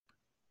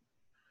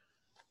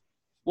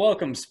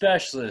Welcome,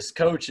 specialists,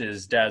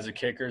 coaches, dads of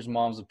kickers,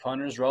 moms of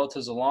punters,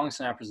 relatives of long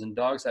snappers, and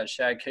dogs that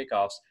shag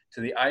kickoffs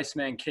to the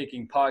Iceman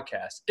Kicking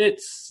Podcast.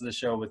 It's the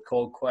show with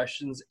cold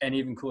questions and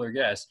even cooler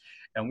guests,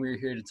 and we're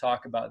here to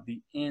talk about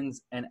the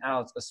ins and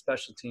outs of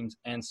special teams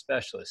and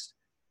specialists.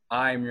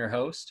 I am your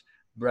host,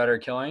 Brett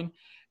Erkilling,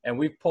 and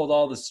we've pulled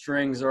all the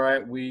strings, all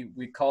right? We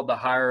called the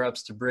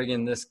higher-ups to bring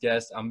in this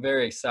guest. I'm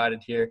very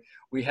excited here.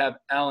 We have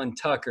Alan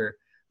Tucker,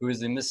 who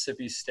is the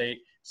Mississippi State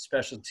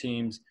Special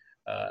Teams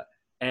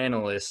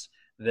analyst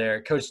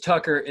there. Coach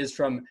Tucker is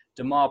from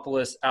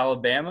Demopolis,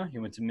 Alabama. He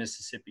went to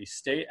Mississippi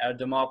State out of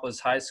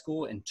Demopolis High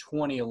School in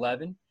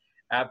 2011.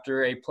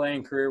 After a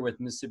playing career with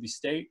Mississippi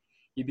State,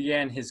 he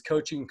began his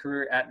coaching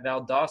career at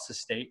Valdosta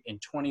State in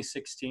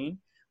 2016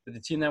 with a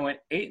team that went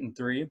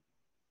 8-3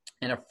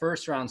 and a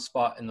first-round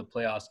spot in the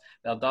playoffs.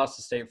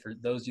 Valdosta State, for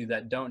those of you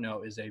that don't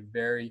know, is a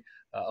very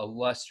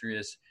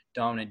illustrious,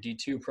 dominant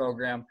D2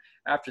 program.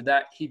 After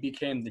that, he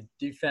became the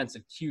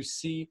defensive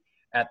QC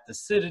at the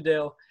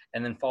Citadel,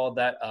 and then followed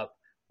that up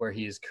where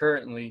he is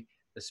currently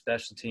the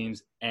special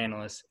teams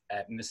analyst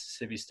at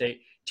Mississippi State.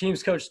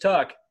 Teams Coach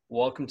Tuck,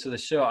 welcome to the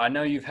show. I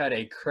know you've had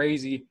a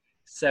crazy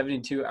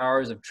 72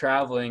 hours of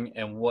traveling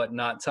and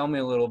whatnot. Tell me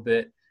a little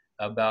bit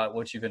about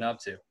what you've been up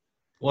to.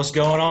 What's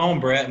going on,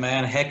 Brett,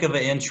 man? Heck of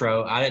an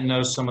intro. I didn't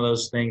know some of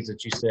those things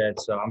that you said,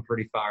 so I'm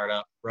pretty fired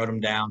up. Wrote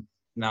them down.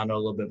 Now I know a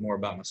little bit more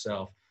about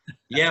myself.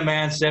 Yeah,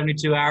 man,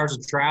 72 hours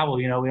of travel.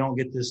 You know, we don't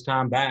get this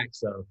time back,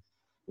 so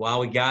while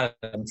we got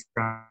it, I'm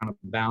trying to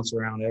bounce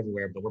around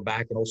everywhere. But we're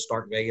back in old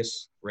Stark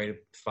Vegas, ready to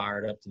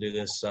fire it up to do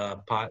this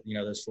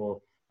this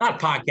little,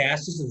 not a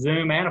podcast, just a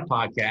Zoom and a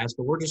podcast,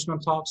 but we're just going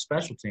to talk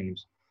special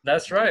teams.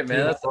 That's right,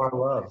 man. That's our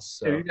love.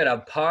 So you got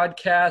a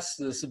podcast.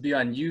 This will be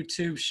on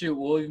YouTube. Shoot,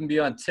 we'll even be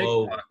on TikTok.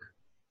 Whoa.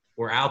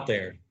 We're out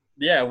there.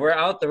 Yeah, we're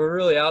out there. We're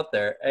really out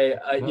there. Hey,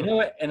 you know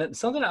what? And it's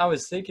something I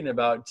was thinking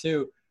about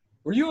too.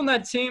 Were you on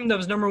that team that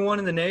was #1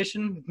 in the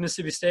nation,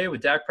 Mississippi State,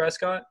 with Dak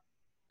Prescott?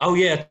 Oh,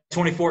 yeah,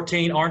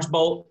 2014 Orange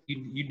Bowl.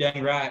 You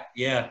dang right.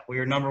 Yeah, we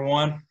were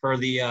 #1 for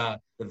the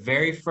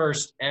very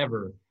first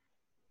ever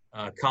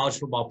college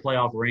football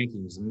playoff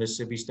rankings. The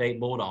Mississippi State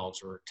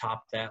Bulldogs were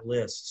top that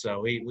list. So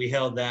we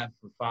held that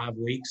for 5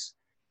 weeks.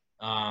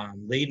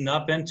 Leading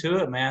up into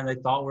it, man, they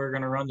thought we were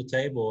going to run the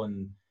table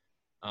and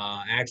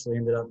actually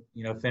ended up,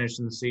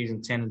 finishing the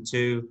season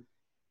 10-2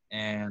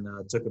 and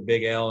took a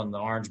big L in the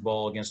Orange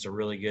Bowl against a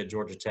really good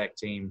Georgia Tech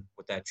team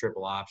with that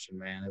triple option,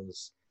 man. It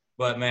was –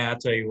 but, man, I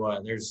tell you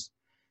what, there's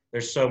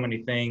so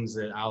many things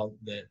that a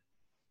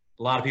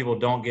lot of people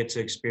don't get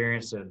to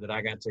experience that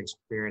I got to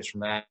experience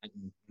from that.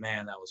 And,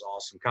 man, that was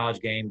awesome.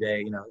 College game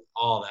day,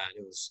 all that.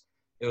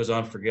 It was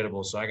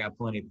unforgettable. So I got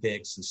plenty of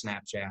pics and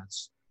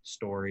Snapchats,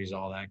 stories,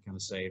 all that kind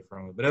of saved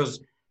from it. But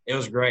it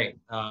was great.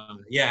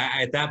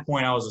 At that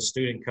point I was a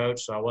student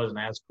coach, so I wasn't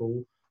as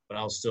cool, but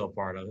I was still a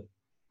part of it.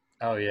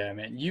 Oh, yeah,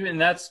 man. And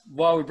that's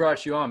why we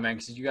brought you on, man,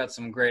 because you got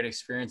some great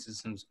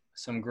experiences,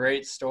 some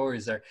great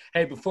stories there.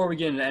 Hey, before we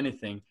get into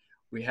anything,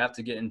 we have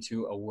to get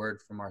into a word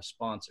from our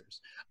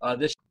sponsors.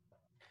 This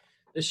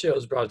show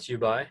is brought to you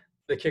by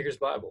The Kicker's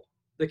Bible.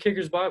 The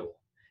Kicker's Bible.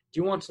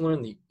 Do you want to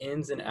learn the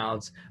ins and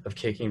outs of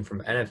kicking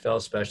from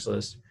NFL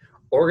specialists,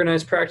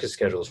 organize practice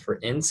schedules for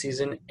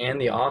in-season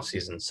and the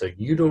off-season so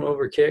you don't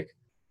overkick,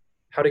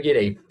 how to get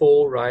a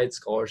full ride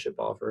scholarship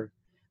offer,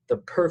 the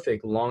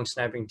perfect long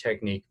snapping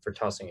technique for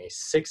tossing a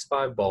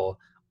 6'5" ball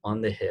on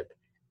the hip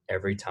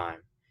every time.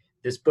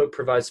 This book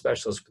provides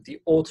specialists with the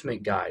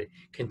ultimate guide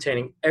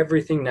containing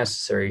everything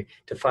necessary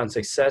to find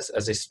success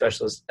as a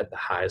specialist at the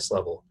highest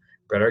level.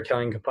 Brett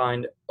Erkilling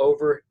combined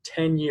over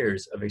 10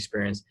 years of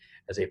experience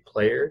as a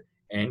player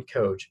and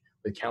coach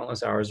with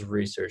countless hours of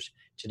research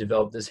to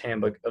develop this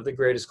handbook of the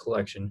greatest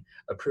collection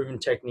of proven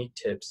technique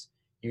tips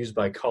used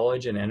by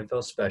college and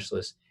NFL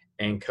specialists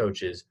and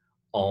coaches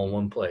all in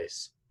one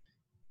place.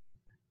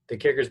 The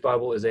Kicker's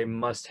Bible is a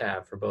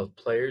must-have for both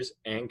players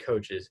and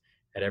coaches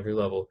at every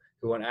level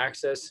who want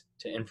access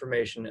to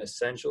information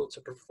essential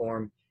to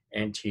perform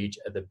and teach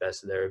at the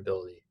best of their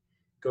ability.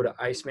 Go to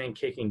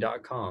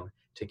IcemanKicking.com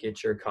to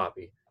get your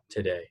copy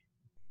today.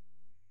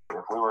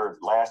 If we were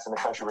last in the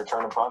country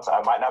returning punts,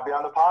 I might not be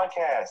on the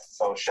podcast.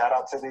 So shout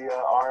out to the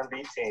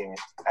R&B team.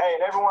 Hey,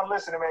 and everyone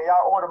listening, man,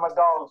 y'all order my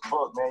dog's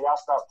book, man. Y'all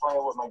stop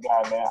playing with my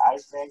guy, man.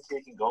 Iceman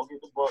Kicking. Go get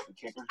the book, The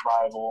Kicker's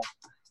Bible.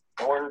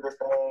 Order the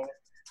thing.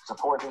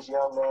 Support this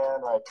young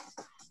man.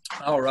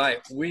 All right,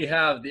 we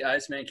have the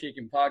Iceman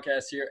Kicking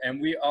podcast here,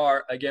 and we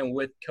are, again,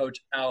 with Coach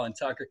Alan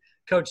Tucker.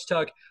 Coach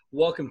Tuck,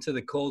 welcome to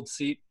the cold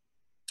seat.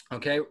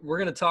 Okay, we're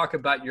going to talk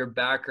about your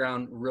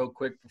background real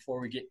quick before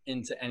we get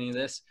into any of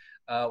this.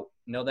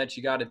 Know that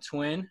you got a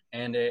twin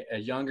and a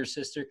younger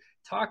sister.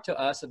 Talk to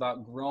us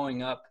about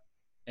growing up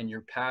and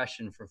your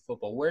passion for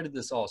football. Where did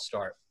this all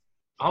start?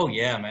 Oh,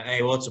 yeah, man.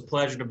 Hey, well, it's a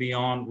pleasure to be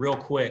on. Real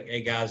quick,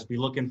 hey, guys, be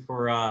looking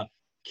for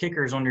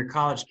kickers on your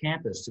college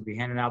campus to be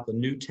handing out the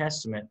New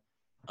Testament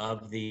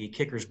of the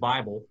Kicker's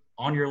Bible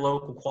on your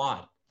local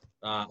quad.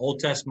 Old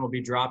Testament will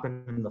be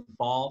dropping in the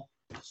fall,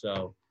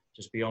 so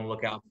just be on the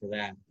lookout for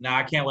that. Now,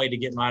 I can't wait to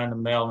get mine in the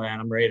mail, man.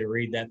 I'm ready to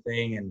read that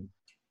thing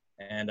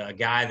and a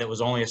guy that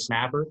was only a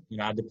snapper.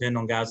 I depend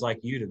on guys like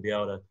you to be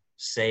able to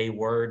say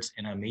words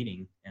in a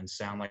meeting and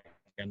sound like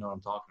I know what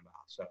I'm talking about.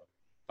 So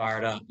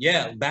fired up.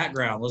 Yeah,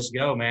 background. Let's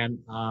go, man.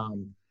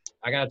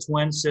 I got a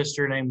twin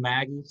sister named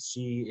Maggie.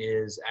 She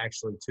is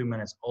actually 2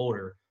 minutes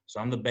older, so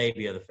I'm the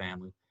baby of the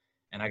family.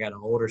 And I got an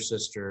older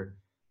sister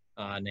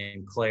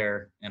named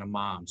Claire and a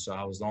mom. So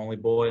I was the only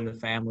boy in the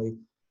family.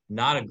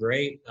 Not a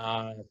great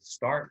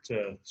start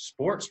to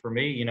sports for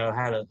me. I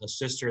had a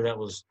sister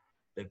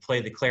that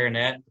played the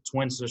clarinet, a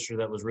twin sister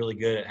that was really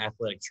good at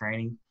athletic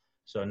training.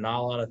 So not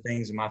a lot of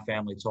things in my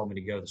family told me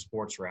to go the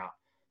sports route.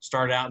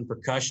 Started out in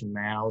percussion,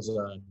 man. I was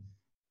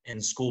in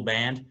the school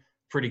band,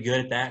 pretty good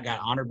at that.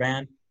 Got honor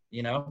band,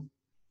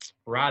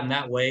 riding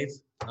that wave.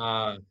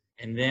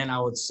 And then I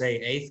would say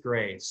 8th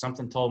grade,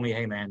 something told me,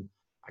 hey, man,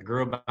 I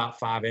grew about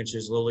 5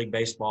 inches. Little League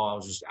baseball, I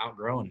was just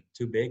outgrowing it.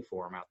 Too big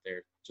for them out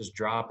there. Just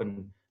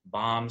dropping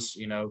bombs,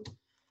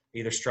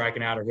 either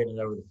striking out or hitting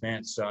it over the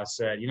fence. So I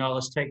said,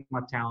 let's take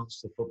my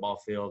talents to the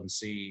football field and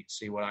see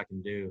what I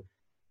can do.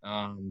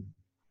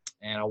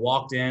 And I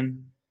walked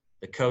in.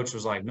 The coach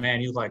was like, man,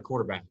 you look like a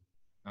quarterback.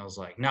 I was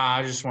like, nah,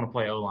 I just want to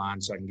play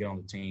O-line so I can get on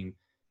the team.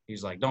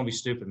 He's like, don't be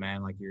stupid,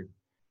 man. Like you're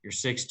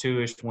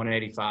 6'2",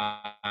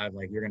 185.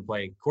 Like you're going to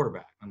play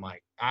quarterback. I'm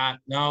like,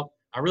 no,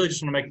 I really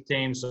just want to make the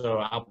team. So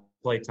I'll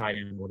play tight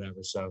end or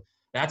whatever. So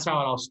that's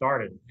how it all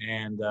started.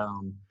 And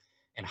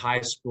in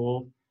high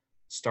school,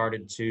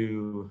 started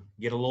to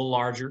get a little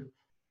larger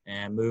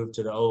and moved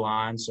to the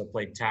O-line. So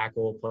played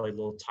tackle, played a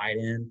little tight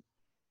end,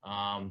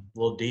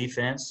 little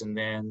defense. And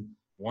then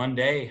one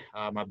day,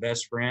 my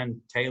best friend,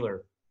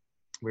 Taylor,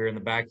 we were in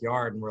the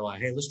backyard and we're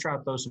like, hey, let's try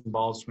to throw some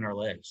balls between our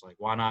legs. Like,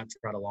 why not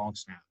try to long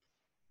snap?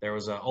 There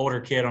was an older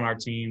kid on our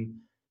team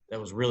that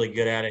was really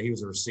good at it. He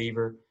was a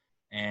receiver.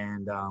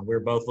 And we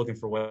were both looking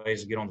for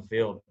ways to get on the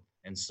field.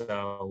 And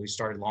so we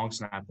started long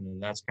snapping,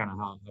 and that's kind of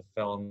how I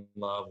fell in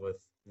love with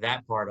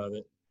that part of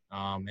it.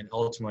 And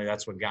ultimately,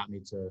 that's what got me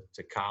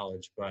to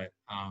college. But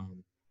I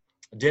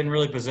didn't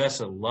really possess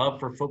a love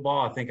for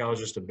football. I think I was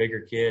just a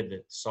bigger kid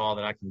that saw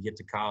that I can get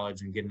to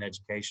college and get an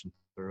education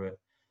through it.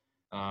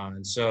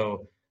 And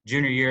so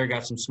junior year,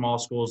 got some small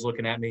schools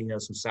looking at me,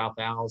 some South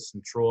Al's,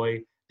 some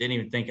Troy. Didn't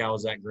even think I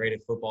was that great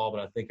at football, but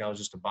I think I was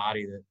just a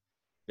body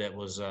that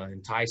was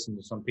enticing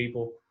to some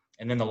people.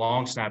 And then the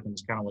long snapping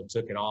is kind of what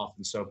took it off.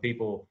 And so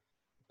people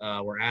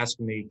were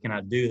asking me, can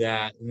I do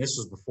that? And this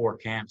was before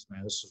camps,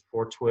 man. This was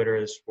before Twitter.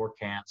 This was before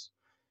camps.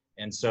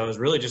 And so it was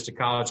really just a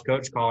college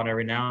coach calling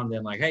every now and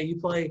then, like, hey, you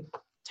play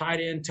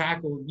tight end,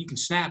 tackle, you can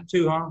snap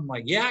too, huh? I'm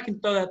like, yeah, I can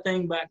throw that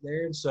thing back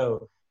there. And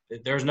so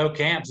there was no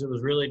camps. It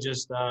was really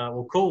just,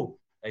 well, cool.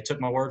 They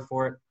took my word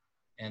for it.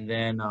 And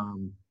then,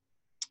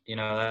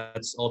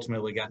 that's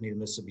ultimately got me to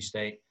Mississippi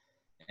State.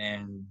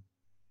 And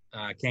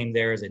I came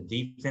there as a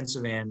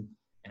defensive end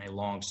and a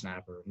long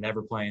snapper,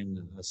 never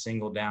playing a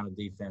single down of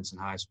defense in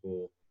high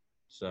school.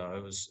 So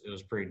it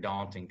was pretty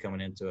daunting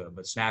coming into it.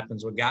 But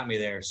snapping's what got me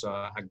there. So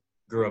I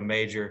grew a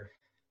major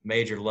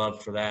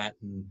love for that.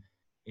 And,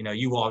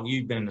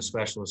 you've been in the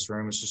specialist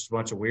room. It's just a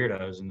bunch of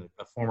weirdos. And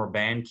a former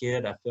band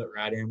kid, I fit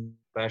right in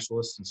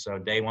specialist. And so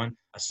day one,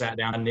 I sat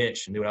down a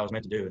niche and knew what I was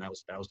meant to do. And that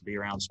was to be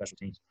around special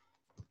teams.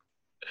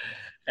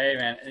 Hey,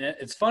 man, and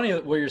it's funny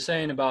what you're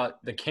saying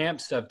about the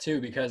camp stuff, too,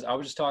 because I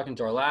was just talking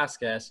to our last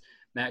guest,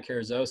 Matt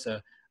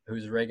Carrizosa,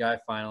 who's a Ray Guy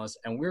finalist,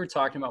 and we were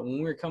talking about when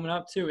we were coming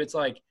up, too, it's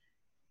like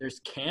there's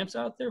camps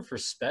out there for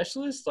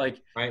specialists.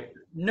 Like, right.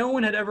 No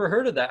one had ever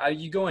heard of that.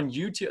 You go on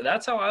YouTube.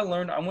 That's how I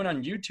learned. I went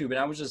on YouTube, and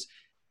I was just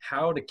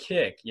how to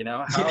kick,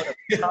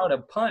 how to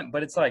punt.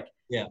 But it's like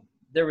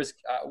there was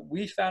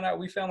we found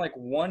like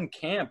one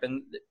camp,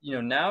 and,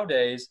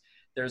 nowadays –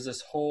 there's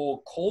this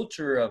whole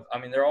culture of,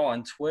 they're all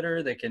on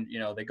Twitter. They can,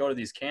 they go to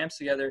these camps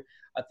together.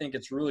 I think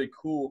it's really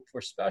cool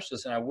for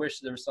specialists. And I wish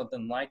there was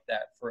something like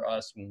that for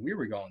us when we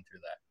were going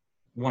through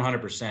that.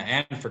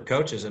 100%. And for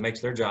coaches, it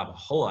makes their job a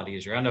whole lot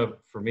easier. I know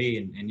for me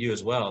and you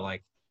as well,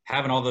 like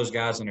having all those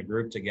guys in a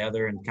group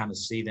together and kind of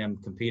see them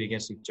compete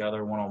against each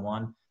other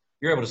one-on-one,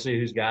 you're able to see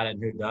who's got it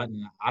and who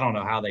doesn't. I don't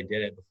know how they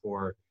did it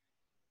before,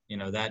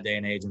 that day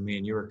and age when me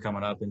and you were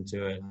coming up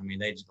into it.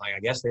 I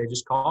guess they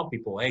just called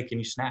people, hey, can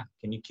you snap?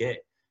 Can you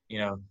kick?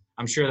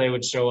 I'm sure they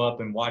would show up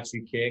and watch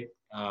you kick.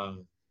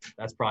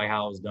 That's probably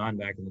how it was done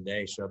back in the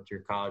day. Show up to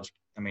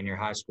your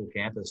high school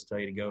campus, tell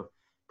you to go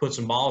put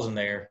some balls in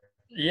there.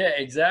 Yeah,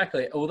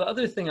 exactly. Well, the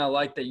other thing I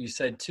like that you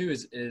said too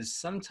is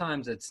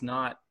sometimes it's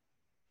not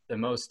the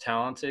most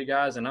talented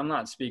guys, and I'm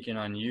not speaking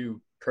on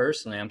you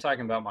personally. I'm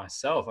talking about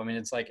myself.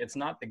 It's like it's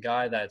not the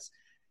guy that's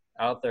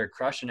out there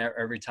crushing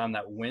every time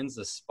that wins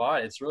the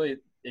spot. It's really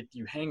if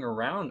you hang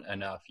around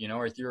enough,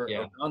 or if you're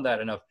around that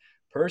enough.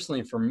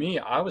 Personally, for me,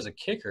 I was a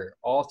kicker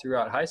all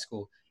throughout high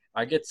school.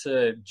 I get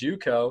to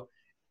JUCO,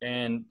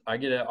 and I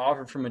get an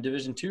offer from a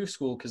Division II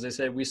school because they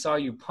said, we saw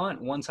you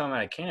punt one time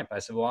at a camp. I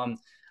said, well,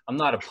 I'm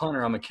not a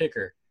punter. I'm a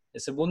kicker. They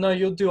said, well, no,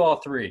 you'll do all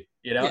three,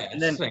 Yeah,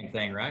 and then, it's the same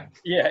thing, right?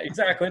 Yeah,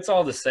 exactly. It's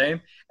all the same.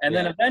 And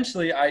then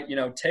eventually I,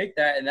 take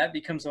that, and that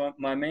becomes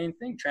my main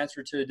thing,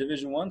 transfer to a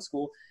Division I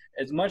school.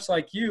 It's much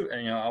like you,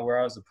 where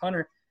I was a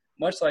punter.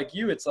 much like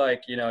you, it's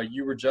like,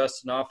 you were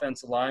just an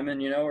offensive lineman,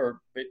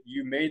 but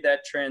you made that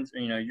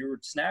you were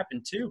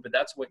snapping too, but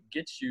that's what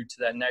gets you to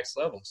that next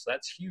level. So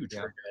that's huge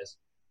for guys.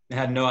 I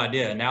had no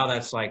idea. Now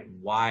that's like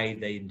why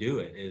they do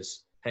it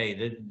is,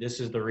 hey, this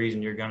is the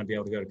reason you're going to be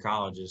able to go to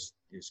college is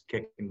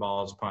kicking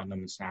balls, punting them,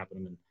 and snapping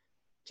them. And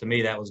to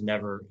me, that was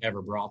never,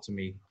 ever brought to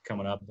me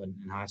coming up in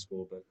high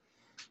school. But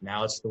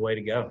now it's the way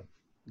to go.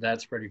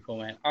 That's pretty cool,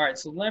 man. All right,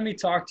 so let me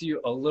talk to you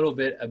a little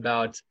bit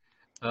about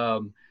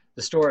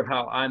the story of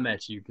how I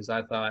met you, because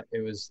I thought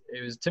it was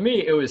to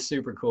me, it was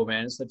super cool,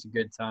 man. It's such a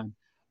good time.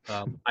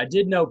 I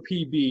did know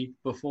PB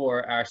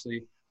before,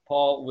 actually.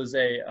 Paul was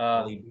a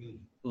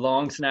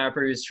long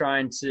snapper. He was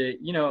trying to,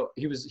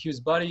 he was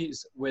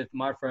buddies with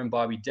my friend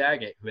Bobby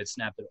Daggett, who had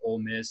snapped at Ole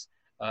Miss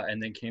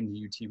and then came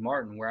to UT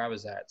Martin, where I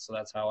was at. So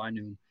that's how I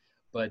knew him.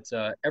 But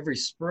every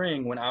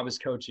spring when I was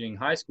coaching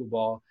high school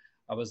ball,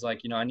 I was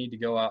like, I need to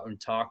go out and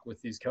talk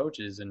with these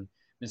coaches. And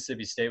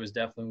Mississippi State was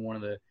definitely one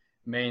of the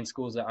main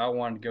schools that I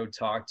wanted to go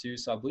talk to.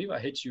 So I believe I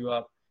hit you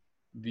up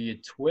via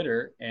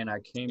Twitter, and I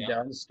came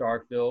down to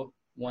Starkville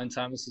one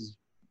time. This is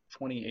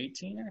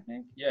 2018, I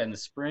think. Yeah, in the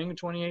spring of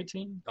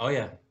 2018. Oh,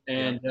 yeah.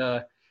 And,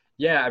 I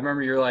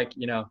remember you're like,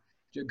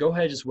 go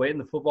ahead, just wait in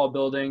the football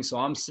building. So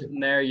I'm sitting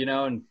there,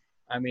 and,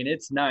 I mean,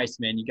 it's nice,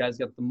 man. You guys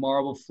got the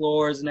marble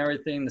floors and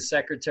everything, the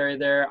secretary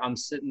there. I'm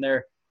sitting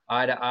there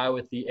eye to eye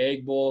with the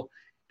egg bowl,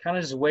 kind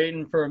of just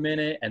waiting for a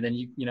minute. And then,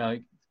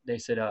 they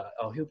said,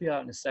 he'll be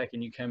out in a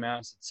second. You came out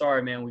and said,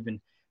 sorry, man, we've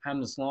been having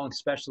this long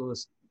special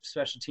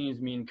teams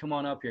meeting. Come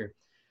on up here.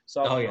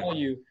 So I'll call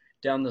you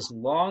down this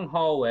long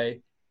hallway.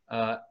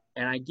 And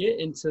I get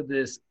into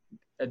this,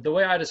 the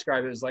way I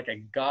describe it is like a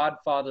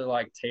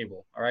Godfather-like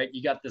table, all right?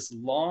 You got this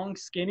long,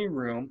 skinny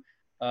room.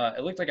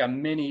 It looked like a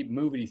mini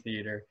movie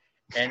theater.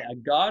 And a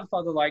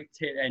Godfather-like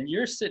table, and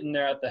you're sitting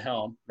there at the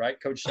helm,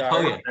 right? Coach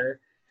Shire there.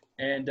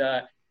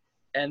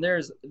 And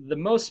there's the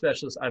most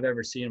specialists I've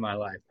ever seen in my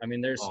life. I mean,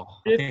 there's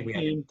 15. I think we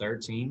had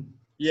 13.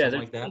 Yeah,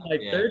 there's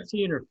like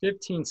 13 or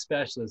 15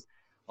 specialists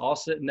all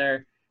sitting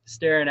there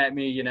staring at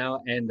me,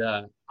 and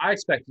I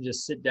expect to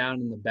just sit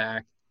down in the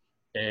back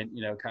and,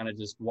 kind of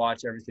just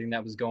watch everything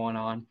that was going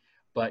on.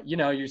 But,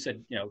 you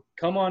said,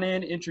 come on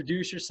in,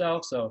 introduce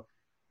yourself. So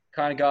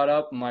kind of got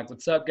up. I'm like,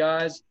 what's up,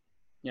 guys?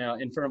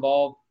 In front of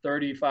all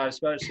 35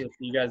 specialists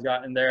you guys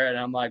got in there. And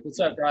I'm like, what's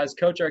up, guys?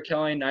 Coach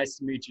Kelly, nice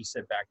to meet you.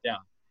 Sit back down.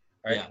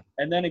 Right. Yeah.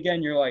 And then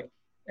again, you're like,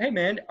 hey,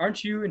 man,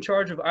 aren't you in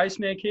charge of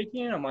Iceman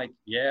kicking? I'm like,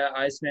 yeah,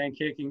 Iceman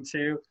kicking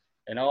too.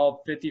 And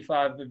all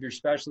 55 of your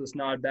specialists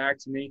nod back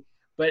to me.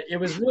 But it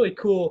was really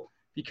cool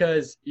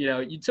because,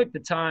 you took the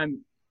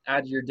time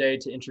out of your day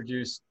to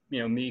introduce,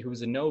 me,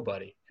 who's a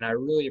nobody. And I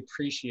really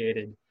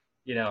appreciated,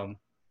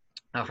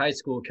 a high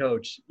school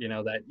coach,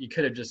 that you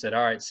could have just said,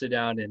 all right, sit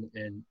down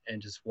and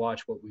just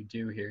watch what we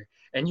do here.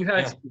 And you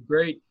had some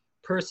great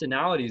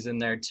personalities in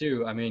there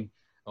too. I mean,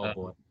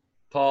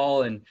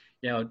 Paul and,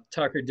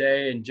 Tucker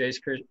Day and Jace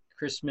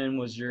Chrisman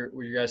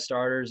were your guys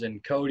starters,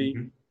 and Cody,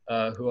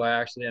 who I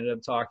actually ended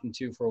up talking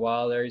to for a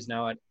while there. He's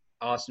now at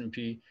Austin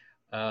P.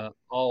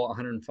 All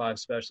 105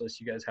 specialists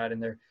you guys had in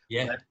there.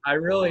 Yeah. But I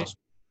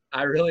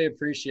really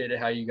appreciated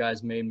how you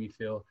guys made me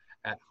feel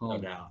at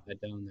home down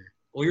there.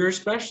 Well, you're a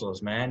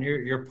specialist, man.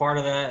 You're part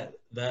of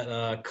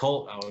that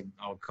cult, I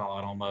would call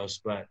it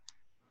almost. But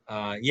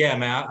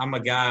man, I'm a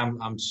guy.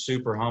 I'm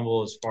super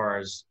humble as far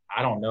as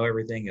I don't know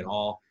everything at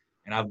all,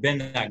 and I've been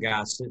that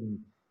guy sitting.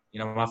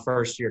 My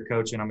first year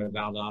coaching, I'm at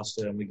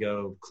Valdosta, and we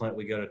go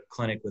to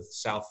clinic with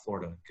South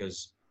Florida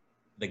because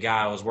the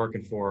guy I was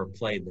working for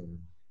played there,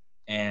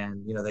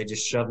 and they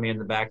just shoved me in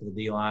the back of the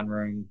D-line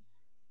room.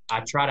 I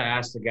try to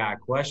ask the guy a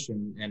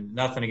question, and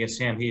nothing against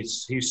him.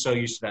 He's so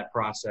used to that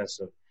process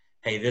of,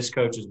 hey, this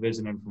coach is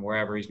visiting from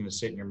wherever he's going to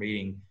sit in your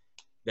meeting,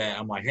 that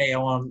I'm like, hey, I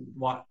want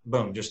what?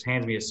 Boom, just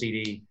hands me a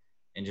CD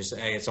and just,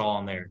 hey, it's all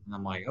in there. And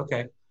I'm like,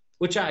 okay,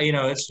 which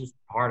it's just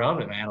part of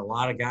it, man. A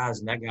lot of guys,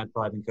 and that guy's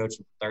probably been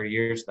coaching for 30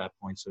 years at that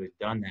point, so he's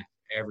done that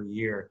every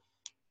year.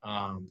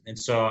 And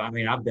so, I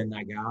mean, I've been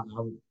that guy.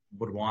 I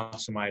would want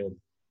somebody to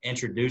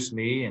introduce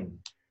me, and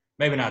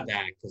maybe not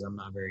that because I'm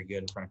not very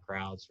good in front of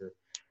crowds or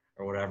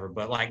whatever,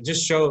 but like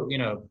just show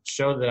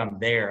that I'm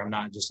there. I'm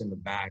not just in the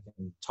back,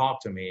 and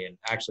talk to me and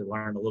actually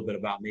learn a little bit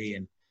about me.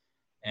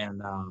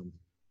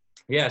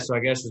 So I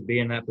guess just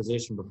being in that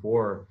position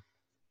before,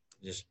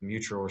 just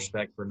mutual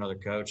respect for another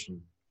coach.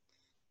 And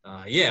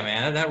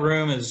man, that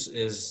room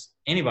is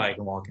anybody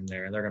can walk in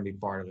there and they're going to be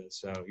part of it.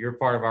 So you're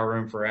part of our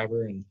room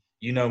forever, and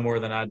more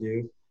than I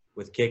do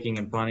with kicking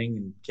and punting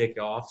and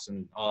kickoffs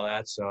and all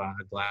that. So I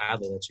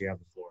gladly let you have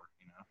the floor.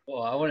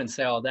 Well, I wouldn't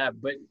say all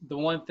that, but the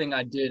one thing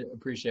I did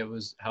appreciate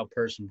was how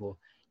personable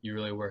you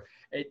really were.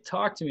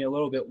 Talk to me a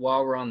little bit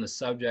while we're on the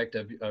subject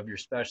of your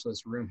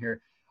specialist room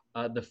here.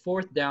 The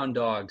fourth down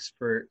dogs,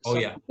 for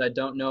some that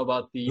don't know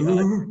about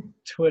the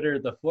Twitter,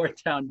 the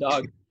fourth down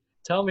dog.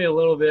 Tell me a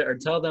little bit, or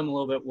tell them a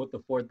little bit what the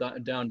fourth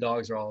down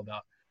dogs are all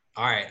about.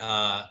 All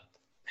right.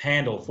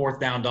 Handle fourth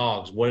down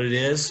dogs, what it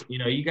is.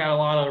 You got a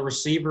lot of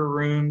receiver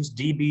rooms,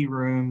 DB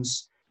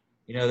rooms,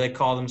 they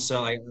call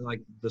themselves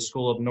like the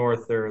School of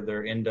North, or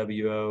their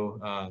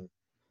NWO.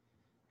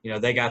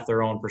 They got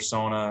their own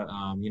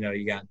persona.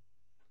 You got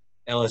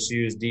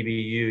LSU's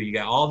DBU. You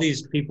got all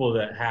these people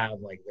that have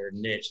like their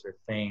niche, their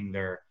thing,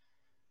 their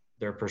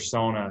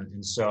persona.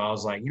 And so I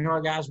was like,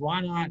 guys,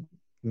 why not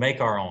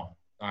make our own?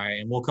 All right,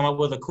 and we'll come up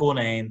with a cool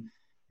name,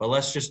 but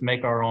let's just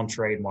make our own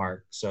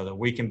trademark so that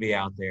we can be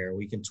out there,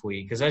 we can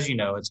tweet. Because as you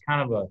know, it's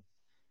kind of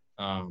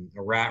a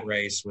rat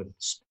race with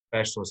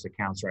specialist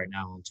accounts right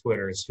now on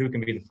Twitter. It's who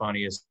can be the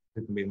funniest,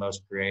 who can be the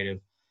most creative.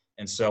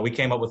 And so we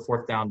came up with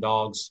Fourth Down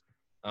Dogs.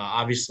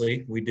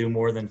 Obviously, we do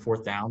more than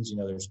fourth downs.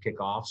 There's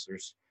kickoffs.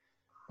 There's,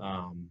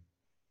 I'm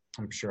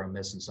sure I'm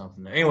missing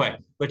something there. Anyway,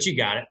 but you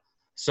got it.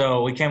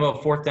 So we came up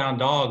with Fourth Down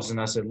Dogs, and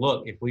I said,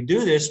 look, if we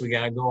do this, we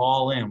got to go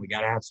all in. We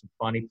got to have some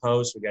funny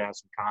posts. We got to have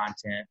some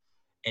content,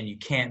 and you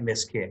can't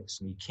miss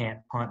kicks, and you can't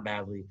punt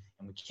badly,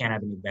 and we can't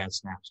have any bad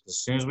snaps. As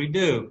soon as we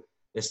do,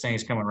 this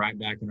thing's coming right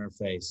back in our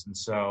face. And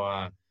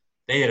so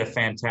they did a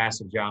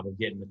fantastic job of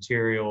getting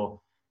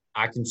material.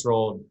 I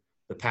controlled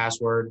the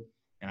password,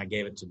 and I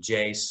gave it to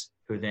Jace,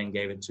 who then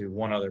gave it to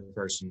one other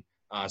person.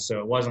 So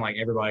it wasn't like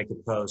everybody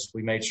could post.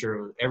 We made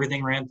sure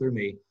everything ran through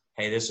me.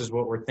 Hey, this is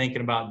what we're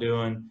thinking about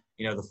doing.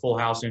 The full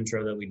house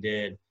intro that we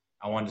did,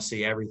 I wanted to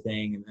see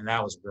everything, and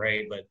that was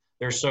great. But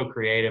they're so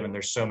creative, and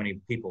there's so many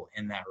people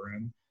in that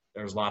room.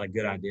 There was a lot of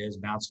good ideas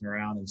bouncing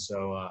around, and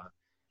so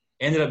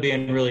ended up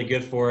being really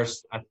good for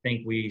us. I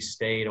think we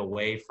stayed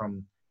away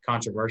from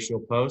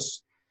controversial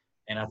posts,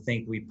 and I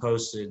think we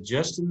posted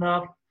just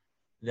enough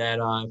that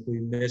if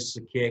we missed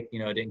a kick,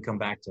 it didn't come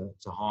back to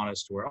haunt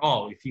us to where,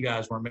 if you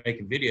guys weren't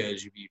making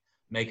videos, you'd be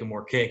making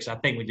more kicks. I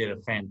think we did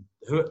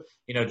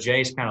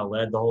Jace kind of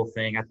led the whole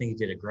thing. I think he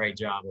did a great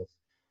job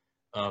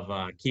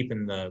of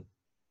keeping the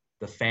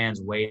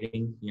fans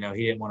waiting. He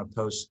didn't want to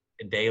post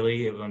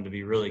daily. It wanted to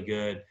be really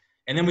good.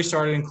 And then we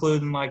started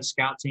including like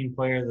scout team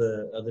player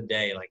of the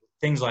day, like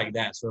things like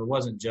that. So it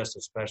wasn't just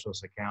a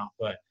specialist account,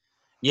 but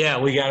yeah,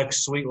 we got a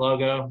sweet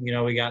logo.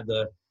 We got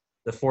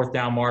the fourth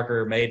down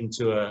marker made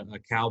into a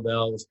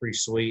cowbell. It was pretty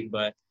sweet,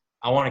 but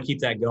I want to keep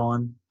that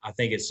going. I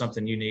think it's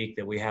something unique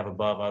that we have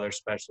above other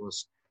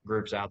specialist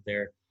groups out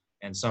there,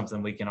 and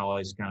something we can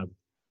always kind of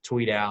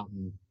tweet out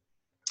and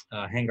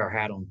hang our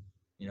hat on,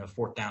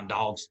 Fourth Down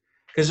Dogs.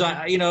 Because,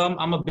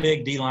 I'm a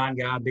big D-line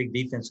guy, big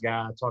defense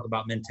guy. I talk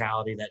about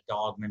mentality, that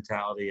dog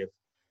mentality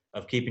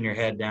of keeping your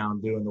head down,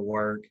 doing the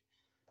work,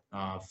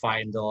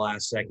 fighting to the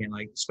last second.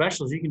 Like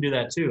specials, you can do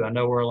that too. I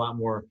know we're a lot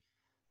more,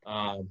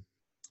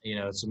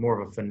 it's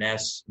more of a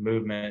finesse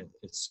movement.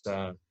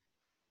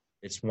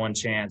 It's one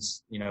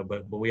chance,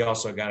 but we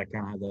also got to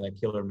kind of have that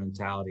killer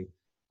mentality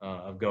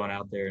of going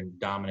out there and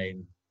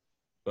dominating.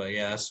 But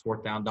yeah, that's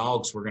Fourth Down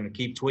Dogs. We're going to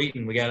keep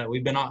tweeting.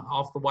 We've been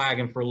off the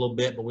wagon for a little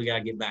bit, but we got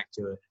to get back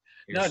to it.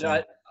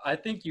 No, I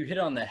think you hit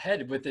on the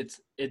head with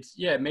it's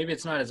maybe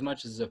it's not as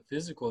much as a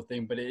physical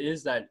thing, but it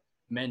is that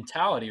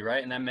mentality,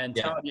 right? And that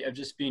mentality of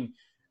just being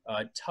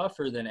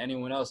tougher than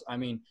anyone else. I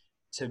mean,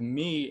 to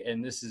me,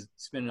 and this is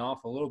spinning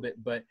off a little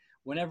bit, but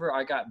whenever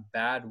I got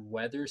bad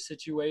weather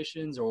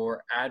situations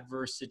or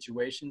adverse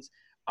situations,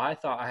 I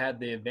thought I had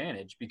the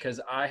advantage because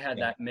I had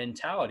that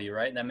mentality,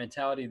 right? That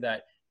mentality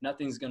that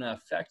nothing's going to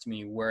affect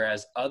me,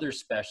 whereas other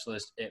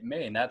specialists, it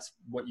may. And that's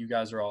what you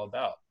guys are all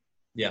about.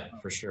 Yeah,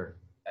 for sure.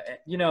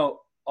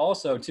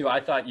 Also, too,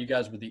 I thought you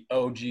guys were the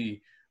OG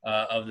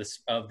of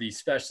the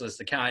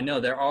specialist account. I know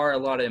there are a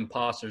lot of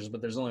imposters,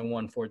 but there's only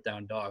one Fourth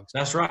Down Dog.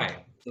 That's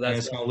right. So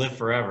it's going to live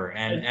forever.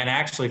 And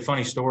actually,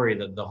 funny story,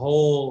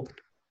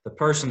 the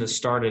person that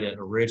started it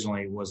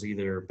originally was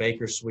either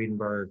Baker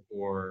Swedenberg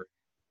or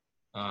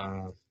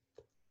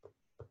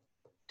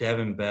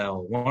Devin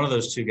Bell. One of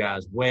those two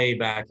guys way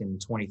back in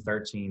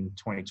 2013,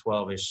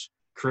 2012-ish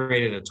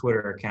created a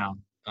Twitter account,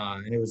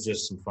 and it was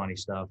just some funny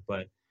stuff.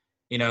 But,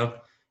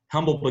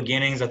 humble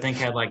beginnings, I think,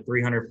 had like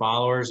 300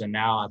 followers, and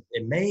now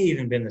it may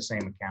even been the same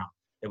account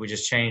that we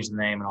just changed the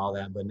name and all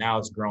that, but now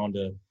it's grown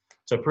to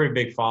a pretty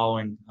big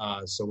following.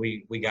 So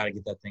we got to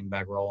get that thing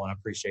back rolling. I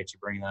appreciate you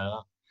bringing that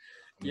up.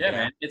 Yeah,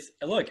 man.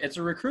 It's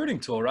a recruiting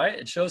tool, right?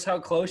 It shows how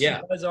close you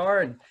guys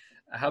are and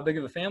how big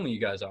of a family you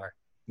guys are.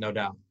 No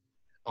doubt.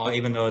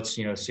 Even though it's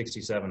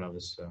 67 of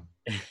us, so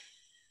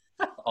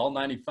all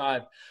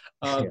 95.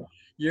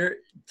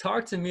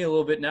 Talk to me a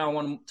little bit now. I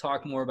want to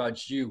talk more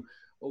about you.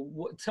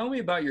 Tell me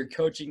about your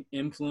coaching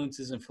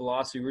influences and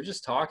philosophy. We were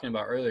just talking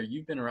about earlier.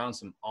 You've been around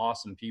some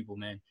awesome people,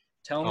 man.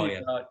 Tell me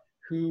about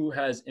who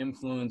has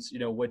influenced,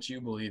 what you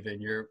believe in,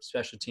 your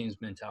special teams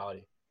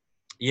mentality.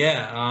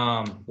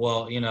 Yeah.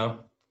 Well,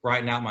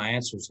 writing out my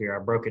answers here, I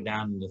broke it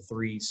down into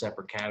 3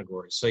 separate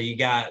categories. So you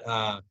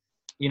got,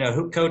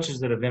 who coaches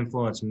that have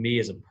influenced me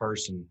as a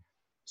person.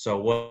 So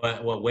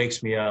what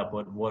wakes me up,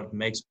 what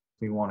makes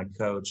me want to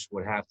coach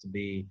would have to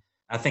be,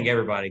 I think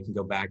everybody can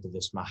go back to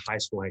this, my high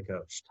school head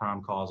coach,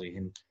 Tom Causey.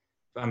 And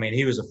I mean,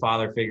 he was a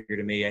father figure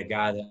to me, a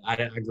guy that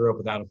I grew up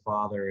without a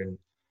father. And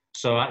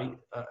so I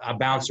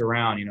bounce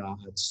around,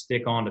 I'd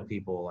stick on to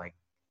people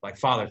like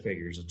father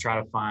figures and try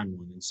to find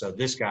one. And so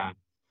this guy,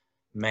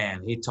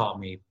 man, he taught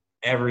me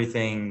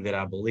everything that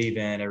I believe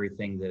in,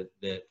 everything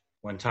that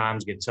when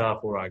times get tough,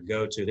 where I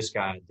go to, this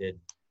guy did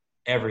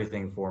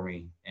everything for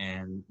me.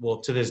 And well,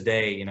 to this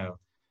day,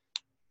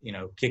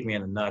 kick me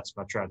in the nuts if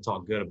I try to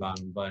talk good about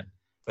him. But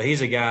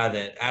he's a guy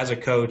that, as a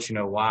coach,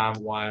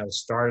 why I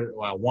started,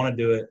 why I want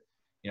to do it,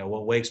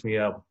 what wakes me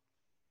up,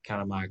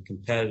 kind of my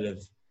competitive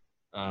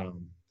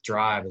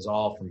drive is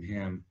all from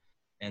him.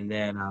 And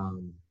then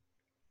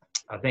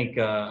I think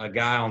a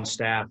guy on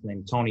staff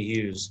named Tony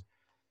Hughes,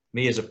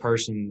 me as a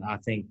person, I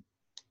think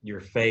your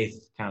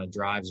faith kind of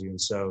drives you.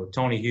 And so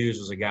Tony Hughes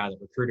was a guy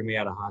that recruited me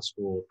out of high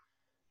school.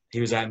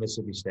 He was at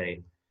Mississippi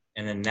State.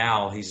 And then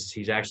now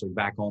he's actually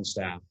back on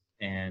staff.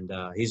 And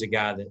he's a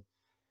guy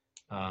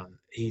that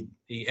he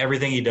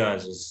everything he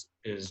does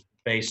is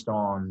based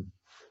on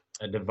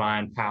a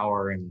divine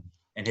power and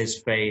his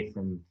faith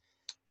and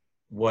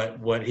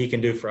what he can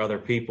do for other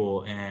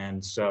people.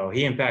 And so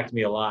he impacted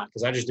me a lot,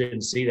 because I just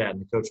didn't see that in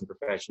the coaching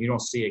profession. You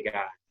don't see a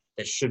guy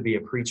that should be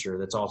a preacher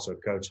that's also a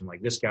coach. And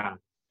like, this guy,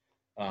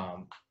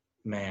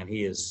 man,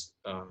 he is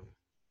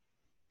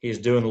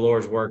doing the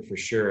Lord's work for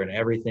sure. And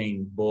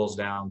everything boils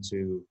down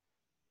to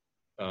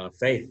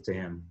faith to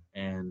him.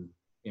 And,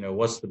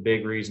 what's the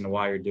big reason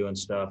why you're doing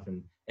stuff,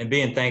 and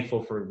being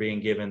thankful for being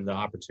given the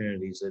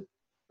opportunities that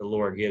the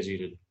Lord gives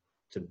you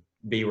to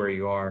be where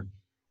you are.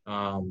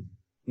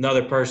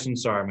 Another person,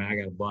 sorry, man, I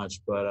got a bunch,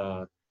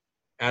 but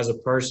as a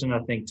person, I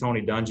think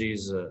Tony Dungy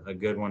is a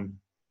good one.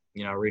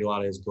 I read a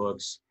lot of his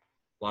books,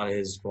 a lot of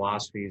his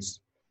philosophies,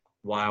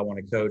 why I want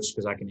to coach,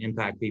 because I can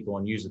impact people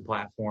and use the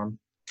platform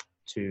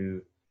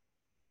to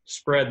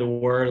spread the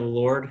word of the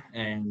Lord.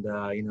 And,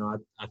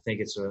 I think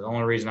it's the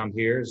only reason I'm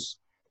here is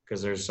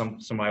because there's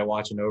somebody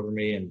watching over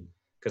me, and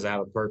because I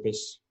have a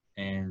purpose.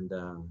 And,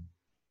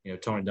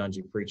 Tony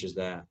Dungy preaches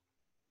that.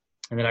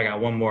 And then I got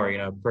one more,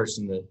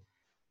 person that,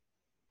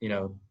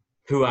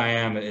 who I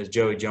am is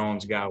Joey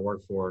Jones, guy I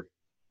work for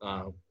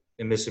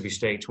in Mississippi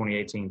State,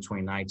 2018,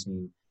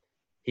 2019.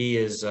 He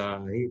is,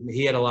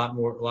 he had a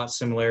lot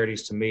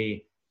similarities to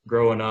me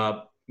growing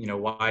up,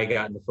 why he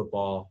got into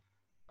football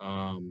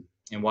and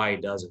why he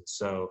does it.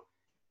 So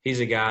he's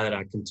a guy that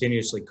I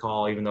continuously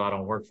call, even though I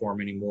don't work for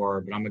him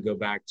anymore, but I'm going to go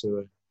back to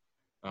it.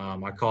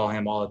 I call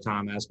him all the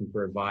time, asking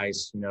for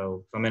advice.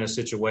 If I'm in a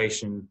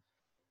situation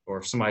or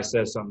if somebody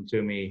says something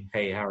to me,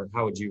 hey, how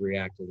would you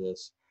react to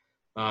this?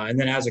 And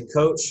then as a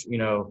coach,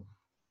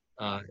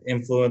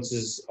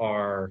 influences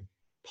are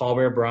Paul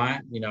Bear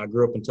Bryant. I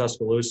grew up in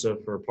Tuscaloosa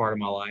for a part of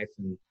my life,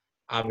 and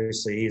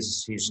obviously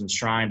he's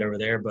enshrined over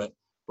there. But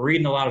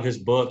reading a lot of his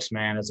books,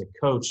 man, as a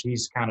coach,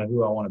 he's kind of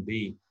who I want to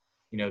be.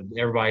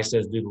 Everybody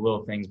says do the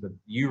little things, but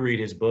you read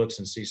his books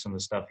and see some of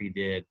the stuff he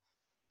did.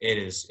 It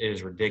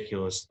is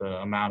ridiculous,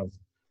 the amount of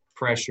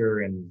pressure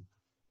and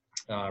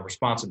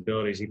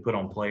responsibilities he put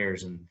on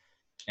players,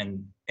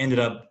 and ended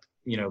up,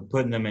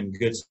 putting them in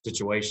good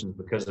situations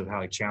because of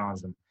how he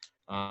challenged them.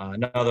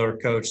 Another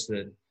coach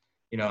that,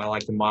 I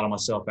like to model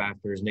myself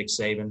after is Nick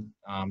Saban.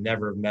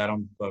 Never met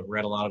him, but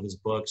read a lot of his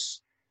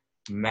books.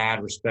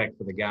 Mad respect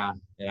for the guy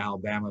at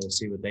Alabama to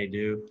see what they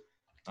do.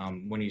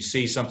 When you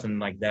see something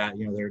like that,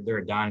 they're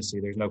a dynasty.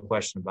 There's no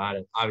question about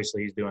it.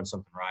 Obviously, he's doing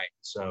something right.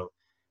 So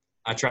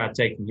I try to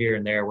take him here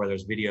and there where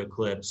there's video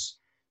clips,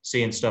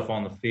 seeing stuff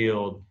on the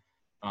field.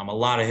 A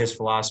lot of his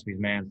philosophies,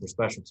 man, for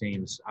special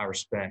teams, I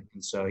respect.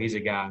 And so he's a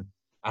guy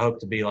I hope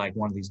to be like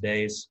one of these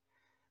days.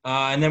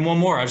 And then one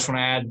more, I just want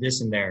to add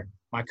this in there.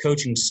 My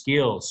coaching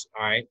skills,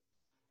 all right?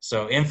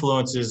 So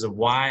influences of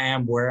why I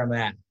am where I'm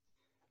at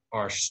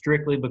are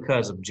strictly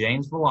because of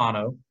James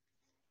Villano,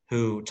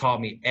 who taught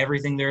me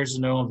everything there is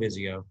to know on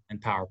Visio and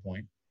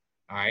PowerPoint,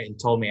 all right, and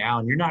told me,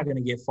 Alan, you're not going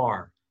to get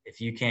far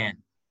if you can't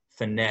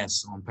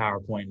finesse on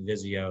PowerPoint and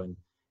Visio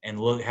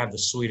and have the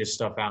sweetest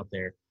stuff out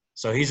there.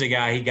 So he's a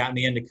guy, he got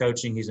me into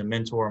coaching. He's a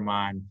mentor of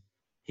mine.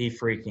 He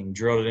freaking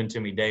drilled it into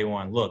me day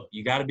one. Look,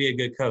 you got to be a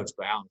good coach,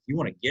 but Alan, if you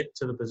want to get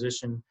to the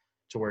position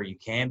to where you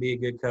can be a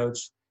good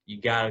coach, you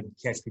got to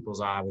catch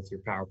people's eye with your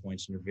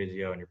PowerPoints and your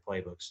video and your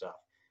playbook stuff.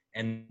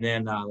 And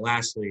then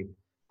lastly,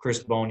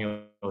 Chris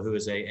Bonio, who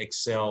is a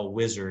Excel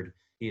wizard.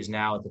 He is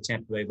now at the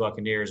Tampa Bay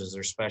Buccaneers as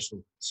their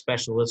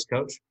specialist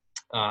coach.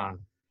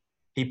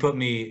 He put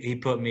me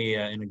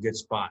in a good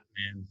spot,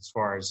 man, as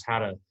far as how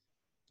to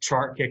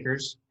chart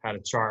kickers, how to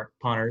chart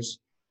punters,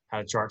 how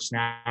to chart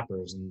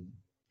snappers. And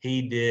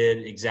he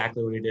did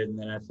exactly what he did in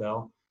the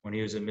NFL when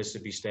he was at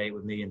Mississippi State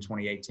with me in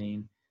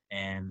 2018.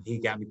 And he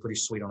got me pretty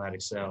sweet on that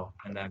Excel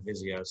and that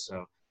Visio.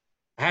 So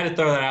I had to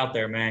throw that out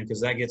there, man,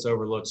 because that gets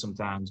overlooked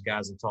sometimes,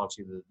 guys that taught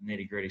you the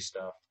nitty-gritty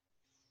stuff.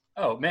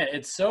 Oh, man,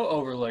 it's so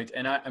overlooked.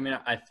 And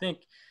I think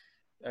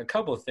a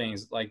couple of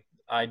things. Like,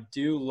 I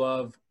do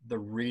love the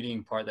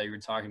reading part that you were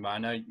talking about. I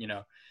know,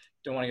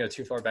 don't want to go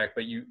too far back,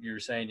 but you were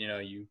saying,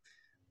 you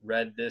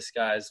read this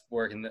guy's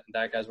work and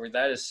that guy's work.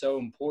 That is so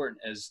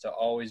important, is to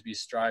always be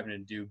striving to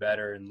do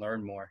better and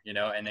learn more,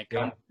 and it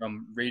comes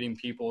from reading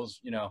people's,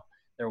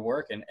 their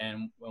work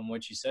and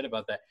what you said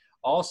about that.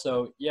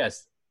 Also,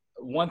 yes,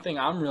 one thing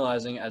I'm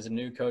realizing as a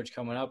new coach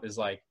coming up is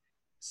like,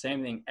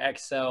 same thing,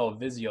 Excel,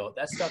 Visio.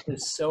 That stuff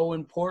is so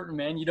important,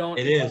 man. You don't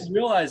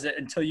realize it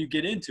until you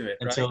get into it.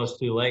 Until it's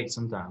too late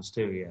sometimes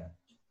too, yeah.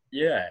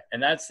 Yeah,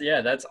 and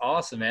that's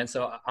awesome, man.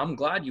 So I'm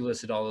glad you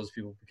listed all those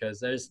people because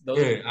there's those.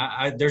 Dude,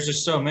 there's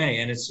just so many,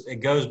 and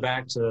it goes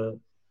back to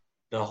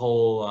the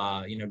whole,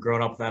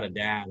 growing up without a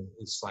dad.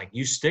 It's like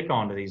you stick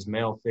onto these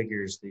male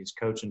figures, these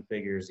coaching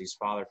figures, these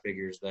father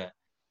figures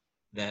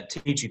that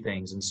teach you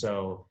things. And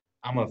so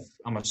I'm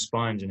a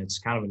sponge, and it's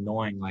kind of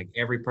annoying. Like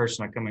every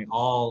person I come in,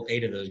 all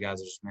 8 of those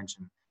guys I just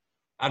mentioned,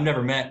 I've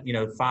never met,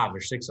 5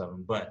 or 6 of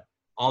them, but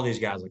all these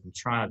guys, like I'm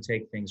trying to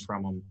take things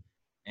from them.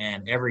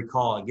 And every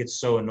call, it gets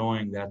so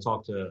annoying that I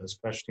talk to a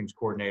special teams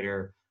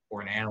coordinator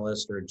or an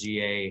analyst or a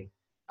GA.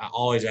 I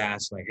always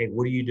ask, like, hey,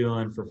 what are you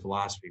doing for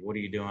philosophy? What are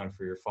you doing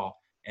for your fall?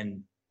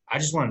 And I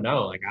just want to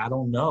know, like, I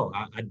don't know.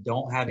 I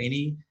don't have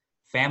any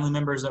family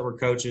members that were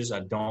coaches. I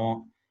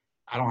don't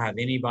have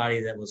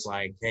anybody that was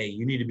like, hey,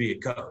 you need to be a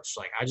coach.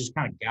 Like, I just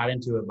kind of got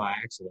into it by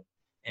accident.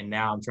 And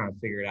now I'm trying to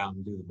figure it out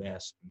and do the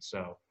best. And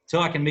so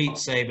until I can meet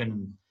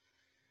Saban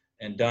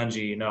and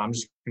Dungy, I'm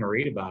just going to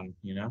read about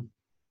them.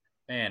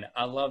 Man,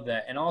 I love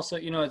that. And also,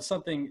 it's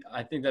something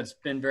I think that's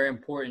been very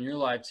important in your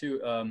life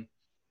too.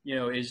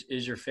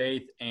 Is your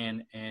faith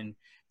and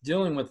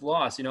dealing with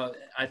loss.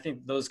 I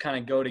think those kind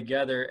of go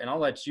together, and I'll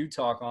let you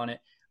talk on it.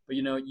 But,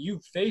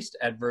 you've faced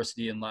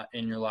adversity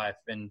in your life,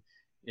 and,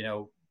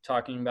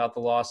 talking about the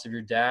loss of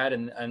your dad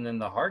and then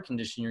the heart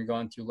condition you're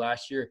going through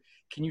last year.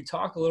 Can you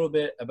talk a little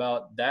bit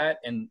about that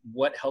and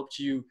what helped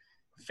you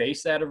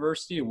face that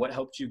adversity? What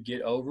helped you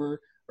get over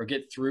or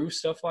get through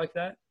stuff like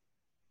that?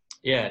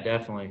 Yeah,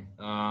 definitely.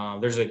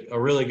 There's a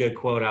really good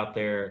quote out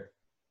there.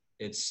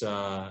 It's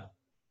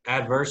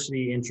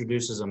adversity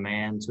introduces a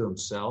man to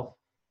himself.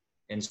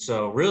 And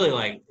so really,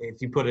 like,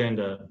 if you put it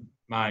into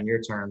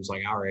your terms,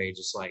 like our age,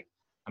 it's like,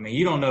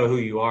 you don't know who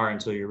you are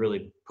until you're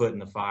really put in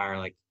the fire,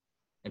 like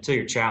until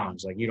you're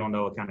challenged. Like, you don't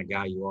know what kind of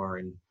guy you are.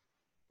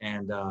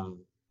 And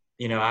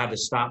I had to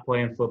stop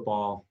playing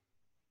football.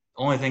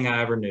 Only thing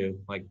I ever knew,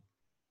 like,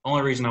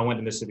 only reason I went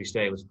to Mississippi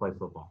State was to play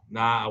football.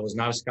 I was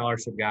not a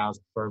scholarship guy. I was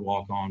preferred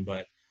walk-on,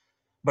 but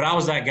I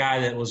was that guy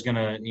that was going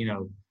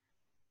to,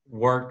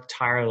 work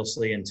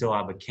tirelessly until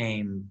I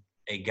became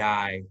a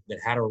guy that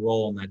had a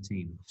role in that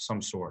team of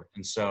some sort.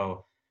 And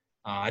so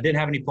I didn't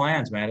have any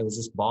plans, man. It was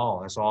just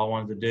ball. That's all I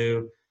wanted to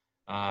do.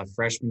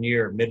 Freshman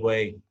year,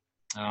 midway,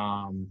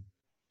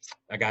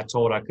 I got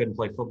told I couldn't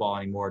play football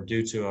anymore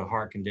due to a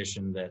heart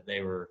condition that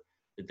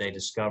they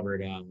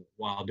discovered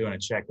while doing a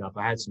checkup.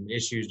 I had some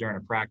issues during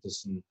a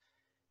practice,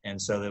 and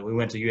so that we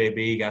went to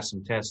UAB, got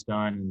some tests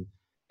done,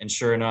 and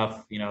sure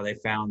enough, they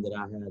found that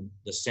I had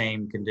the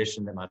same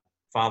condition that my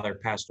father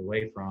passed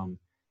away from,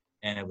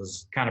 and it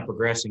was kind of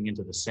progressing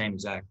into the same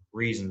exact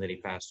reason that he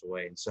passed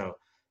away. And so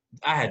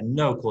I had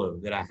no clue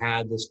that I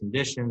had this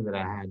condition, that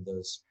I had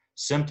those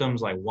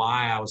symptoms, like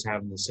why I was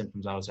having the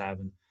symptoms I was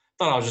having.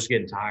 Thought I was just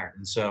getting tired.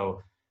 And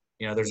so,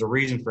 there's a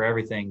reason for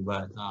everything.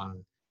 But,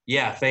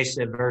 I faced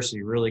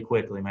adversity really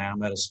quickly, man.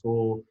 I'm at a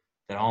school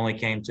that I only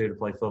came to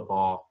play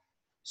football.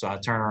 So I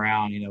turn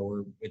around,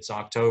 it's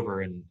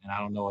October, and I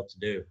don't know what to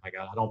do. Like,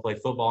 I don't play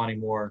football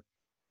anymore.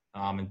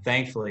 And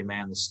thankfully,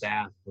 man, the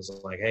staff was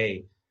like,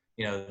 hey,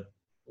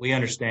 we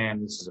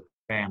understand this is a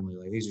family.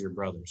 Like, these are your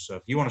brothers. So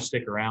if you want to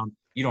stick around,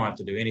 you don't have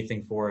to do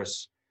anything for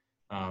us.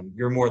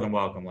 You're more than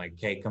welcome. Like,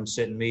 hey, come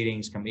sit in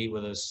meetings, come eat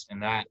with us.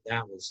 And that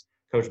was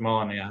Coach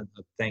Mullen. I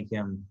thank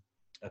him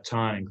a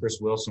ton. And Chris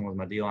Wilson was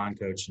my D-line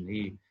coach. And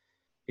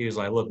he was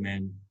like, look,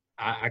 man,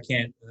 I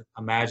can't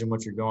imagine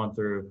what you're going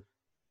through.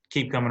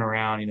 Keep coming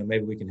around.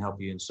 Maybe we can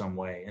help you in some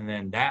way. And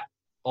then that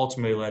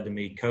ultimately led to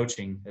me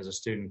coaching as a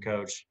student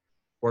coach.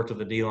 Worked with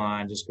the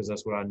D-line just because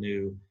that's what I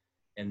knew.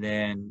 And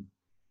then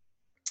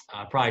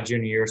probably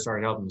junior year,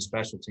 started helping the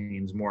special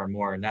teams more and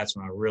more. And that's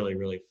when I really,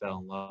 really fell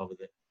in love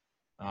with it,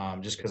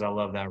 just because I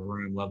love that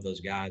room, love those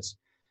guys.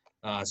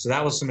 So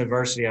that was some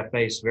adversity I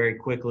faced very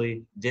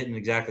quickly. Didn't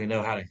exactly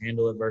know how to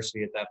handle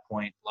adversity at that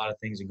point. A lot of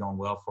things had gone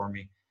well for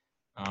me.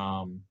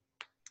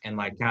 And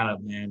like kind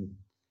of, man,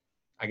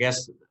 I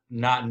guess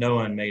not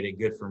knowing made it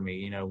good for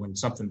me. When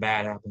something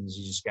bad happens,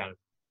 you just got to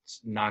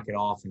knock it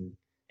off and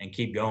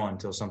keep going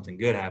until something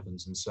good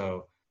happens. And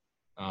so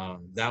I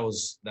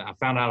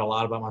found out a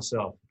lot about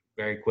myself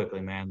very quickly,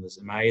 man.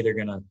 Am I either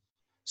going to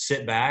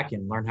sit back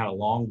and learn how to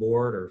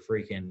longboard or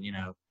freaking,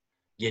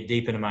 get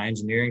deep into my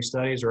engineering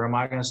studies, or am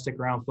I going to stick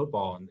around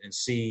football and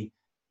see,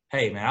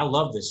 hey, man, I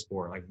love this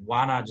sport. Like,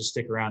 why not just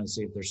stick around and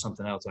see if there's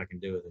something else I can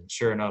do with it? And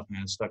sure enough,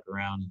 man, I stuck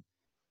around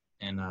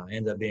and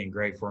ended up being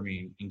great for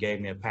me and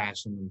gave me a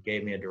passion and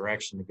gave me a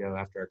direction to go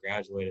after I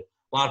graduated.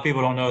 A lot of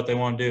people don't know what they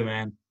want to do,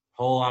 man.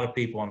 A whole lot of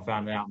people I'm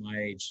finding out my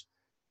age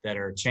that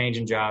are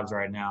changing jobs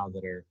right now,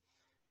 that are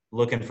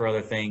looking for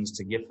other things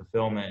to get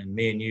fulfillment. And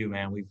me and you,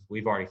 man,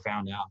 we've already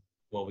found out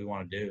what we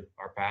want to do,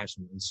 our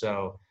passion. And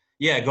so,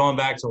 going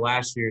back to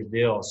last year's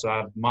deal. So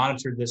I've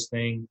monitored this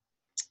thing.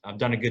 I've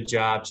done a good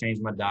job,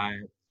 changed my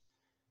diet.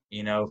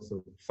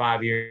 For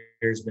 5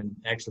 years, been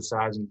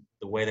exercising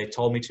the way they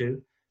told me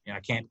to. I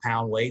can't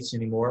pound weights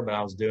anymore, but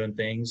I was doing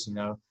things,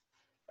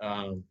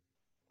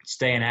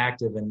 staying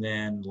active. And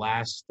then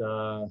last,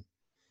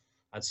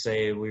 I'd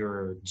say we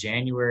were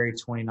January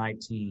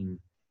 2019.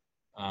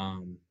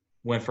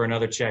 went for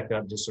another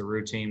checkup, just a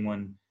routine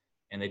one,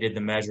 and they did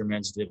the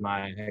measurements, did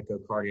my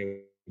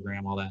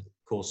echocardiogram, all that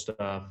cool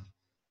stuff,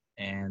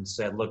 and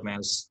said, look,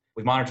 man,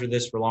 we've monitored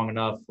this for long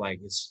enough. Like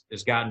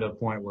it's gotten to a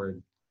point where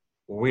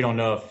we don't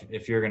know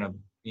if you're going to,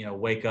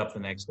 wake up the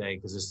next day,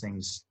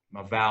 because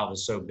my valve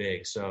is so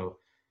big. So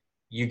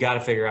you got to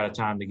figure out a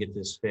time to get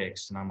this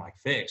fixed. And I'm like,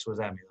 fixed? What does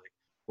that mean? Like,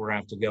 we're going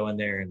to have to go in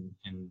there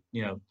and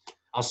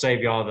I'll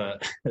save y'all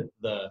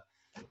the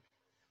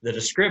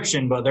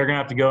description, but they're going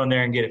to have to go in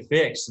there and get it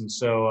fixed. And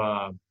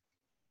so,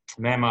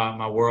 man,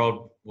 my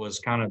world was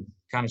kind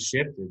of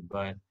shifted,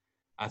 but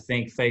I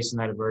think facing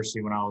that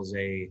adversity when I was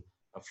a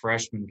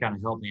freshman kind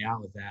of helped me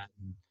out with that.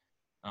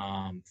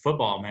 And,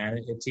 football, man,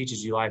 it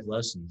teaches you life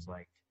lessons.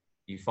 Like,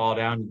 you fall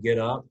down, you get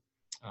up.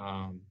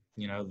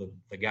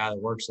 The guy that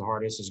works the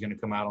hardest is going to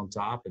come out on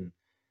top, and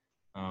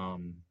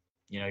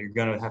you're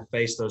going to have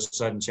faced those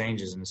sudden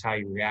changes, and it's how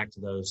you react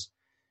to those.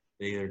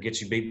 They either get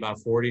you beat by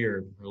 40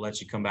 or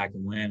let you come back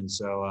and win. And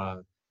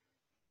so,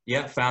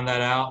 found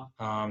that out.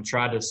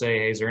 Tried to say,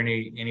 hey, is there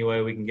any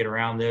way we can get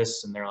around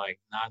this? And they're like,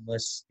 not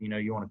unless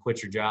you want to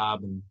quit your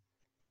job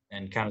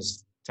and kind of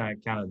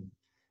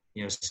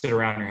sit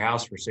around your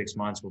house for 6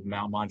 months. We'll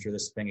monitor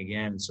this thing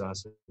again. And so I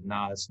said,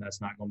 no, that's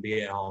not going to be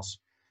it, Hoss.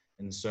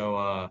 And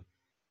so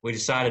we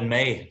decided in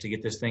May to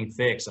get this thing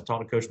fixed. I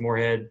talked to Coach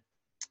Moorhead,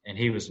 and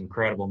he was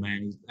incredible,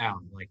 man. He's out,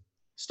 like,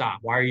 stop.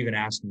 Why are you even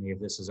asking me if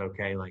this is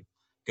okay? Like,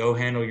 go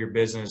handle your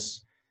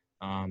business.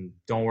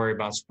 Don't worry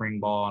about spring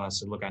ball. And I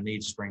said, look, I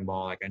need spring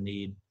ball. Like, I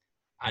need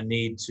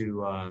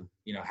to,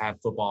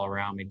 have football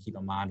around me, keep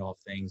my mind off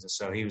things. And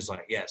so he was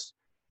like, yes,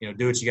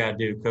 do what you got to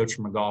do. Coach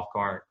from a golf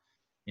cart,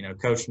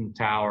 coach from the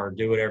tower,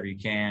 do whatever you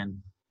can.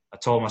 I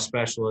told my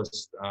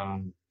specialist,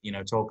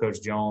 told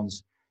Coach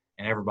Jones,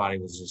 and everybody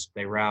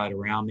they rallied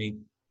around me,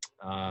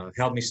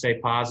 helped me stay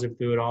positive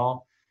through it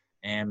all.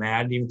 And, man,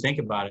 I didn't even think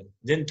about it.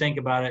 Didn't think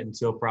about it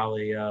until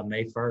probably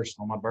May 1st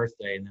on my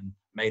birthday. And then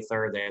May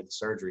 3rd, they had the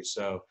surgery.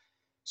 So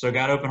I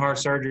got open heart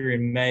surgery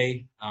in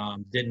May.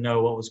 Didn't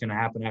know what was going to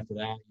happen after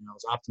that. I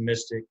was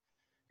optimistic.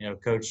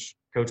 Coach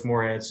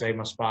Moorhead saved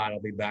my spot.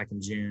 I'll be back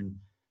in June.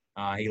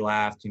 He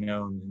laughed,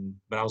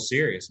 but I was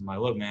serious. I'm like,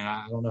 look, man,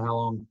 I don't know how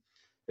long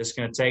this is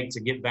going to take to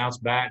get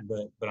bounced back,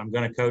 but I'm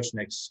going to coach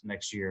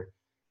next year.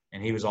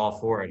 And he was all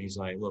for it. He's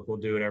like, look, we'll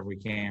do whatever we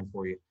can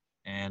for you.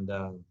 And,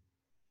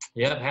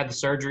 had the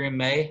surgery in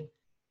May.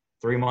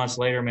 3 months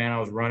later, man, I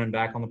was running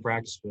back on the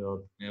practice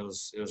field. It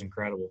was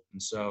incredible.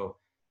 And so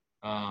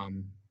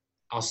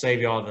I'll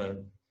save you all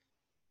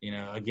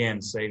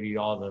save you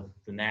all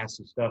the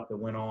nasty stuff that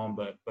went on,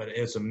 but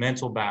it's a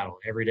mental battle.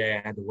 Every day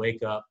I had to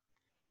wake up,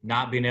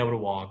 not being able to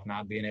walk,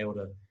 not being able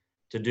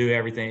to do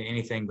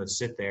anything but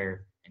sit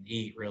there and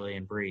eat, really,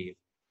 and breathe.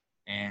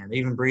 And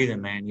even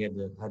breathing, man, you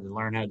had to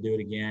learn how to do it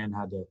again,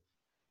 had to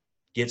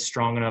get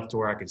strong enough to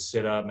where I could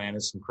sit up, man.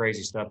 It's some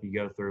crazy stuff you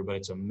go through, but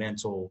it's a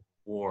mental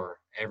war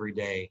every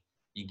day.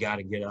 You got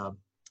to get up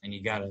and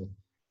you got to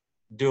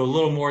do a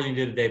little more than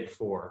you did the day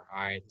before.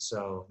 All right.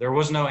 So there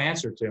was no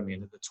answer to me.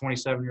 And the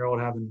 27-year-old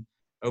having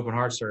open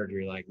heart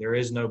surgery, like, there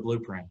is no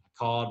blueprint. I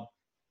called a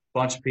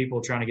bunch of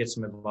people trying to get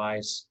some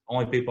advice.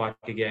 Only people I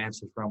could get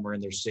answers from were in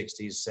their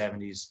 60s,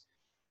 70s.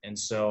 And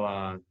so,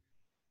 I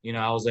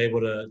was able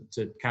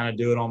to kind of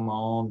do it on my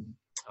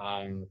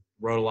own.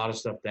 Wrote a lot of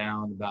stuff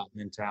down about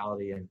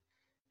mentality, and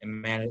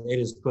man, it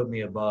has put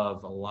me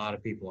above a lot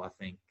of people, I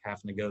think,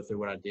 having to go through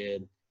what I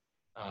did.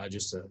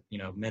 Just a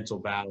mental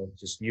battle,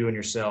 just you and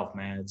yourself,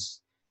 man.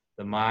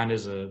 The mind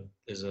is a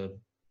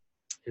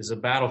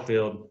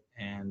battlefield,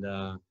 and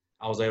I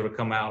was able to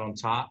come out on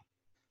top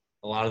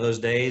a lot of those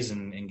days,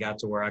 and got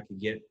to where I could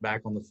get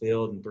back on the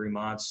field in 3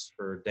 months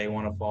for day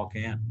one of fall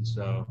camp.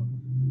 So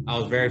I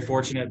was very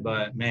fortunate,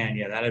 but man,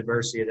 that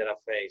adversity that I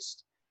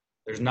faced,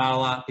 there's not a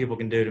lot people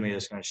can do to me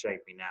that's going to shake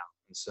me now.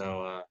 And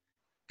so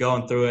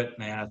going through it,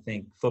 man, I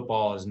think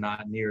football is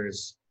not near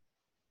as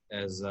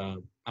I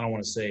don't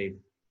want to say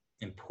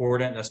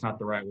important. That's not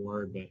the right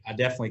word, but I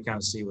definitely kind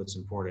of see what's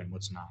important and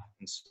what's not.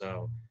 And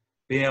so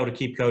being able to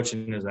keep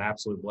coaching is an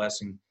absolute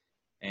blessing.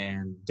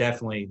 And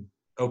definitely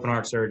open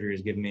heart surgery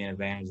has given me an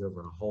advantage over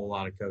a whole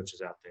lot of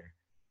coaches out there.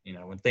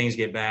 When things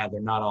get bad,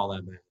 they're not all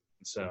that bad.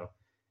 And so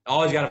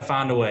always got to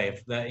find a way.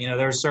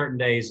 There are certain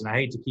days, and I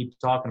hate to keep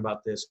talking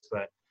about this,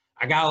 but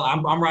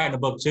I'm writing a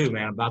book too,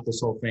 man, about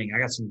this whole thing. I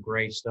got some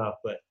great stuff,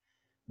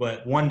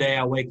 but one day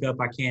I wake up,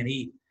 I can't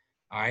eat.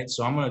 All right,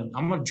 so I'm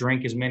gonna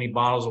drink as many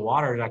bottles of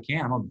water as I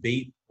can. I'm gonna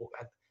beat.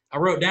 I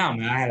wrote down,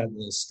 man. I had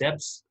the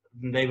steps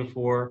the day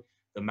before,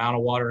 the amount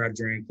of water I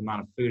drank, the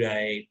amount of food I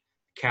ate,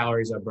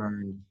 calories I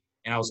burned,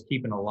 and I was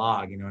keeping a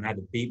log, and had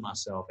to beat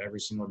myself every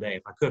single day.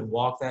 If I couldn't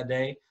walk that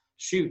day,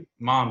 shoot,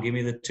 Mom, give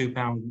me the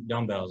 2-pound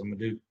dumbbells. I'm gonna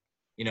do,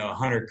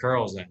 100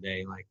 curls that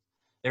day. Like,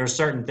 there were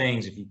certain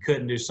things, if you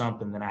couldn't do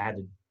something, then I had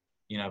to,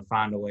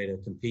 find a way to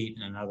compete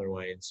in another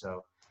way. And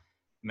so,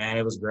 man,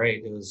 it was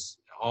great. It was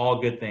all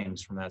good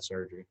things from that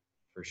surgery,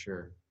 for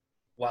sure.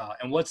 Wow.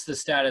 And what's the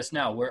status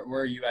now? Where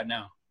are you at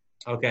now?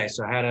 Okay,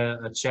 so I had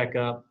a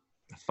checkup,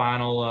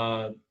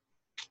 final,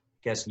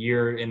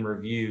 year in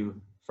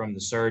review from the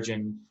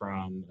surgeon,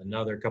 from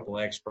another couple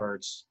of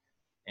experts,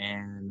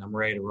 and I'm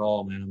ready to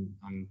roll, man.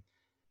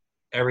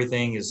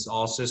 Everything is,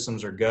 all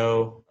systems are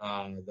go.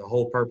 The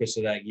whole purpose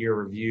of that year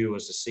review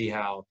was to see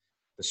how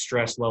the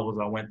stress levels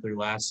I went through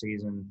last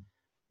season,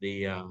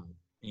 the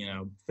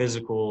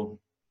physical,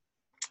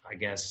 I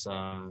guess,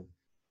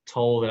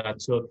 toll that I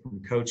took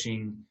from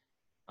coaching,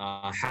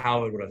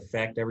 how it would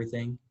affect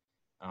everything.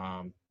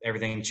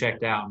 Everything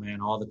checked out, man.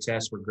 All the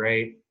tests were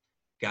great.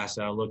 Guy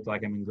said I looked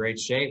like I'm in great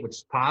shape, which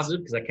is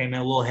positive because I came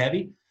in a little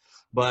heavy.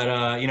 But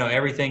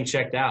everything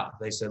checked out.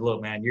 They said,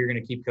 "Look, man, you're going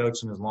to keep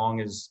coaching as long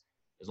as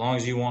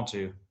you want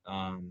to,"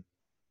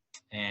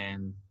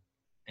 and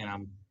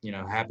I'm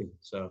happy.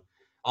 So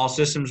all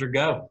systems are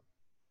go.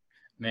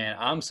 Man,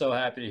 I'm so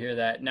happy to hear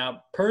that.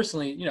 Now,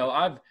 personally,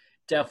 I've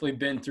definitely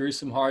been through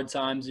some hard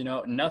times.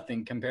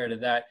 Nothing compared to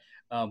that.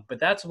 But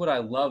that's what I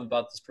love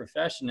about this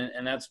profession,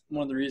 and that's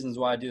one of the reasons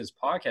why I do this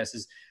podcast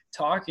is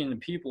talking to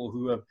people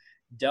who have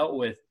dealt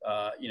with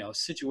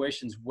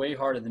situations way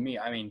harder than me.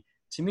 I mean,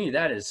 to me,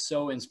 that is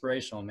so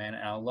inspirational, man.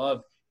 And I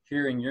love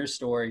hearing your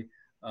story.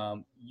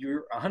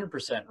 You're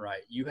 100%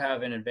 right. You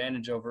have an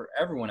advantage over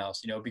everyone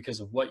else, because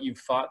of what you've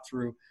fought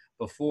through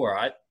before.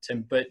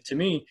 But to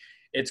me,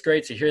 it's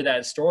great to hear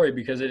that story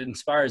because it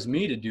inspires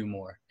me to do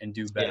more and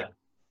do better.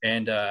 Yeah.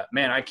 And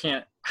man, I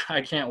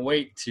can't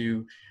wait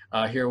to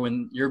hear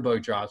when your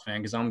book drops,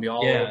 man, because I'm gonna be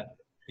all over.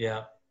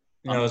 Yeah.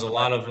 It was a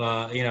lot of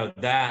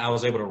that I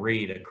was able to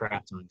read at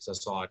crap time because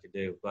that's all I could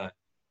do. But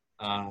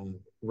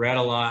read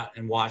a lot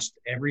and watched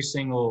every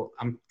single.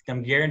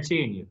 I'm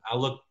guaranteeing you,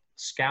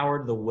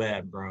 scoured the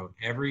web, bro.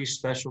 Every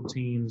special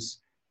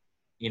teams,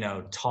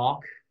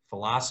 talk,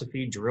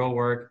 philosophy, drill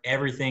work,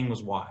 everything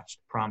was watched.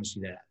 Promise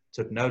you that.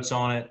 Took notes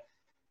on it,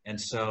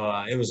 and so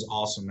it was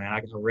awesome, man.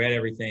 I read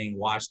everything,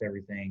 watched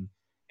everything,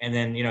 and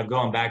then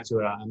going back to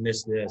it, I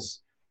miss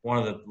this. One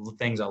of the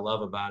things I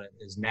love about it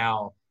is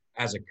now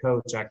as a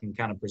coach, I can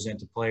kind of present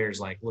to players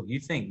like, look, you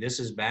think this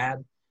is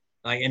bad?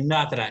 Like, and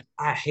not that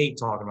I hate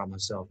talking about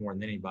myself more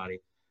than anybody,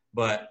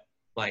 but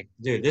like,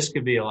 dude, this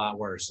could be a lot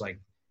worse. Like,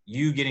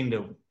 you getting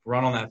to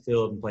run on that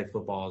field and play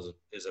football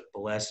is a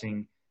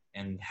blessing,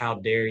 and how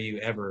dare you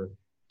ever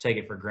take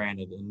it for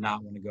granted and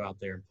not want to go out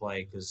there and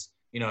play because,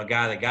 a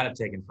guy that got it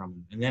taken from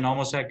him and then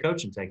almost had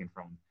coaching taken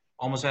from him,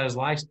 almost had his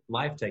life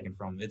taken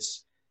from him.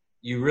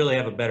 You really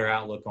have a better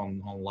outlook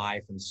on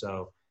life, and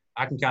so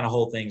I can kind of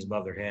hold things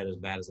above their head, as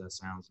bad as that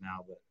sounds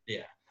now, but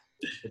yeah.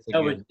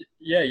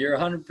 You're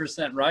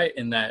 100% right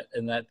in that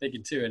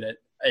thinking too. And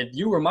if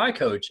you were my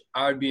coach,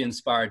 I would be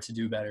inspired to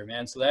do better,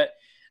 man. So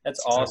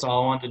that's awesome. That's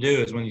all I want to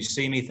do is when you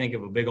see me, think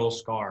of a big old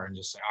scar and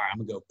just say, all right, I'm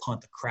gonna go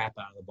punt the crap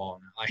out of the ball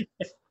now.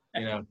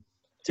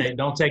 Like,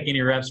 don't take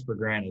any reps for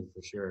granted,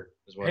 for sure,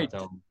 is what I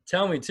tell them.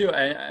 Tell me too.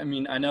 I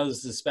mean, I know this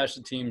is a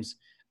special teams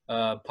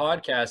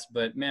podcast,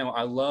 but man,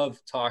 I love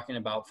talking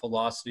about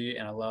philosophy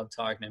and I love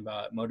talking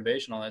about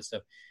motivation, all that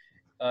stuff.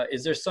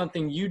 Is there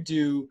something you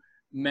do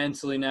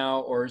mentally now,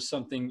 or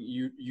something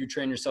you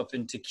train yourself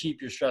in to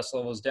keep your stress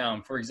levels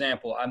down? For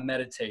example, I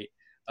meditate.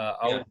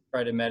 I would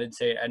try to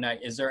meditate at night.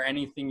 Is there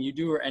anything you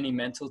do or any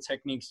mental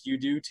techniques you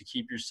do to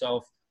keep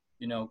yourself,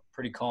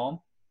 pretty calm?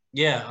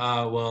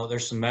 Yeah. Well,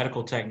 there's some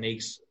medical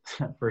techniques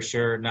for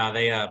sure. Now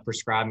they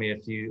prescribe me a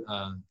few,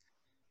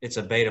 it's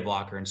a beta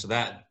blocker. And so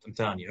that, I'm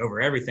telling you, over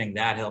everything,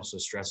 that helps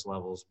with stress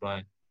levels,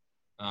 but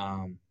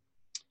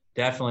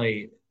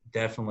definitely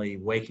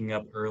waking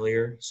up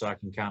earlier so I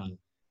can kind of,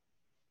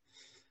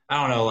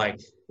 I don't know, like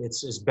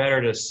it's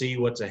better to see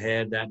what's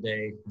ahead that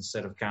day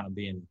instead of kind of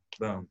being,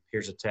 boom,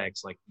 here's a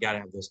text, like, got to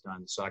have this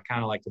done. So I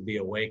kind of like to be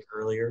awake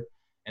earlier.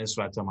 And that's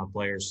what I tell my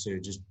players too.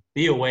 Just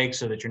be awake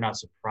so that you're not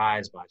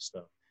surprised by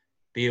stuff.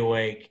 Be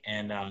awake,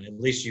 and at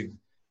least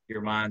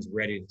your mind's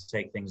ready to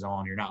take things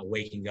on. You're not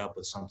waking up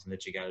with something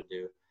that you got to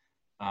do.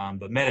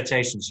 But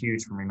meditation's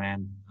huge for me,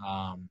 man.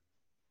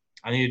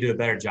 I need to do a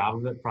better job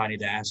of it. Probably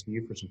need to ask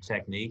you for some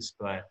techniques.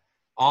 But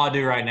all I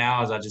do right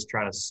now is I just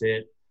try to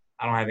sit.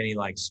 I don't have any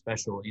like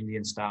special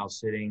Indian style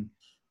sitting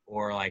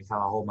or like how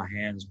I hold my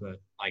hands, but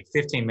like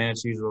 15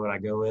 minutes usually what I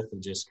go with,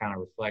 and just kind of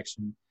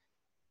reflection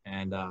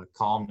and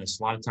calmness.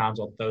 A lot of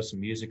times I'll throw some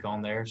music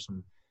on there,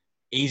 some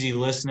easy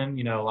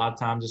listening. A lot of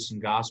times it's some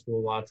gospel.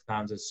 A lot of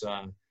times it's,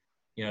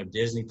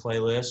 Disney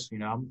playlists.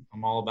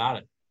 I'm all about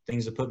it.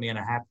 Things that put me in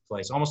a happy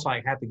place, almost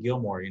like Happy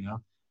Gilmore,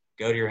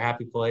 go to your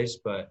happy place.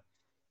 But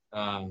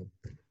I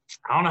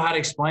don't know how to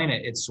explain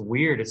it. It's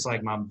weird. It's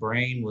like my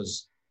brain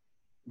was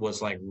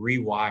like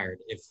rewired.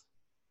 If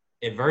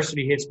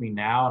adversity hits me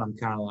now and I'm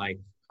kind of like,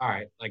 all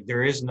right, like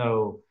there's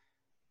no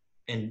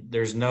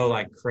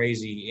like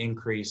crazy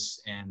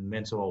increase in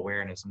mental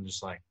awareness. I'm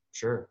just like,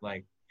 sure.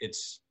 Like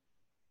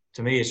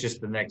to me, it's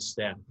just the next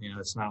step.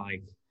 It's not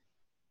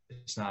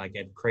like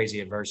a crazy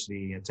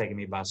adversity taking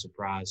me by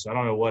surprise. So I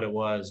don't know what it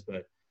was,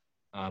 but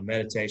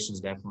meditation is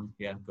definitely,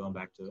 going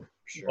back to it. For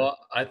sure. Well,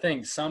 I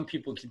think some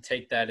people can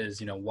take that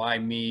as, why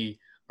me,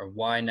 or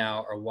why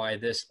now, or why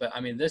this. But I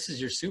mean, this is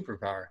your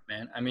superpower,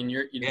 man. I mean,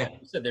 like you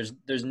said,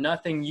 there's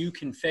nothing you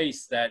can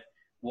face that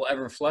will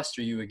ever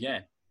fluster you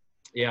again.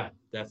 Yeah,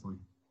 definitely.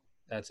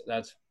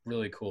 That's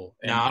really cool.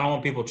 And now, I don't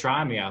want people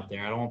trying me out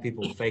there. I don't want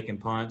people faking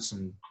punts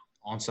and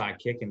onside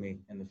kicking me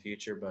in the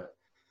future, but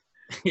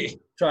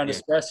trying to yeah.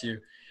 stress you.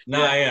 No,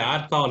 yeah,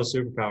 I'd call it a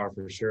superpower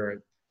for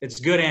sure. It's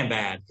good and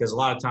bad because a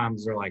lot of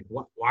times they're like,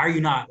 why are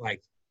you not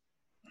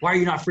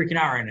freaking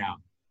out right now?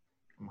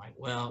 I'm like,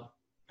 well,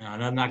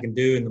 nothing I can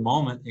do in the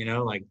moment,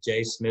 like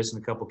Jace missing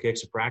a couple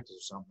kicks of practice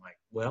or something. Like,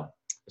 well,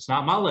 it's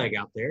not my leg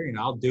out there.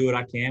 I'll do what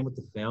I can with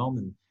the film,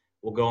 and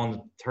we'll go on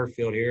the turf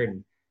field here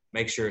and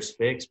make sure it's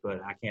fixed,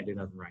 but I can't do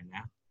nothing right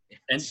now.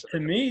 And to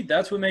me,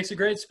 that's what makes a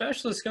great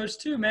specialist coach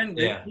too, man.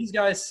 Yeah. These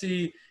guys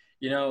see,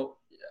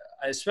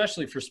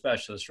 especially for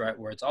specialists, right,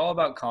 where it's all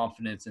about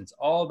confidence and it's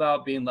all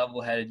about being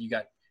level-headed. You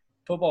got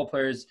football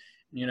players,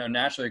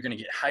 naturally are going to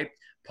get hyped,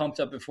 pumped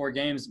up before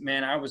games.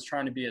 Man, I was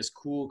trying to be as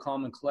cool,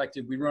 calm, and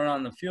collected. We run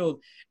on the field,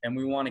 and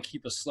we want to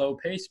keep a slow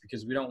pace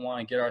because we don't want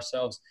to get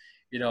ourselves,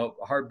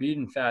 heart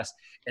beating fast.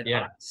 And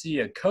I see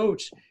a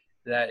coach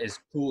that is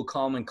cool,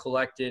 calm, and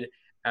collected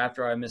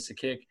after I miss a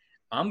kick.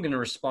 I'm going to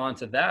respond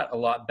to that a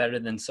lot better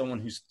than someone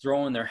who's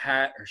throwing their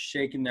hat or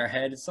shaking their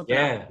head. It's something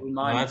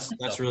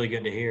that's really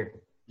good to hear.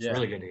 It's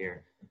really good to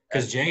hear.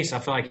 Because Jace, I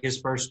feel like his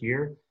first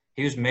year,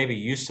 he was maybe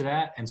used to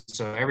that. And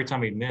so every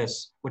time he'd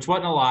miss, which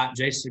wasn't a lot,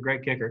 Jace is a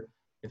great kicker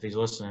if he's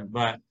listening,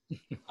 but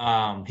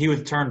he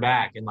would turn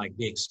back and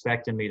be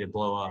expecting me to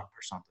blow up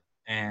or something.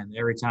 And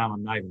every time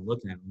I'm not even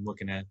looking at him, I'm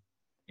looking at,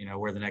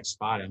 where the next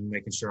spot is. I'm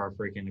making sure our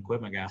freaking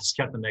equipment guys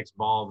got the next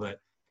ball. But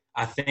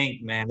I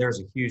think, man, there's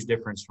a huge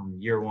difference from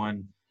year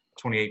one,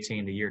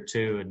 2018 to year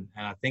two. And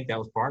I think that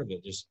was part of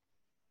it. Just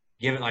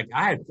give it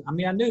I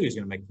knew he was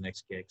going to make the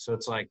next kick. So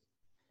it's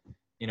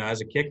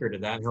as a kicker,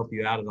 did that help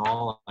you out at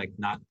all? I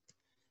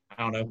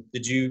don't know.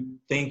 Did you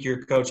think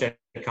your coach had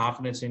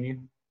confidence in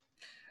you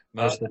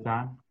most of the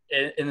time?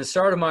 In the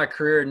start of my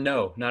career,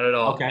 no, not at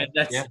all. Okay.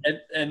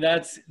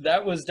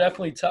 That was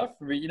definitely tough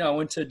for me. I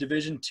went to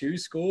Division II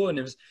school, and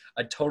it was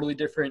a totally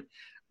different,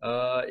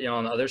 on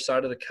the other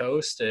side of the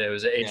coast. It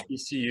was at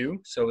HBCU,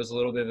 so it was a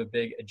little bit of a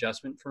big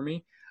adjustment for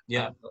me.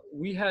 Yeah.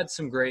 We had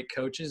some great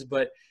coaches,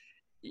 but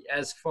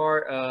as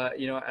far,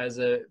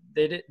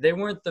 they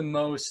weren't the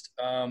most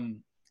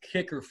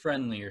kicker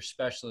friendly or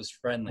specialist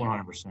friendly.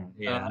 100%.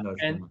 Yeah.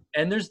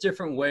 And there's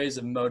different ways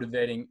of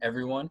motivating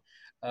everyone.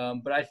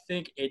 But I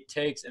think it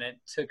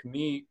took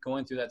me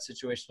going through that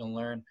situation to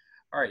learn,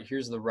 all right,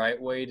 here's the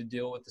right way to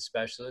deal with the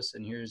specialist,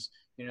 and here's,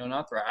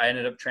 not the right. I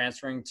ended up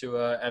transferring to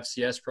a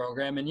FCS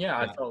program, and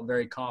I felt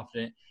very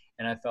confident,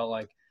 and I felt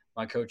like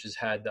my coaches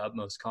had the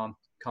utmost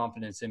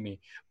confidence in me.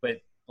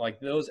 But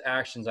those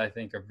actions, I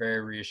think, are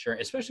very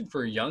reassuring, especially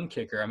for a young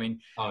kicker. I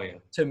mean,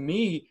 to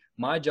me,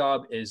 my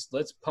job is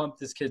let's pump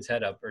this kid's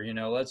head up, or,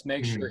 let's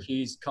make sure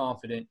he's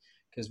confident,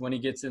 because when he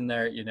gets in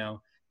there,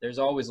 there's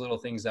always little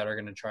things that are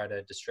going to try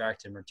to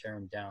distract him or tear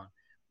him down.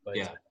 But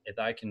if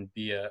I can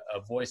be a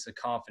voice of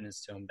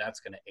confidence to him, that's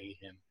going to aid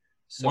him.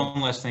 So,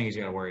 one less thing he's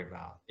got to worry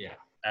about. Yeah.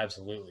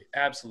 Absolutely.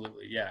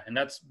 Yeah. And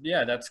that's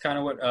kind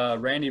of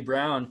what Randy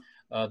Brown,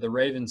 the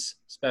Ravens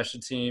special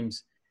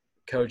teams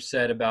coach,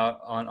 said about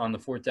on the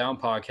Fourth Down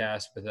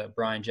podcast with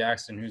Brian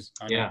Jackson, who's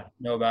I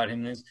know about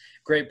him. It's a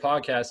great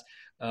podcast.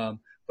 But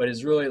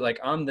it's really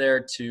I'm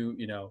there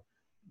to,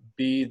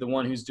 be the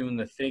one who's doing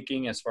the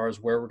thinking as far as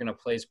where we're going to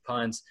place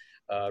punts,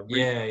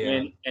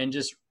 and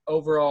just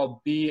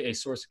overall be a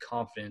source of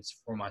confidence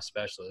for my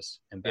specialists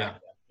and back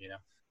them,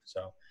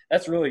 So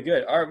that's really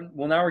good. All right,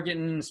 well, now we're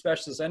getting into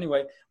specialists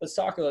anyway. Let's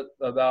talk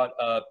about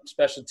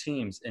special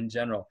teams in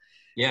general.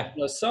 Yeah.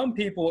 Some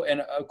people,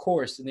 and of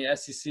course in the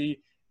SEC,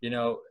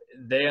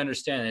 they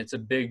understand it's a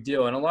big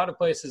deal. And a lot of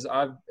places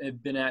I've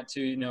been at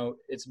too,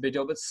 it's a big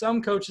deal. But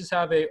some coaches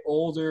have a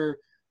older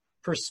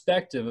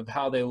perspective of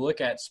how they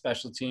look at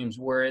special teams,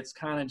 where it's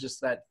kind of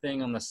just that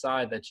thing on the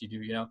side that you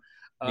do,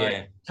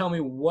 Tell me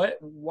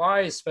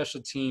why is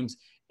special teams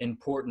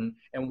important,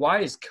 and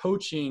why is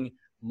coaching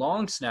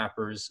long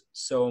snappers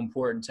so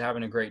important to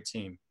having a great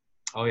team?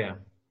 Oh yeah.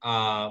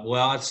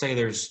 Well, I'd say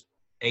there's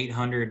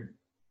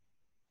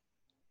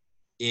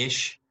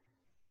 800-ish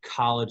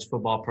college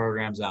football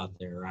programs out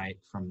there, right?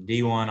 From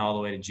D1 all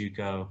the way to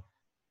JUCO,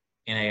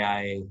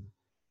 NAIA.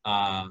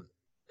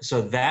 So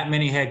that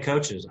many head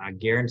coaches, I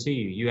guarantee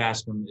you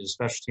ask them, is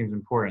special teams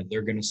important?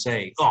 They're going to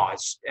say,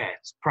 it's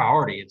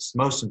priority. It's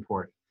most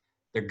important.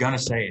 They're going to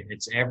say it.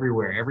 It's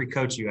everywhere. Every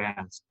coach you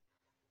ask.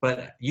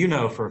 But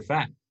for a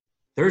fact,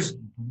 there's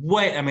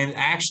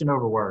action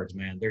over words,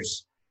 man.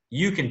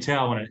 You can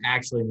tell when it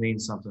actually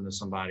means something to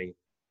somebody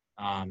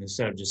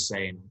instead of just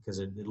saying it, because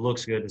it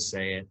looks good to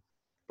say it.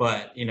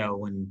 But,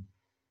 when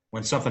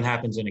something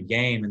happens in a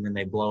game and then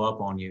they blow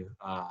up on you,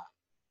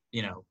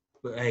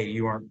 hey,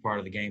 you weren't part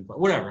of the game, but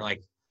whatever.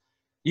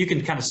 You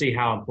can kind of see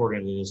how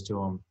important it is to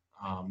them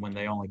when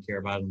they only care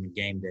about it on the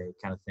game day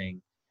kind of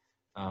thing.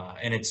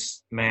 And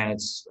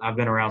I've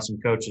been around some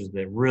coaches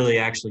that really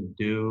actually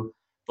do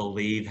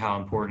believe how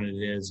important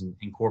it is and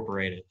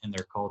incorporate it in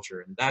their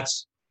culture. And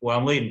that's what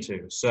I'm leading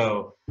to.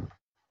 So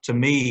to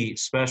me,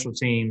 special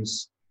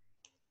teams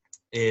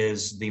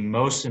is the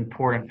most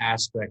important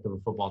aspect of a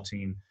football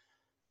team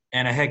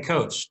and a head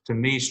coach, to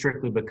me,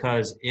 strictly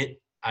because it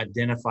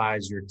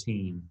identifies your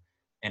team,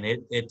 and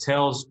it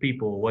tells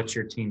people what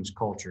your team's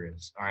culture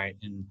is. All right.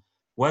 And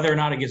whether or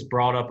not it gets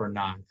brought up or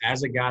not,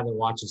 as a guy that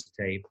watches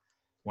tape,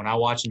 when I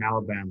watch in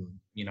Alabama,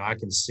 I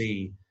can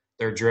see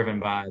they're driven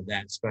by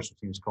that special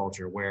teams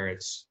culture where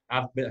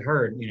I've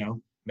heard,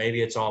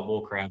 maybe it's all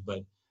bull crap, but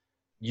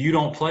you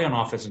don't play on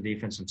offense and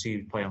defense until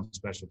you play on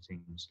special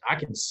teams. I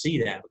can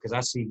see that because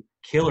I see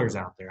killers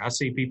out there. I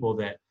see people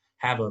that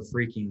have a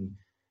freaking,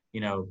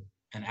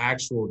 an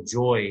actual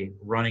joy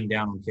running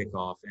down on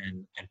kickoff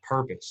and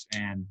purpose.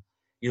 And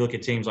you look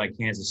at teams like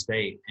Kansas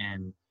State,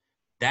 and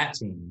that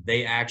team,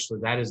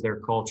 that is their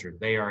culture.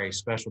 They are a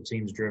special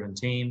teams driven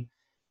team,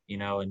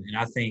 and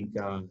I think,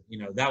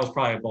 that was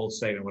probably a bold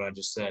statement what I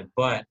just said,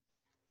 but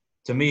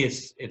to me,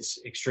 it's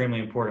extremely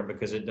important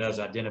because it does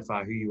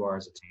identify who you are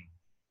as a team.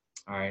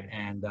 All right.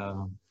 And,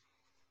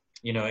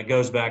 it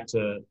goes back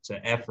to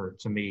effort.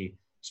 To me,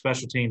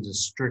 special teams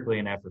is strictly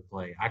an effort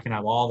play. I can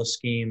have all the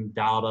scheme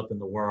dialed up in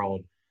the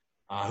world.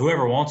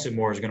 Whoever wants it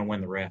more is going to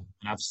win the rep.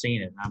 And I've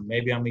seen it.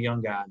 Maybe I'm a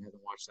young guy and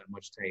haven't watched that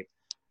much tape.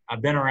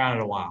 I've been around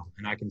it a while,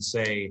 and I can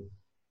say,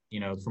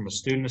 from a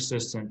student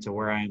assistant to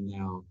where I am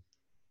now,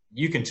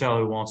 you can tell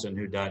who wants it and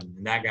who doesn't.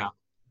 And that guy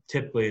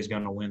typically is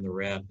going to win the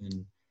rep.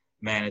 And,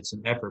 man, it's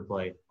an effort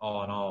play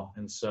all in all.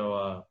 And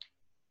so,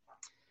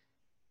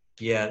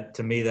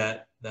 to me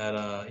that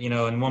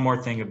and one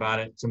more thing about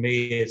it, to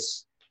me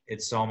it's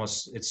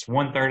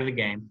 1/3 of the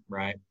game,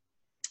 right?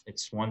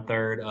 It's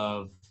 1/3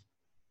 of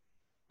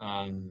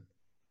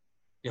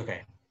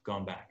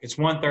going back. It's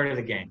 1/3 of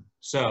the game.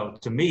 So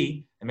to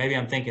me, and maybe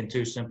I'm thinking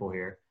too simple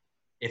here,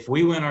 if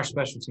we win our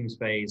special teams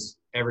phase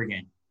every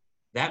game,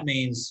 that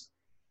means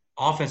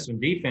offense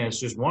and defense,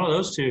 just one of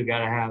those two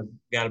got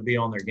to be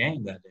on their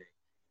game that day.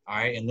 All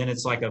right. And then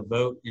it's like a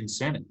vote in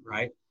Senate,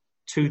 right?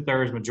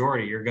 2/3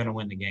 majority, you're going to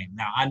win the game.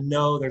 Now, I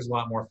know there's a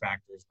lot more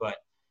factors, but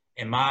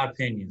in my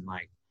opinion,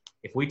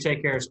 if we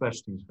take care of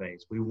special teams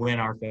phase, we win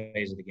our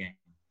phase of the game.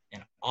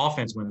 And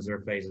offense wins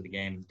their phase of the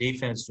game.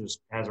 Defense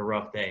just has a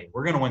rough day.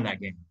 We're going to win that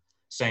game.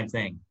 Same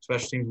thing.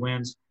 Special teams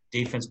wins.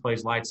 Defense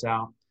plays lights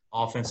out.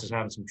 Offense is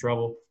having some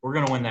trouble. We're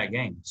going to win that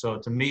game. So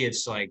to me,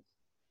 it's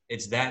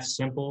that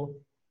simple.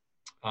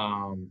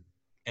 And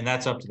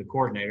that's up to the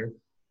coordinator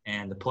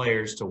and the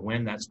players to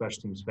win that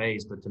special teams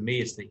phase. But to me,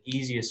 it's the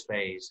easiest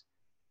phase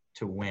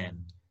to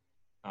win,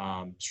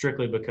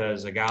 strictly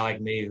because a guy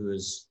like me who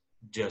is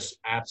just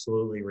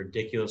absolutely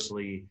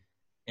ridiculously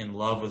in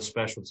love with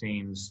special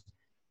teams,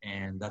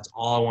 and that's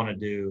all I want to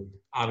do.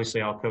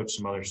 Obviously, I'll coach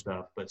some other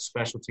stuff, but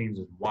special teams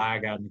is why I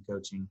got into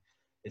coaching.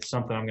 It's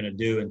something I'm going to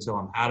do until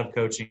I'm out of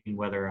coaching,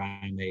 whether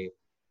I'm a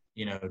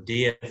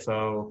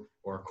DFO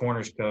or a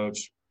corners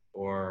coach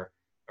or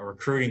a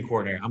recruiting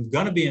coordinator. I'm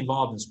going to be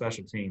involved in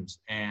special teams,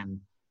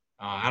 and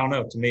I don't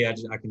know. To me, I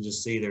can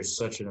just see there's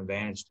such an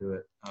advantage to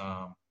it.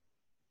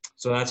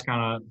 So that's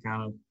kind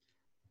of,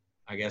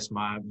 I guess,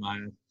 my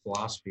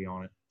philosophy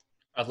on it.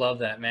 I love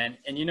that, man.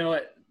 And you know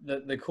what?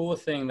 The cool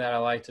thing that I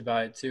liked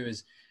about it too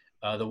is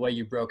the way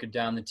you broke it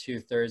down, the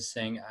 2/3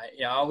 thing.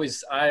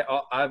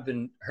 I've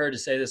been heard to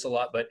say this a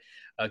lot, but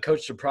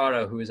Coach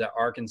DePrado, who is at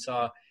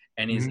Arkansas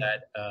and he's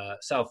at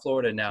South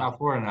Florida now. South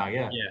Florida now,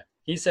 yeah. Yeah.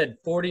 He said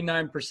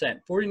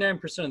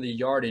 49% of the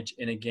yardage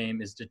in a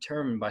game is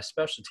determined by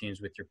special teams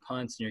with your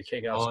punts and your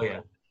kickouts. Oh, yeah.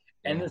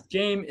 And this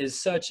game is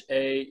such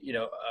a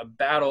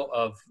battle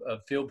of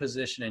field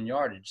position and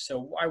yardage. So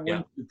why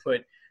wouldn't you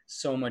put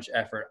so much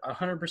effort?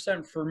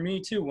 100% for me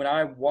too. When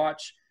I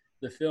watch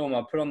the film,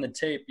 I put on the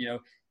tape,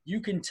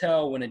 you can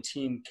tell when a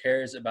team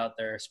cares about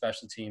their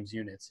special teams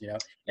units,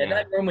 and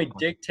that normally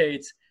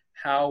dictates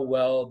how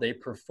well they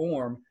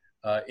perform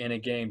in a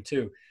game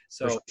too.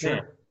 So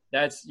sure.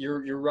 That's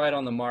you're right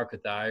on the mark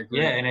with that. I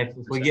agree. Yeah, and if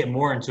we get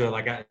more into it,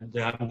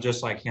 I'm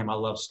just like him. I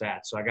love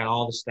stats. So I got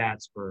all the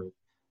stats for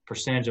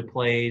percentage of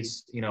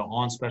plays,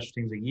 on special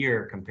teams a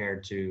year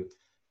compared to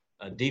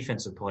a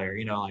defensive player,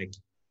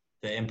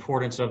 the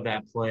importance of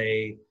that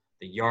play,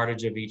 the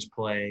yardage of each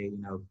play.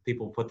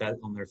 People put that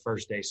on their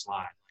first day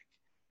slide.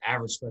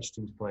 Average special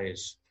teams play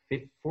is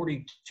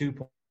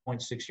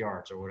 42.6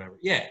 yards or whatever.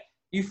 Yeah,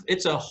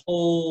 it's a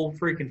whole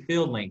freaking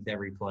field length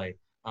every play.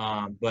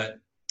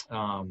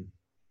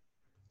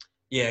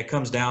 It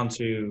comes down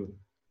to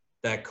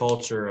that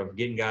culture of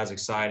getting guys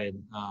excited.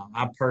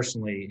 I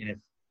personally, and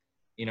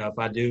if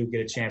I do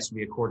get a chance to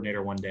be a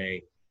coordinator one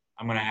day,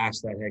 I'm going to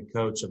ask that head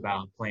coach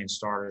about playing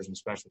starters and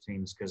special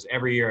teams, because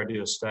every year I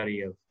do a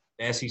study of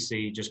the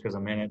SEC just because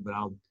I'm in it, but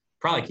I'll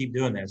probably keep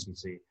doing the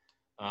SEC.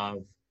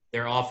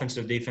 Their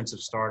offensive, defensive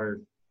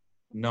starter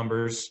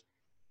numbers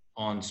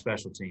on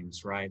special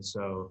teams, right?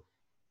 So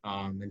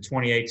in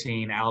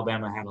 2018,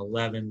 Alabama had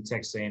 11,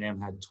 Texas A&M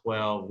had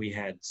 12, we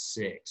had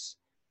 6.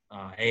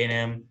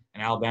 A&M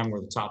and Alabama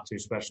were the top 2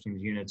 special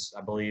teams units,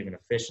 I believe, in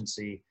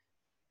efficiency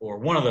or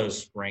one of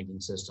those ranking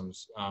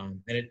systems.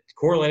 And it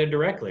correlated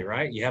directly,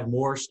 right? You have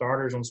more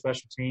starters on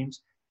special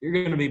teams, you're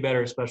going to be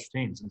better at special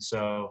teams. And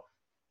so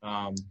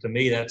to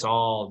me, that's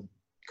all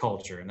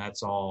culture, and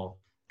that's all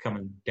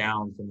coming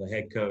down from the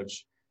head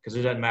coach because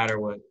it doesn't matter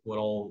what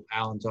old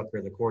Alan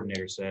Tucker, the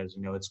coordinator, says.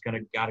 It's got to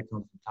come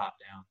from top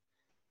down.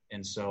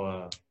 And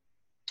so,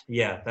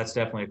 yeah, that's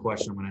definitely a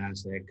question I'm going to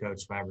ask the head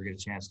coach if I ever get a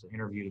chance to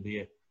interview to be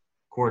a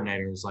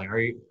coordinator. Is like, are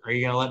you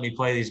going to let me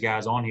play these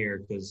guys on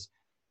here? Because,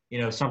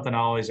 something I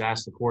always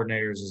ask the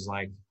coordinators is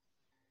like,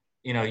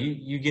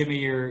 you give me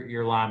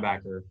your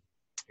linebacker,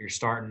 your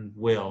starting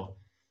Will.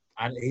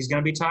 He's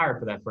going to be tired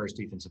for that first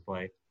defensive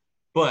play.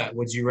 But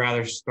would you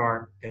rather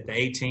start at the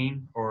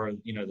 18 or,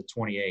 the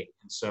 28?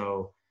 And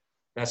so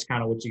that's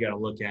kind of what you got to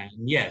look at.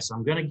 And, yes,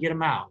 I'm going to get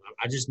him out.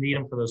 I just need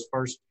him for those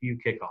first few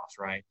kickoffs,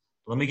 right?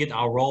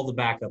 I'll roll the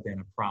backup in,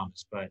 I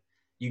promise. But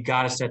you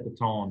got to set the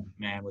tone,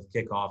 man, with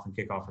kickoff and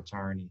kickoff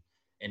return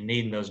and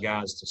needing those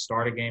guys to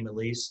start a game at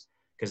least,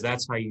 because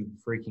that's how you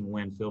freaking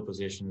win field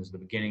position is the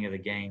beginning of the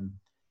game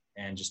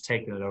and just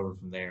taking it over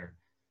from there.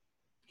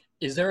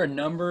 Is there a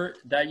number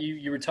that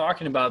you were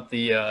talking about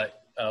the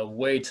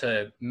way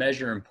to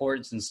measure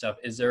importance and stuff?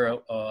 Is there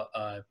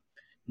a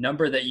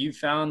number that you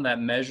found that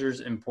measures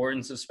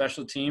importance of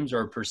special teams,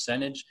 or a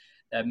percentage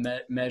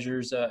that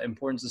measures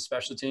importance of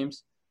special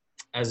teams?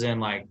 As in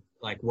like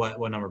what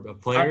number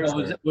of players?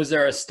 Was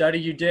there a study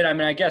you did? I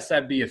mean, I guess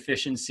that'd be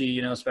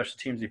efficiency, special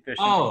teams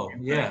efficiency. Oh,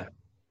 yeah.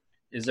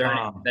 Is there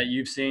anything that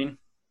you've seen?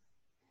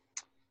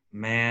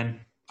 Man,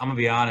 I'm going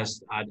to be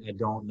honest. I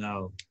don't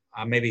know.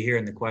 I may be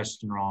hearing the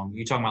question wrong.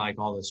 You talking about like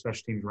all the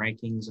special teams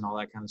rankings and all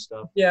that kind of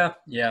stuff? Yeah.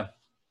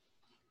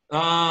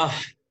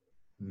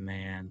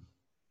 Man.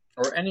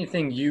 Or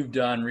anything you've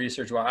done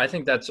research-wise. I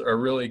think that's a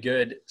really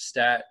good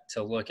stat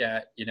to look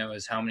at,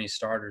 is how many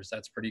starters.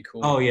 That's pretty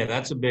cool. Oh, yeah,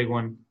 that's a big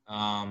one.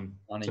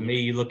 To me,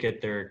 you look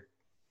at their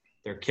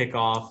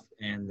kickoff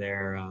and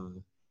their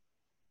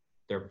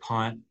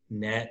punt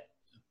net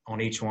on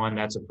each one.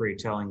 That's a pretty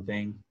telling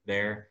thing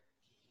there.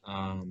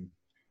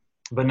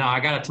 But no, I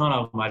got a ton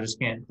of them. I just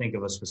can't think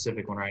of a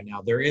specific one right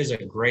now. There is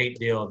a great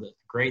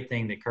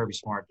thing that Kirby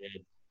Smart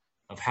did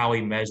of how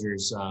he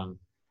measures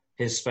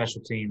his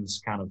special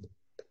teams kind of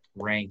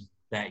rank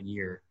that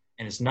year.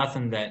 And it's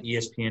nothing that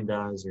ESPN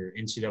does or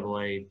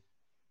NCAA.com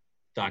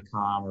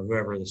or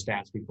whoever the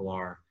stats people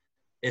are.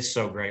 It's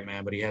so great,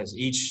 man. But he has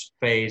each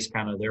phase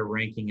kind of their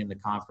ranking in the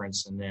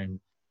conference and then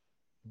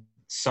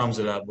sums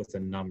it up with a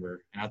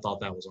number. And I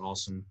thought that was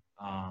awesome.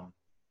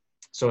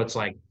 So it's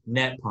like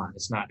net punt.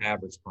 It's not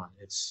average punt.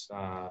 It's,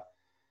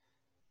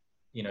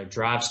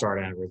 drive start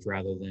average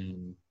rather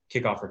than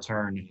kickoff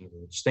return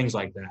average, things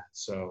like that.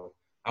 So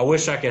I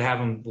wish I could have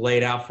them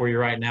laid out for you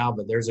right now,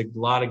 but there's a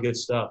lot of good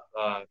stuff.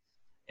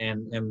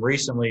 And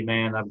recently,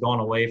 man, I've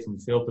gone away from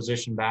field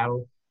position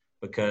battle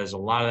because a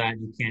lot of that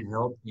you can't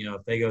help.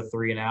 If they go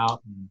 3 and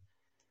out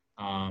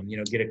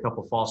and, get a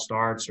couple false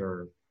starts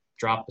or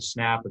drop the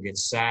snap or get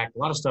sacked, a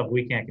lot of stuff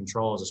we can't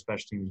control as a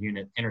special teams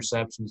unit,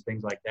 interceptions,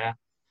 things like that.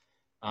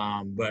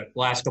 But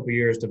last couple of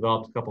years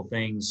developed a couple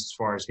things as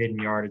far as hidden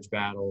yardage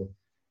battle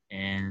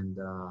and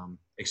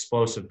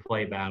explosive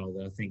play battle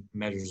that I think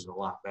measures it a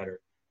lot better.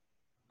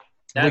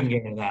 We can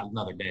get into that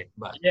another day.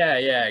 But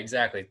yeah,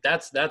 exactly.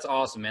 That's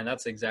awesome, man.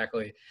 That's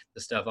exactly the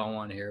stuff I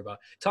want to hear about.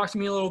 Talk to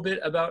me a little bit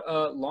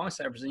about long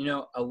snappers.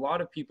 A lot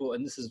of people,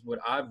 and this is what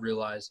I've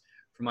realized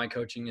from my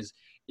coaching, is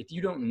if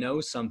you don't know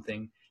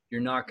something,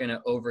 you're not going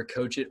to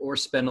overcoach it or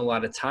spend a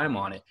lot of time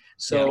on it.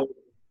 So,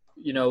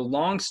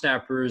 long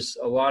snappers,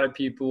 a lot of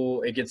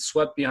people, it gets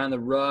swept behind the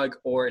rug,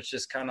 or it's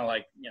just kind of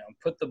like,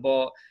 put the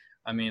ball.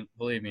 I mean,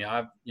 believe me,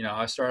 I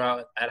started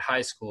out at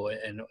high school,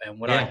 and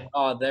what I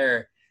saw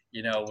there,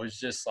 was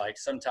just like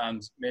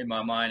sometimes made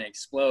my mind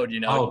explode,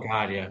 Oh,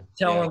 God, yeah.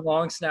 Telling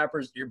long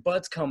snappers, your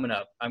butt's coming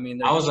up. I mean,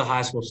 I was a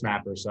high school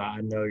snapper, so I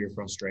know your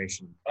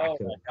frustration. Oh,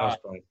 my God.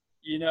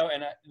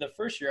 And the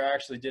first year I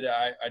actually did it,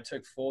 I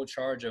took full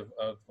charge of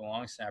the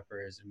long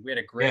snappers, and we had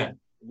a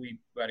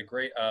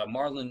great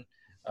Marlon,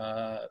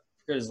 I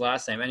forget his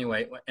last name.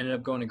 Anyway, ended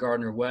up going to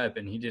Gardner Webb,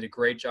 and he did a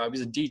great job.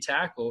 He's a D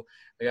tackle.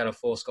 I got a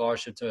full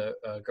scholarship to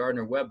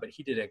Gardner Webb, but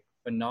he did a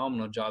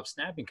phenomenal job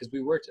snapping because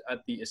we worked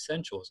at the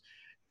essentials.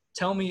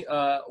 Tell me,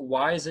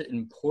 why is it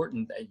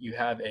important that you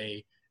have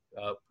a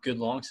good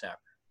long snapper?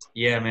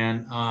 Yeah,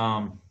 man.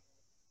 And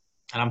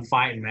I'm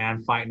fighting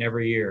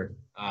every year.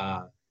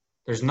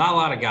 There's not a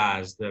lot of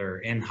guys that are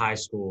in high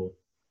school,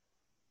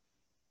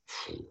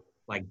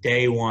 like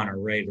day one, are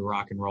ready to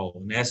rock and roll.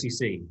 In the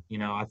SEC,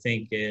 I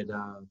think it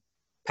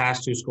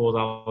past 2 schools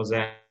I was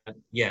at,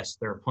 yes,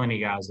 there are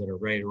plenty of guys that are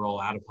ready to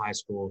roll out of high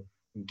school,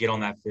 get on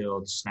that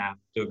field, snap,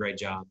 do a great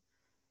job.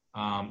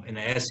 In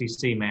the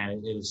SEC, man,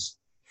 it is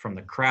from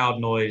the crowd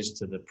noise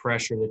to the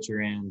pressure that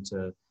you're in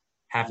to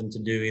having to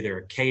do either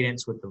a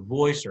cadence with the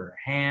voice or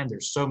a hand.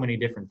 There's so many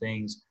different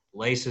things,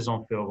 laces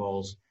on field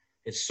goals.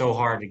 It's so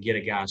hard to get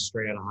a guy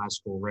straight out of high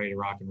school ready to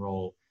rock and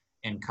roll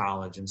in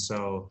college. And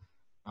so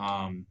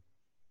the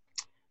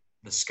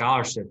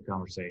scholarship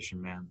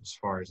conversation, man, as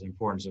far as the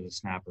importance of the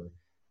snapper,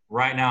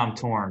 right now I'm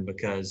torn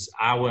because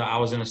I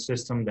was in a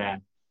system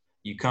that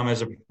you come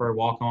as a preferred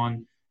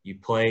walk-on, you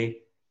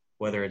play,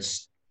 whether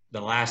it's the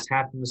last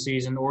half of the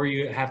season or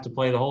you have to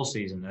play the whole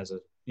season as a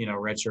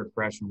redshirt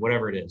freshman,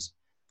 whatever it is.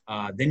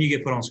 Then you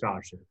get put on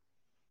scholarship.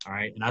 All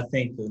right. And I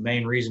think the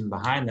main reason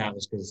behind that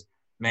was because,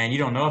 man, you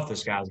don't know if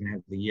this guy's going to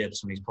have the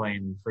yips when he's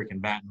playing freaking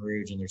Baton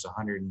Rouge and there's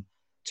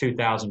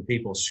 102,000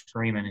 people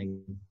screaming and he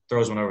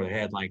throws one over their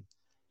head. Like,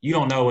 you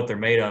don't know what they're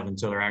made of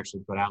until they're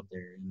actually put out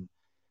there.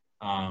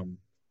 And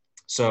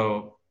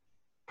so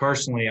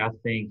personally, I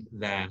think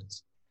that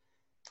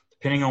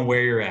depending on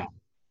where you're at,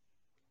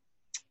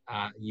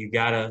 you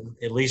got to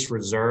at least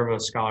reserve a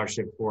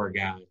scholarship for a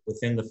guy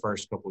within the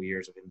first couple of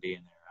years of him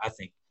being there, I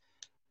think.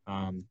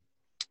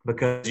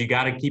 Because you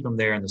got to keep him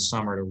there in the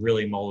summer to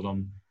really mold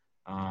him.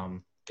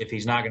 If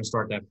he's not going to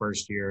start that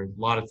first year,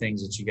 a lot of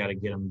things that you got to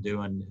get him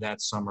doing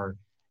that summer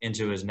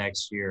into his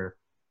next year.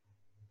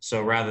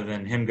 So rather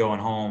than him going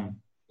home,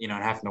 and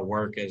having to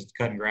work as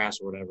cutting grass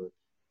or whatever,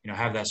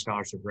 have that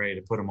scholarship ready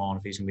to put him on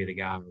if he's going to be the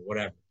guy or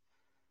whatever.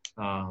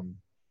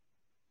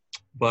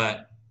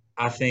 But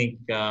I think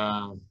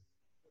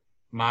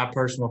my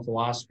personal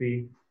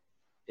philosophy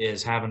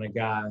is having a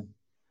guy.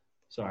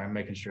 Sorry, I'm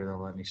making sure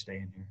they'll let me stay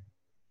in here.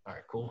 All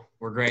right, cool.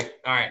 We're great.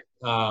 All right.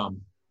 All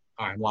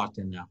right, I'm locked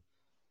in now.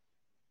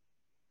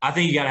 I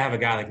think you got to have a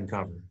guy that can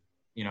cover,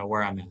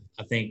 where I'm at.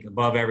 I think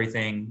above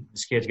everything,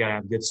 this kid's got to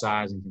have good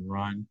size and can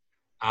run.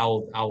 I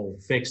will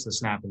fix the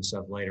snapping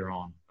stuff later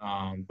on.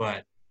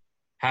 But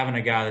having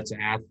a guy that's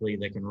an athlete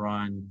that can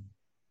run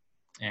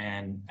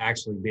and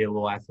actually be a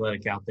little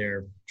athletic out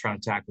there trying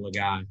to tackle a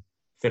guy,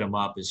 fit him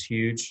up is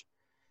huge.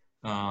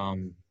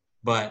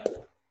 But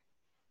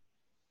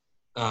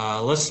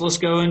let's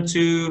go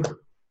into –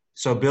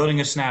 so building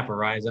a snapper,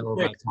 right? Is that what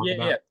we're about to talk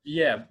about?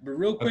 Yeah. But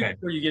real quick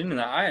before you get into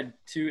that, I had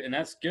two, and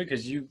that's good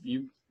because you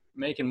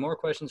making more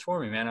questions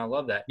for me, man. I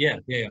love that. Yeah.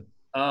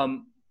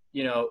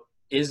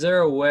 Is there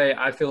a way?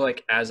 I feel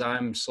like as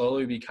I'm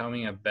slowly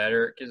becoming a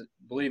better, because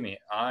believe me,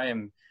 I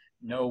am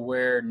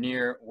nowhere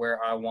near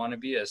where I want to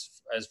be as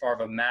far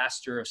of a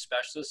master of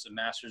specialists, a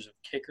masters of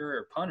kicker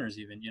or punters,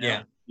 even.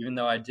 Even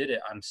though I did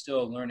it, I'm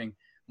still learning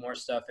more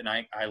stuff, and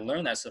I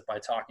learned that stuff by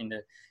talking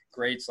to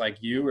greats like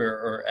you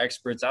or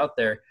experts out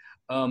there.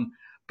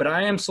 But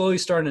I am slowly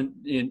starting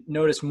to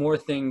notice more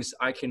things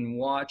I can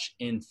watch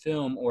in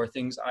film or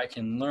things I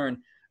can learn.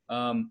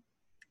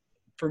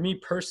 For me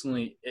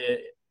personally,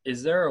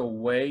 is there a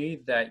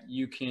way that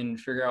you can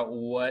figure out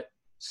what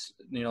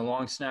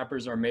long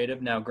snappers are made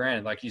of? Now,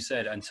 granted, like you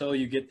said, until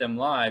you get them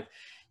live,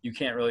 you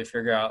can't really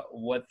figure out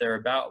what they're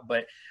about.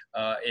 But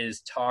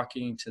is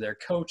talking to their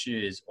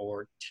coaches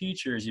or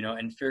teachers,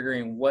 and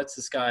figuring what's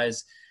this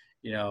guy's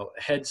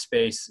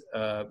headspace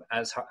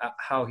as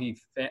how he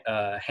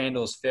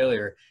handles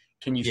failure.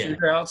 Can you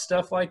figure out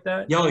stuff like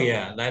that? Oh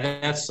yeah,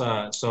 that's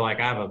so like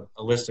I have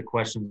a list of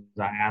questions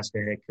I ask a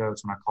head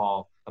coach when I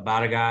call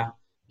about a guy,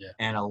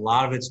 and a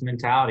lot of it's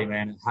mentality,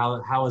 man.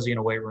 How is he in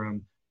a weight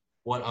room?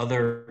 What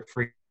other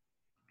free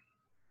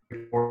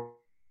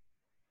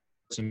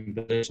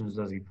positions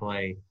does he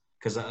play?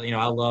 Because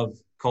I love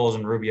Coles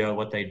and Rubio,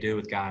 what they do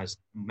with guys.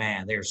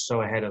 Man, they're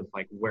so ahead of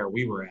like where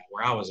we were at,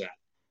 where I was at.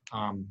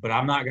 But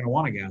I'm not going to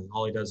want a guy that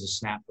all he does is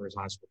snap for his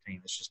high school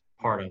team. It's just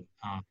part of it.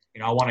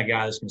 I want a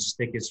guy that's going to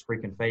stick his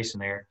freaking face in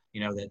there,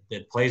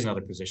 that plays another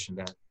position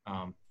that,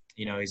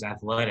 he's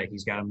athletic.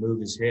 He's got to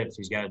move his hips.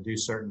 He's got to do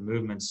certain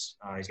movements.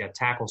 He's got to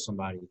tackle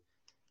somebody.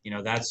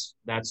 That's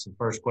the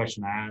first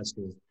question I ask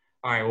is,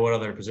 all right, what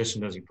other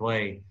position does he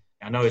play?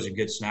 I know he's a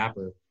good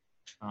snapper.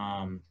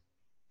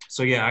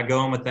 So, yeah, I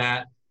go in with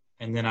that.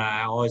 And then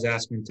I always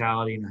ask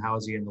mentality, how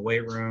is he in the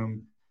weight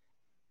room?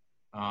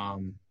 How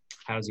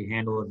does he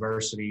handle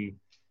adversity?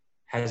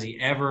 Have you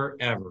ever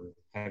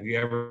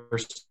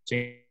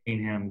seen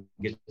him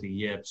get the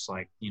yips,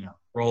 like,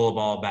 roll a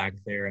ball back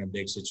there in a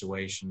big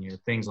situation,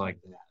 things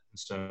like that. And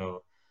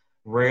so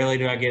rarely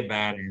do I get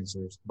bad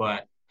answers,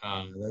 but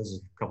those are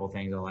a couple of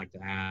things I like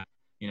to add.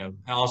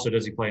 Also,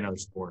 does he play another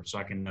sport so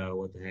I can know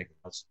what the heck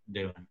I was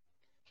doing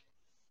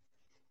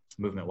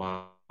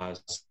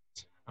movement-wise.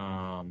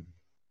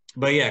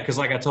 But, yeah, because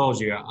like I told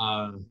you,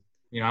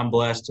 I'm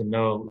blessed to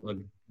know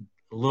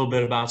a little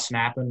bit about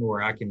snapping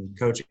where I can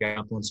coach a guy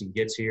up once he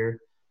gets here.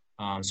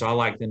 So I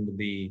like them to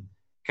be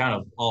kind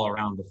of all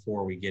around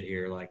before we get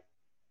here. Like,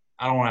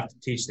 I don't want to have to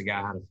teach the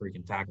guy how to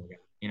freaking tackle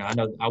a guy. I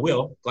know I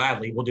will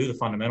gladly. We'll do the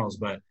fundamentals,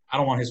 but I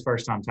don't want his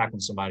first time tackling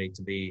somebody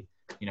to be,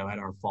 at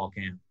our fall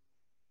camp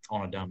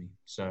on a dummy.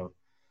 So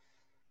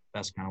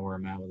that's kind of where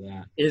I'm at with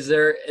that. Is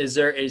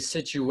there a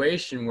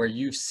situation where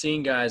you've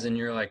seen guys and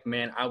you're like,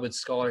 man, I would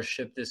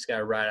scholarship this guy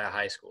right out of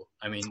high school?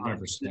 I mean, 100%.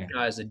 This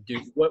guy's a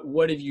dude.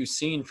 What have you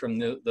seen from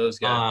those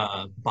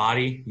guys?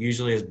 Body,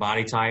 usually his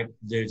body type.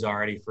 Dude's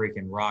already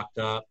freaking rocked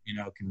up,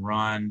 can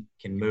run,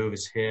 can move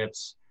his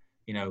hips,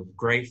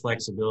 great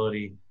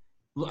flexibility.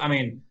 I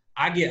mean,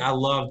 I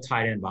love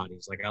tight end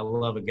bodies. Like, I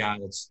love a guy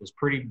that's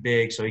pretty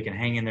big so he can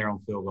hang in there on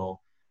field goal.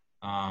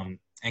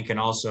 And can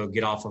also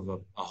get off of a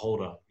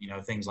hold-up,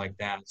 things like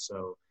that.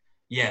 So,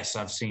 yes,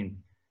 I've seen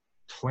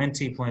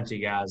plenty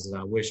guys that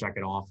I wish I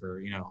could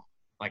offer,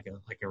 like a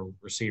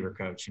receiver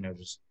coach,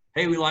 just,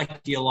 hey, we like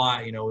you a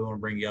lot, we want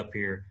to bring you up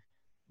here.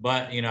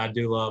 But, I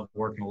do love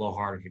working a little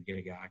harder to get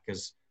a guy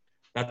because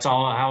that's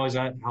always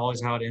how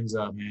it ends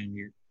up, man.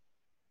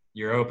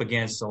 You're up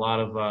against a lot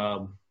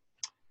of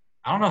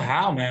I don't know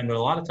how, man, but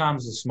a lot of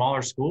times the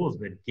smaller schools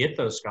that get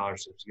those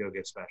scholarships go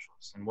get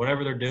specialists, and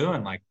whatever they're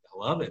doing, like, I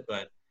love it.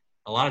 But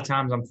a lot of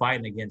times I'm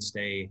fighting against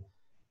a,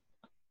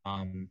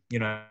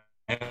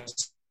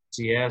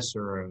 FCS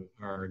or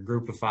a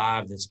group of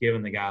 5 that's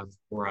giving the guy a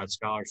 4-out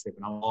scholarship,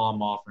 and I'm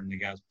offering the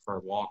guys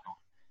preferred walk-on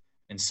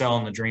and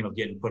selling the dream of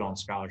getting put on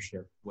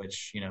scholarship,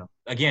 which,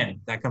 again,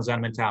 that comes down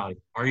to mentality.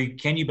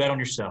 Can you bet on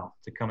yourself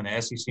to come in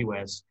the SEC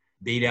West,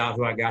 beat out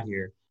who I got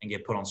here, and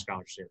get put on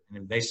scholarship?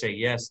 And if they say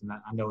yes, then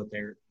I know what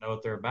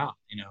they're about,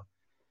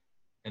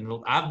 And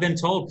I've been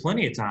told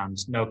plenty of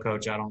times, no,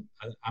 coach, I'm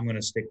going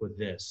to stick with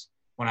this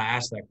when I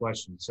ask that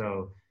question.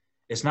 So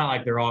it's not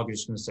like they're all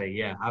just going to say,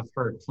 yeah. I've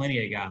heard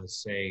plenty of guys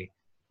say,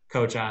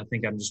 coach, I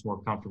think I'm just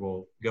more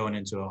comfortable going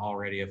into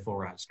already a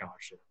full-ride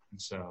scholarship.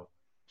 And so,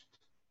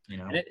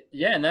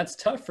 and that's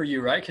tough for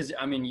you, right? Because,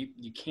 I mean,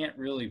 you can't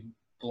really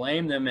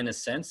blame them in a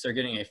sense. They're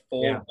getting a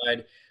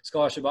full-ride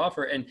scholarship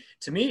offer. And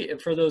to me,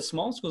 for those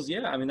small schools,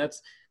 I mean, that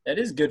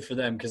is good for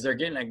them because they're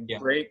getting a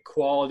great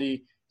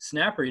quality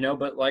snapper,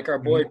 But like our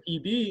boy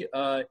PB,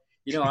 I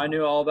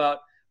knew all about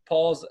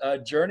Paul's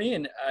journey,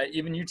 and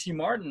even UT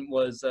Martin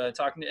was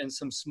talking to, and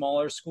some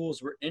smaller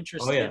schools were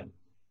interested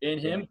in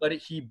him, but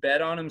he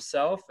bet on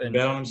himself. And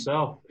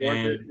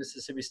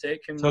Mississippi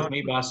State took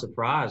me by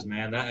surprise,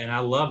 man. And I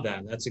love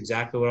that. That's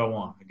exactly what I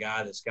want. A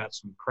guy that's got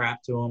some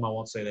crap to him. I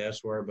won't say the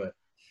S word, but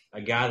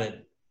a guy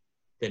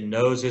that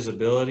knows his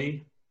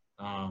ability,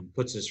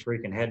 puts his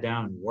freaking head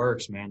down and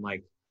works, man.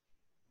 Like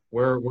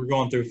we're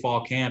going through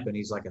fall camp, and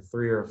he's like a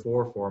 3 or a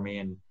 4 for me,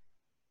 and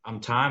I'm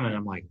timing.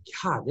 I'm like,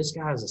 God, this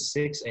guy is a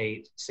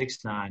 6'8",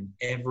 6'9"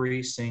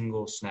 every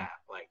single snap.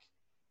 Like,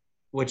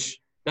 which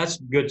that's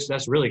good.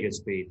 That's really good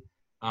speed.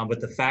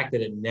 But the fact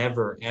that it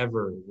never,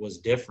 ever was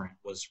different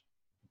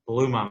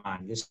blew my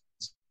mind. Just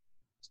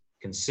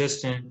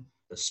consistent.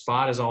 The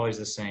spot is always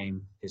the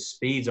same. His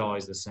speed's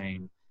always the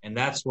same. And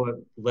that's what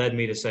led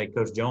me to say,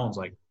 Coach Jones,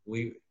 like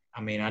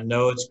I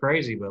know it's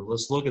crazy, but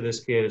let's look at this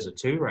kid as a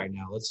 2 right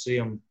now. Let's see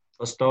him.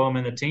 Let's throw him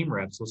in the team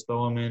reps. Let's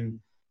throw him in,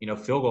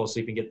 field goals,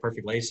 see if he can get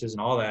perfect laces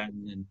and all that.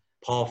 And then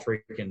Paul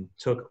freaking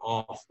took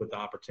off with the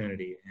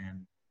opportunity and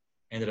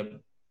ended up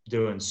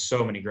doing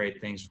so many great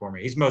things for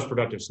me. He's the most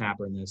productive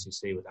snapper in the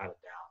SEC without a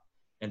doubt.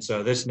 And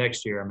so this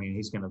next year, I mean,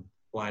 he's going to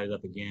light it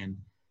up again.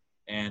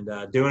 And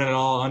doing it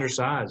all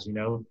undersized,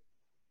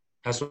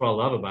 that's what I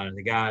love about it.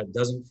 The guy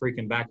doesn't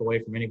freaking back away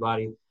from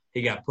anybody.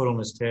 He got put on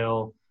his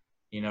tail,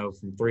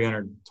 from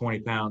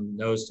 320-pound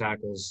nose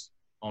tackles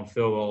on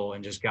field goal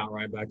and just got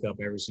right back up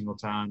every single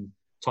time,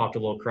 talked a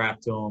little crap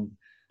to him,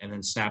 and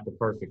then snapped a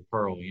perfect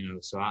pearl,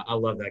 So I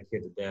love that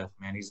kid to death,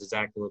 man. He's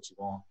exactly what you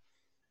want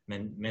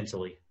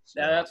mentally.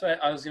 So. Yeah, that's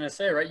what I was going to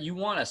say, right? You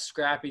want a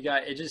scrappy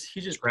guy. He just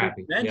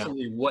scrappy,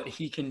 mentally what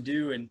he can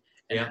do and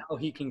how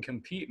he can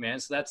compete, man.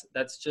 So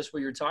that's just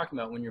what you're talking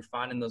about when you're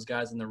finding those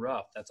guys in the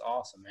rough. That's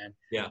awesome, man.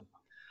 Yeah.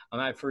 I'm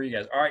out for you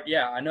guys. All right,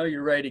 I know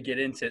you're ready to get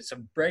into it. So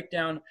break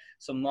down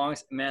some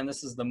longs. Man,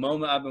 this is the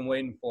moment I've been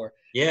waiting for.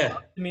 Yeah.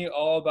 Talk to me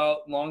all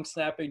about long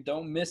snapping.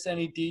 Don't miss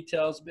any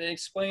details, but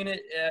explain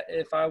it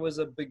if I was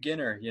a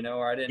beginner,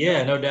 or I didn't know.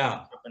 Yeah, no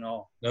doubt.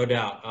 No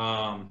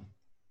doubt.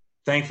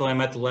 Thankfully, I'm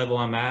at the level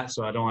I'm at,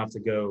 so I don't have to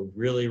go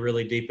really,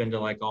 really deep into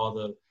like all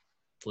the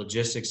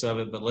logistics of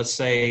it. But let's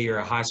say you're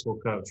a high school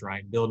coach,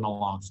 right, building a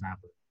long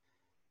snapper.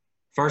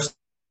 First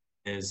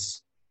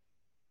is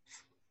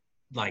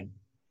like,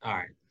 all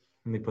right,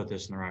 let me put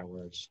this in the right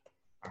words.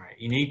 All right,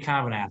 you need kind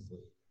of an athlete.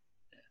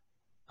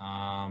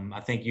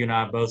 I think you and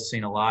I have both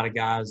seen a lot of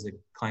guys that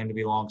claim to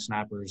be long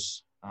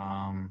snappers,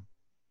 and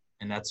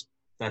that's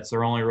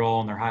their only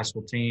role in their high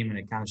school team, and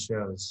it kind of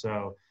shows.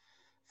 So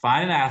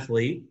find an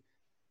athlete.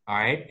 All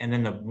right. And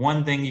then the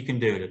one thing you can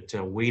do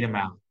to weed them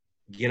out,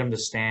 get them to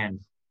stand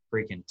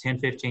freaking 10,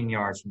 15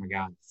 yards from a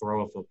guy and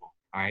throw a football.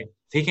 All right.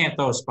 If he can't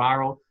throw a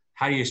spiral,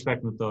 how do you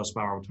expect him to throw a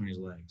spiral between his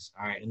legs?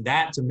 All right. And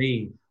that, to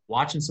me,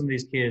 watching some of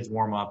these kids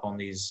warm up on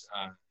these,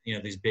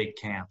 these big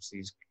camps,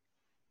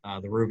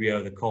 the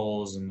Rubio, the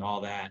Coles and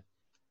all that,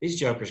 these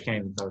jokers can't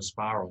even throw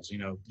spirals,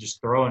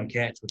 just throw and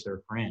catch with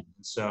their friend.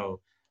 And so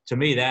to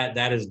me,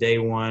 that is day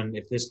one.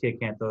 If this kid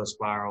can't throw a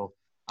spiral,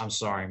 I'm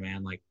sorry,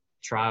 man. Like,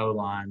 try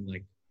O-line,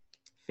 like,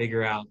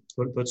 figure out,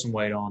 put some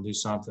weight on, do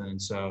something. And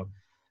so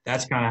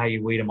that's kind of how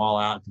you weed them all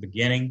out at the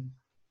beginning.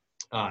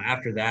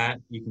 After that,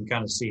 you can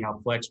kind of see how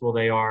flexible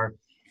they are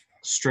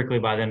strictly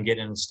by them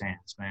getting in the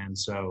stance, man.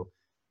 So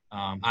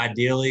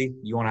ideally,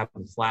 you want to have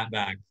a flat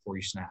back before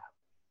you snap.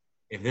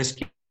 If this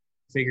kid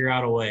figure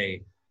out a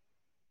way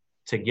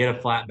to get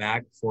a flat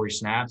back before he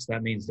snaps,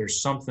 that means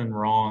there's something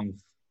wrong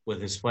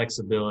with his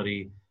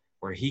flexibility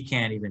where he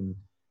can't even,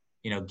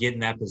 get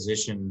in that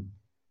position.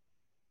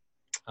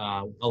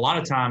 A lot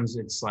of times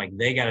it's like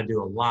they got to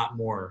do a lot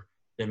more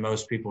than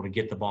most people to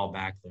get the ball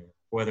back there,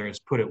 whether it's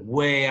put it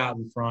way out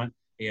in front,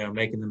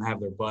 making them have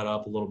their butt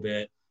up a little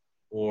bit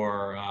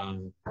or,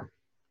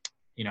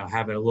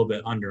 have it a little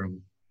bit under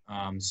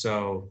them.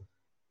 So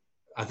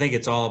I think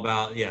it's all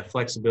about,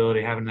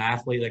 flexibility, having an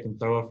athlete that can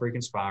throw a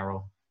freaking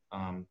spiral,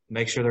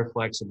 make sure they're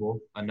flexible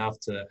enough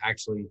to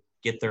actually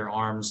get their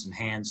arms and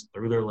hands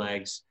through their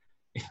legs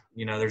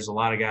there's a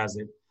lot of guys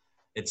that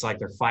it's like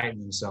they're fighting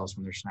themselves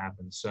when they're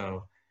snapping.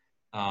 So,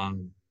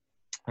 and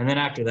then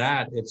after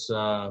that,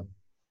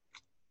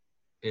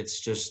 it's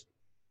just,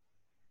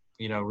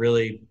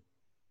 really,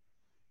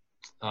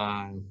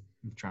 I'm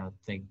trying to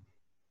think.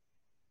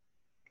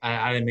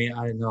 I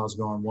didn't know I was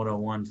going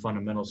 101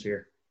 fundamentals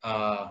here.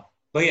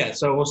 But yeah,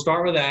 so we'll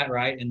start with that,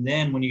 right? And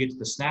then when you get to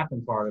the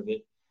snapping part of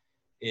it,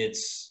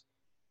 it's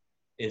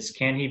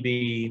can he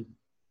be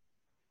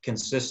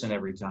consistent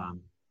every time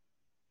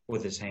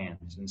with his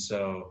hands? And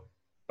so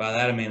by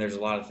that, I mean, there's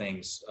a lot of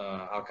things.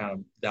 I'll kind of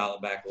dial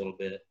it back a little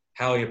bit.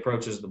 How he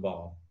approaches the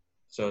ball.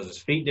 So is his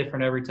feet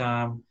different every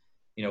time?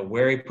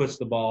 Where he puts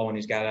the ball when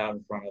he's got it out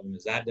in front of him,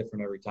 is that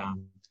different every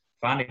time?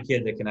 Find a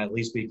kid that can at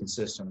least be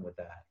consistent with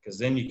that, because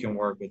then you can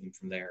work with him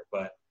from there.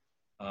 But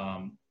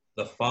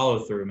the follow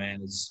through,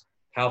 man, is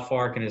how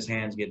far can his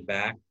hands get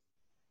back,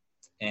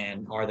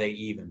 and are they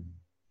even?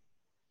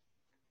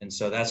 And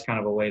so that's kind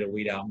of a way to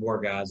weed out more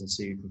guys and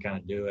see who can kind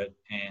of do it.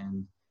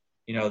 And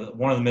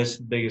one of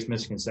the biggest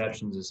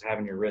misconceptions is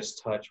having your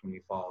wrist touch when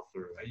you follow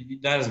through.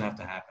 That doesn't have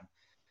to happen.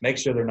 Make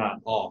sure they're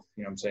not off.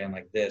 You know what I'm saying?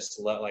 Like this,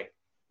 like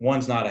one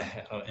is not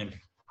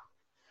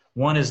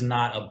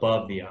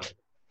above the other.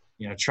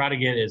 Try to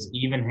get as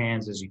even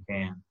hands as you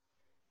can.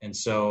 And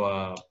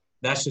so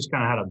that's just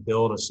kind of how to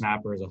build a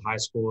snapper as a high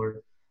schooler.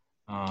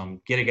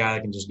 Get a guy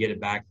that can just get it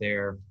back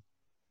there.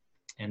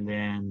 And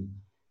then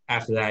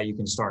after that, you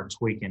can start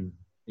tweaking,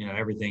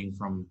 everything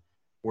from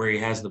where he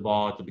has the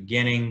ball at the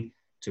beginning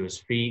to his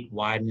feet,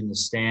 widening the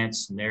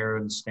stance,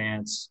 narrowing the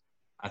stance.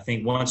 I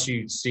think once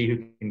you see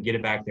who can get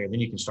it back there, then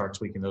you can start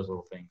tweaking those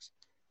little things.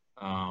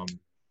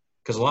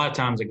 Because a lot of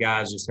times the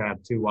guys just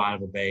have too wide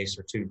of a base,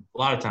 or a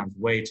lot of times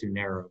way too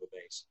narrow of a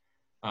base.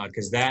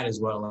 Because that is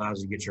what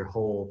allows you to get your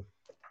whole,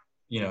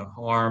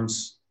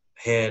 arms,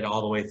 head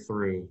all the way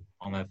through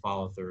on that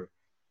follow through.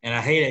 And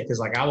I hate it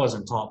because, I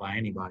wasn't taught by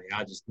anybody.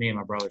 Me and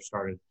my brother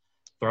started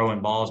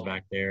throwing balls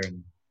back there,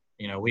 and,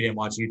 we didn't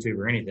watch YouTube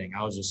or anything.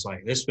 I was just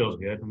like, this feels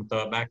good. I'm going to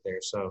throw it back there.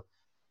 So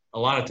a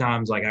lot of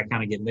times, I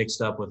kind of get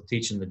mixed up with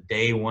teaching the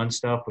day one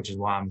stuff, which is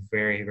why I'm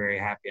very, very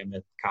happy I'm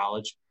at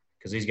college,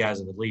 because these guys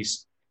have at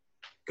least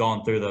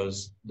gone through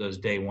those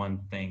day one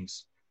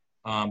things.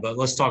 But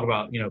let's talk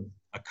about,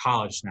 a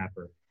college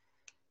snapper.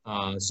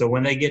 So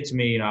when they get to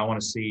me, I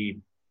want to see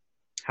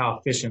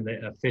how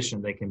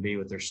efficient they can be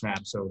with their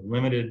snap. So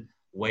limited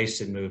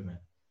wasted movement.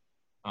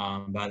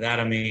 By that,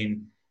 I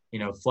mean,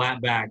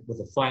 flat back. With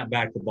a flat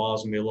back, the ball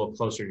is going to be a little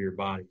closer to your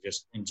body,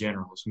 just in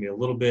general. It's going to be a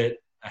little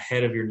bit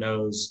ahead of your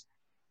nose,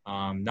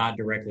 not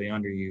directly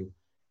under you.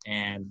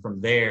 And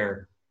from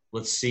there,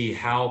 let's see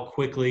how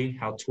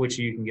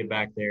twitchy you can get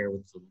back there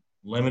with the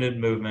limited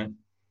movement.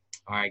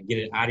 All right, get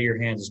it out of your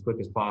hands as quick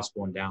as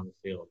possible and down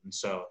the field. And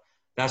so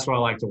that's what I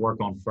like to work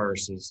on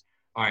first is,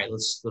 all right,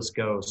 let's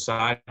go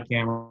side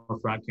camera,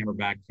 front camera,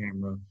 back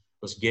camera.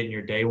 Let's get in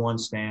your day one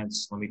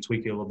stance. Let me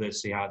tweak it a little bit,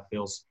 see how it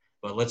feels.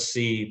 But let's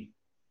see,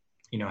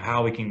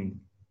 how we can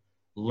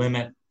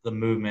limit the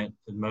movement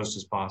as most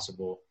as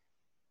possible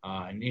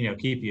and,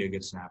 keep you a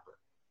good snapper.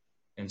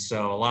 And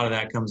so a lot of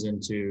that comes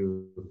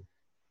into,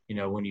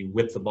 when you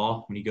whip the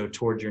ball, when you go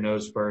towards your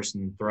nose first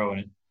and throwing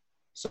it.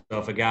 So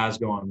if a guy's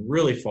going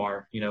really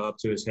far, up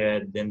to his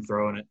head, then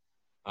throwing it,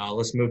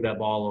 let's move that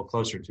ball a little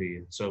closer to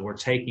you. So we're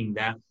taking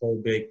that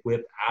whole big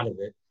whip out of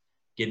it,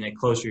 getting it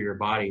closer to your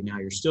body. Now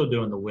you're still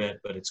doing the whip,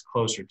 but it's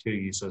closer to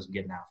you, so it's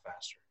getting out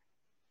faster.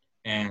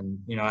 And,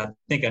 I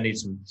think I need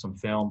some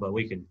film, but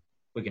we can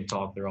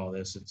talk through all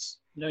this.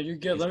 No, you're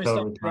good. Let me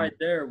stop right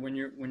there when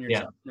you're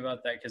talking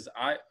about that, because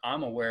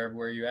I'm aware of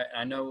where you're at.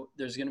 I know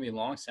there's going to be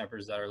long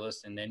snappers that are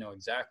listening. They know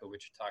exactly what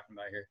you're talking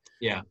about here.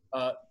 Yeah.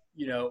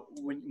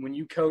 When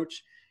you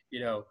coach,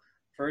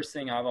 first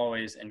thing I've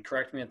always, and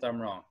correct me if I'm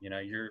wrong,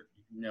 you're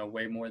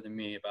way more than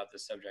me about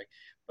this subject,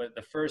 but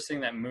the first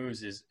thing that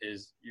moves is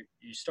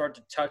you start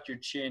to tuck your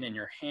chin, and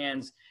your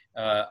hands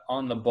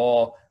on the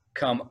ball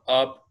come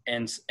up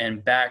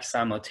and back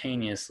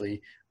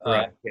simultaneously.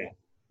 Right. Yeah.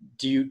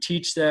 Do you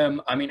teach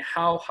them,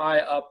 how high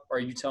up are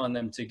you telling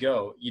them to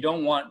go? You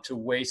don't want to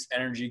waste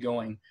energy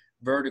going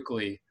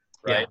vertically,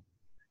 right? Yeah.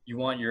 You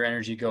want your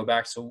energy to go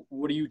back. So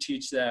what do you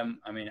teach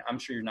them? I'm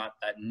sure you're not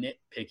that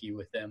nitpicky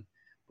with them.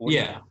 But what do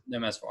you teach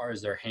them as far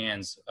as their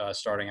hands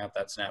starting out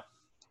that snap?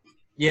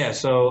 Yeah,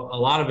 so a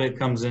lot of it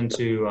comes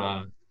into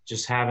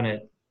just having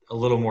it a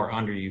little more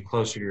under you,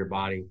 closer to your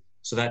body.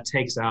 So that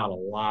takes out a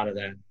lot of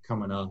that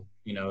coming up.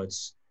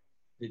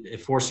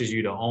 It forces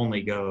you to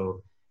only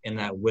go in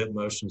that whip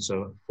motion,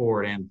 so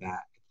forward and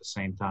back at the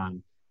same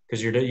time,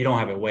 because you don't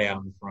have it way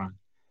out in front.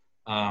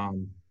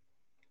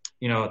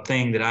 A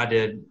thing that I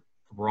did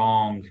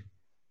wrong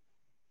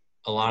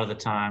a lot of the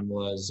time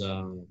was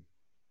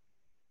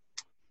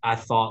I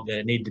thought that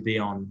it needed to be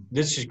on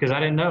this just because I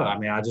didn't know.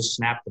 I just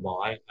snapped the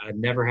ball. I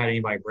never had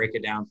anybody break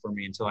it down for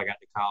me until I got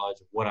to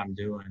college of what I'm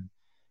doing.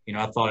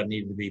 I thought it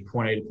needed to be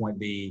point A to point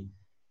B,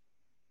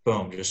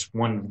 boom, just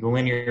one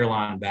linear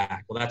line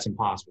back. Well, that's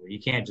impossible. You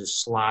can't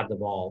just slide the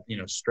ball,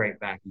 straight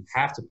back. You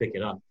have to pick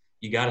it up.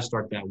 You got to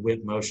start that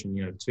whip motion,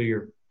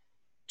 to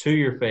to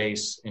your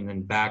face and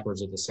then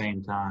backwards at the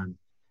same time.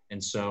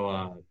 And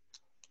so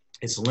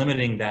it's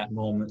limiting that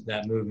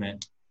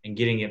movement and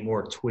getting it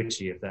more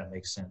twitchy, if that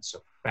makes sense,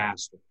 so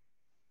faster.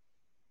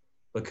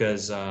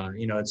 Because,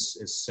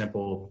 it's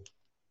simple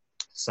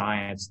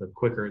science. The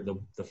quicker, the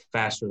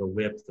faster the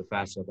whip, the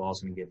faster the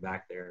ball's going to get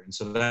back there. And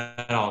so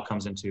that all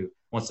comes into,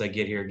 once they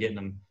get here, getting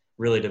them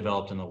really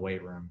developed in the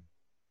weight room.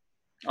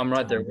 I'm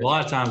right there. A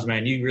lot of times,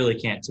 man, you really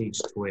can't teach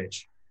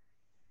twitch.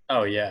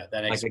 Oh, yeah.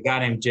 Like a guy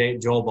named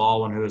Joel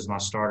Baldwin, who was my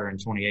starter in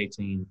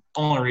 2018,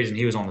 the only reason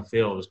he was on the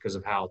field was because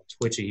of how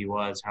twitchy he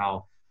was,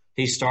 how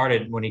he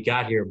started when he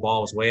got here,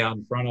 ball was way out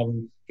in front of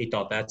him. He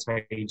thought that's how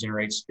he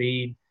generates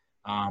speed.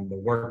 But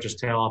worked his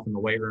tail off in the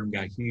weight room,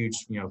 got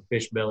huge,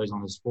 fish bellies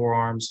on his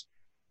forearms,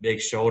 big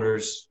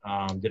shoulders,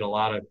 did a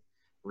lot of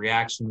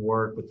reaction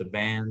work with the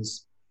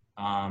bands,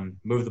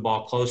 moved the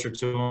ball closer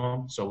to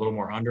him, so a little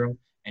more under him,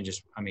 and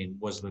just,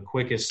 was the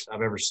quickest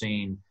I've ever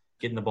seen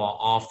getting the ball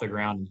off the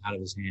ground and out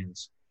of his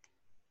hands.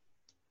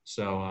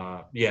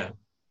 So,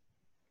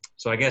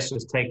 So I guess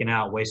just taking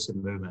out wasted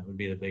movement would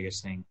be the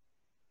biggest thing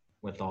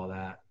with all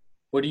that.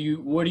 What do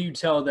you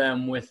tell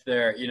them with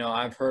their,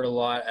 I've heard a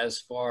lot as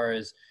far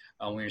as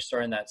when you're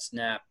starting that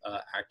snap,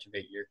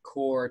 activate your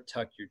core,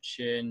 tuck your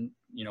chin,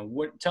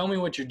 tell me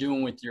what you're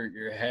doing with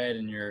your head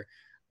and your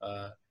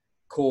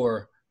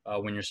core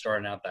when you're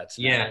starting out that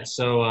snap. Yeah.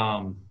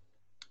 So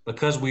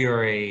because we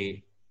are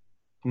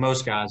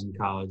most guys in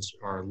college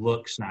are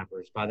look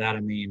snappers. By that, I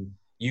mean,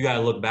 you got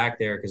to look back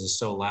there because it's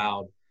so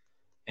loud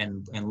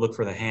and look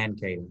for the hand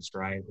cadence,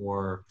 right?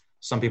 Or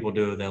some people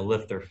do, they'll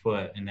lift their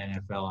foot in the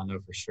NFL, I know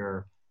for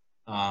sure.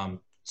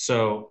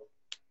 So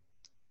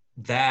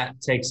that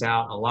takes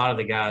out a lot of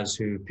the guys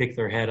who pick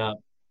their head up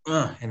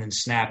and then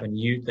snap, and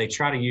they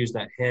try to use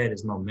that head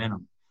as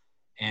momentum.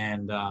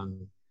 And,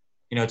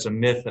 it's a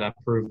myth that I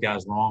prove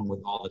guys wrong with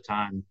all the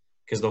time,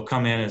 because they'll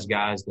come in as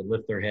guys that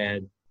lift their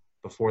head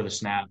before the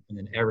snap and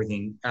then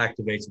everything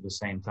activates at the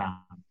same time.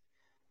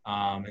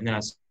 And then I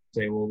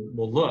say, well,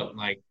 look,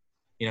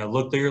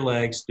 look through your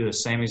legs, do the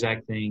same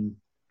exact thing,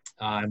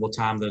 and we'll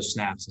time those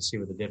snaps and see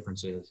what the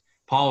difference is.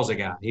 Paul was a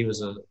guy. He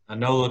was a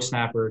no-look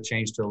snapper,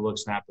 changed to a look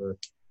snapper.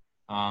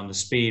 The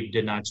speed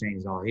did not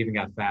change at all. He even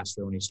got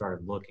faster when he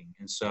started looking.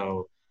 And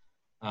so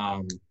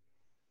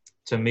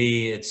to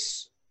me,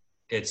 it's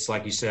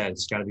like you said,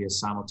 it's got to be a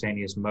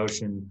simultaneous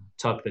motion,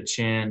 tuck the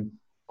chin,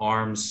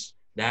 arms,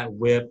 that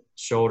whip,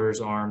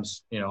 shoulders,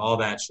 arms, all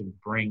that should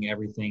bring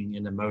everything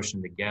into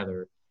motion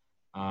together.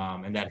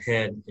 And that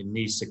head, it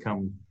needs to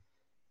come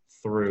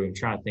through. I'm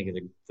trying to think of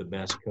the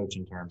best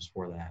coaching terms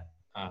for that.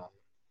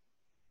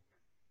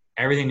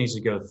 Everything needs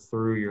to go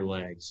through your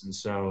legs. And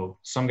so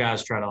some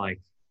guys try to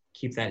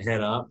keep that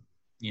head up,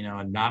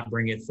 and not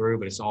bring it through,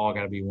 but it's all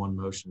got to be one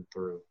motion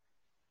through,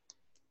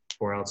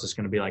 or else it's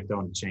going to be like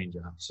throwing a change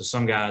up. So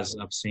some guys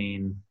I've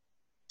seen,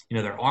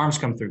 their arms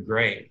come through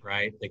great,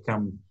 right? They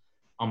come,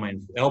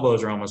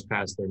 elbows are almost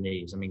past their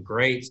knees.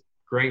 Great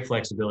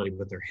flexibility,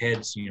 but their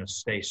heads,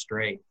 stay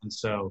straight. And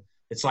so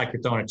it's like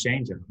you're throwing a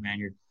change up, man.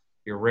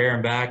 You're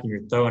rearing back and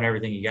you're throwing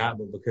everything you got,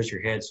 but because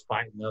your head's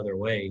fighting the other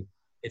way,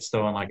 it's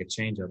throwing like a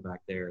change up back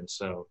there. And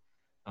so,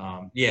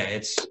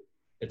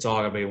 it's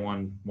all gonna be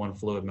one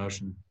fluid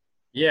motion.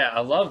 Yeah, I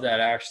love that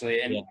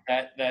actually, and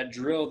that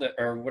drill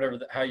or whatever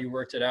how you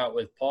worked it out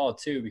with Paul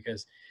too,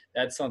 because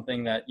that's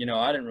something that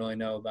I didn't really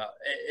know about.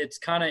 It's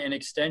kind of an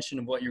extension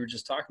of what you were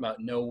just talking about.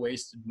 No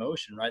wasted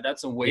motion, right?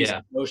 That's a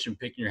wasted motion,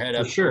 picking your head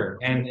up. For sure,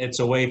 and it's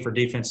a way for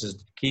defenses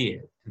to key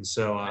it, and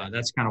so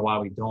that's kind of why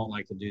we don't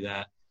like to do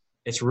that.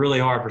 It's really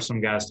hard for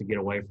some guys to get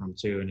away from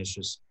too, and it's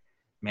just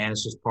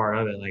part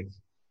of it.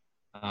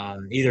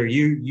 Either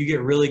you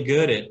get really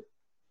good at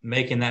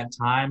making that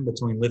time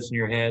between lifting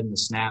your head and the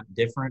snap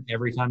different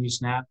every time you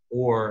snap,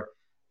 or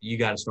you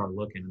got to start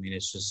looking.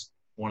 It's just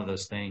one of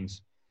those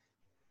things.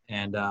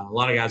 And a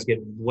lot of guys get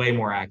way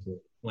more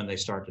accurate when they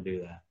start to do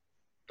that,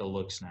 the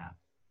look snap.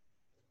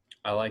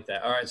 I like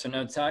that. All right, so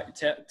now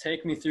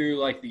take me through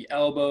the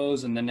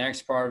elbows and the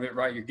next part of it,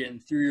 right? You're getting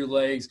through your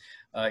legs,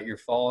 your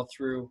follow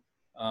through.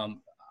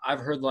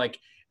 I've heard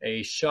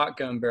a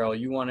shotgun barrel.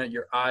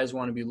 Your eyes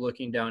want to be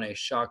looking down a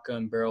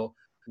shotgun barrel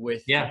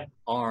with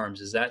arms.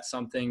 Is that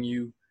something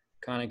you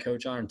kind of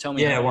coach on? And tell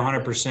me. Yeah,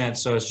 100%.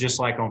 So it's just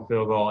like on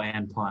field goal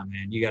and punt,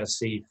 man. You got to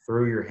see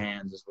through your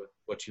hands is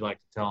what you like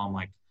to tell them.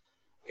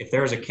 If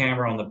there's a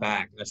camera on the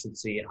back, I should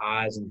see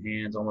eyes and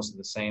hands almost at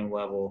the same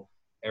level,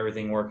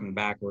 everything working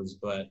backwards.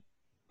 But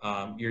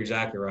you're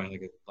exactly right,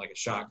 like a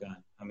shotgun.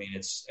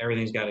 It's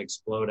everything's got to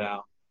explode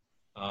out.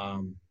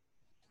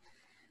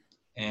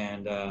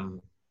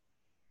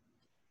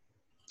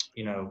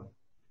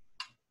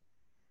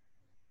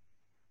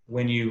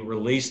 When you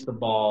release the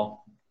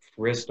ball,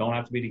 wrists don't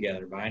have to be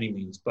together by any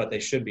means, but they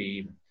should be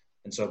even.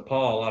 And so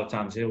Paul, a lot of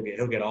times he'll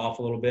get off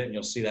a little bit, and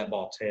you'll see that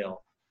ball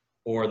tail,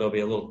 or there'll be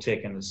a little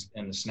tick in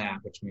the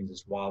snap, which means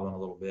it's wobbling a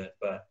little bit.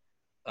 But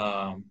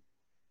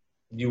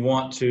you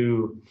want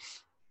to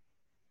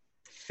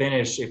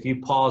finish, if you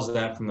pause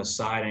that from the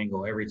side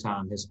angle every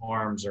time, his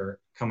arms are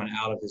coming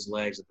out of his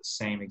legs at the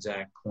same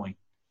exact point.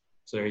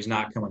 So he's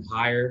not coming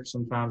higher.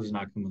 Sometimes he's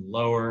not coming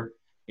lower.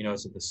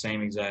 It's at the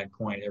same exact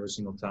point every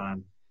single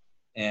time.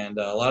 And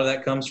a lot of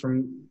that comes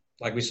from,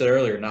 like we said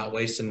earlier, not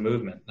wasting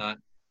movement, not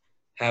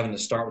having to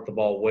start with the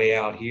ball way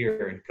out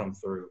here and come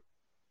through.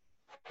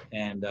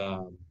 And,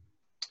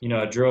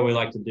 a drill we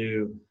like to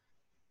do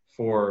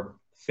for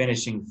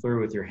finishing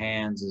through with your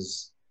hands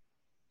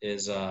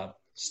is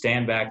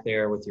stand back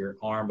there with your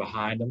arm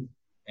behind them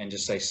and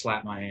just say,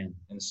 slap my hand.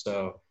 And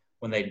so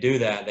when they do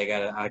that,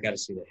 I got to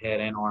see the head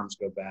and arms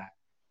go back.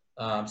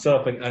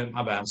 So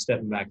my bad, I'm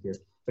stepping back here.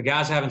 If a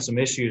guy's having some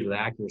issues with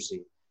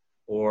accuracy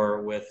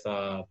or with,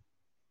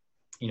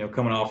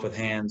 coming off with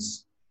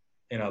hands,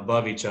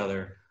 above each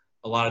other,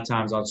 a lot of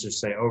times I'll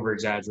just say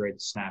over-exaggerate the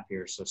snap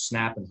here. So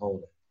snap and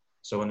hold it.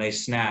 So when they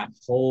snap,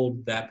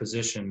 hold that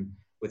position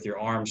with your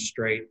arms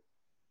straight,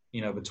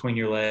 between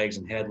your legs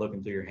and head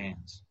looking through your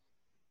hands.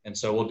 And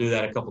so we'll do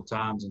that a couple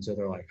times until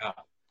they're like, oh,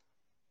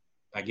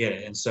 I get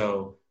it. And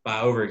so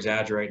by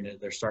over-exaggerating it,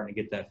 they're starting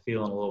to get that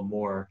feeling a little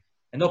more.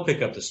 And they'll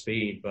pick up the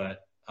speed,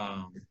 but,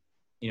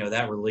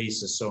 that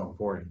release is so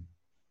important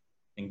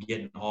and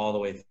getting all the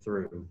way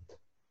through.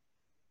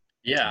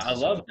 Yeah, I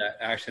love that,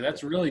 actually.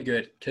 That's really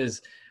good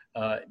because,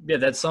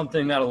 that's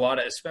something that a lot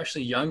of,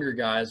 especially younger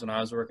guys, when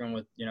I was working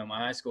with, my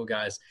high school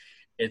guys,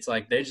 it's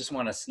like they just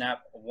want to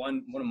snap.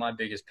 One of my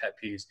biggest pet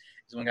peeves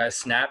is when guys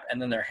snap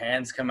and then their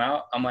hands come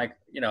out. I'm like,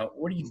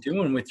 what are you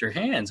doing with your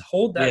hands?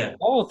 Hold that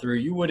ball through.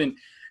 You wouldn't,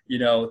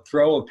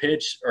 throw a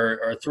pitch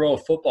or throw a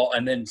football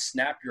and then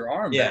snap your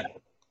arm back.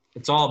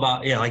 It's all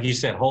about, like you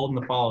said, holding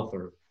the follow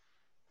through.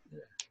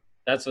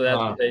 That's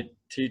what they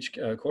teach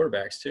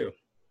quarterbacks too.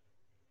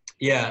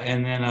 Yeah,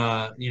 and then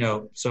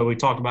so we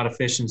talked about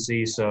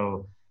efficiency,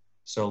 so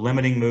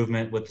limiting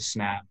movement with the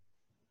snap,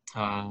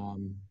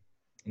 and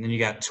then you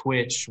got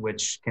twitch,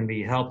 which can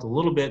be helped a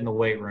little bit in the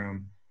weight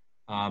room,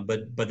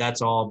 but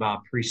that's all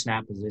about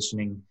pre-snap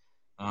positioning,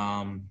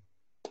 and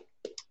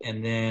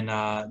then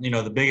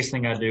the biggest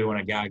thing I do when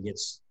a guy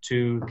gets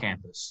to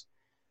campus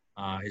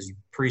is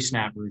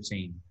pre-snap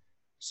routine.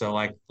 So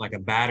like a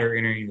batter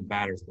entering the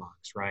batter's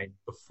box, right?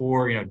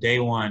 Before, day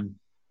one,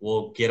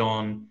 we'll get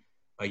on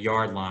a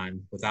yard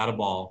line without a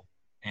ball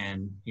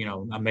and,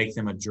 I make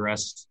them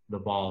address the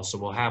ball. So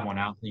we'll have one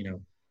out,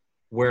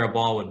 where a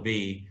ball would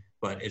be,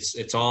 but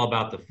it's all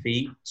about the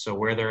feet. So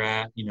where they're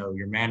at,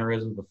 your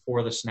mannerism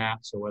before the snap.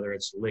 So whether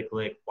it's lick,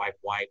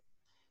 wipe,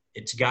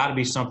 it's got to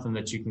be something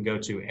that you can go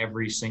to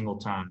every single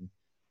time.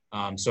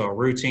 So a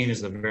routine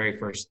is the very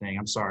first thing.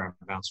 I'm sorry, I'm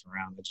bouncing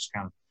around. I just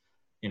kind of,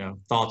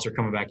 thoughts are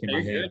coming back in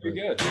my head. You're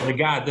good. The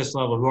guy at this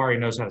level who already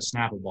knows how to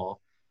snap a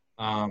ball,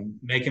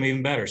 make him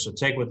even better. So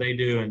take what they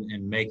do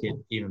and make it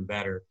even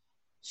better.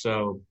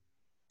 So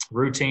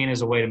routine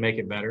is a way to make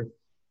it better.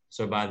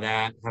 So by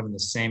that, having the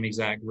same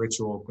exact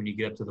ritual when you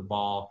get up to the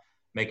ball,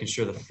 making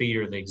sure the feet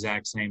are the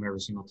exact same every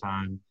single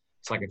time.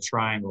 It's like a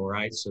triangle,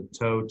 right? So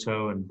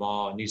toe, and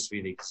ball, it needs to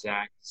be the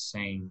exact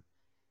same,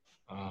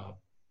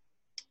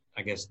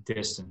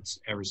 distance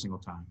every single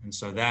time. And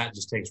so that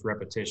just takes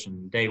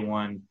repetition. Day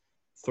one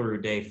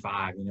through day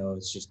 5,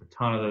 it's just a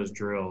ton of those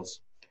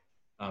drills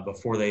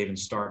before they even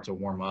start to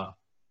warm up.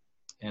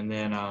 And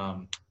then,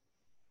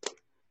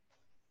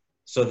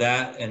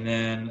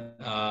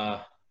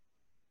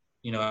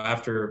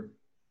 after,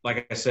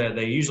 like I said,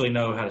 they usually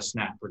know how to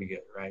snap pretty good,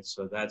 right?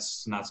 So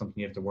that's not something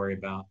you have to worry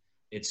about.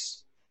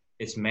 It's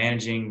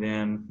managing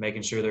them,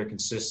 making sure they're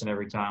consistent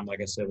every time,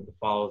 like I said, with the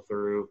follow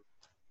through,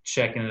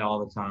 checking it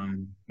all the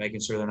time, making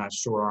sure they're not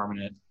short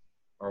arming it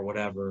or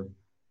whatever.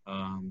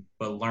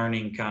 But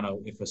learning kind of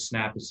if a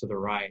snap is to the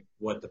right,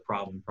 what the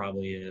problem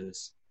probably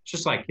is. It's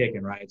just like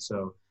kicking, right?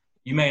 So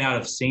you may not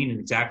have seen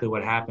exactly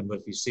what happened, but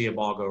if you see a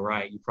ball go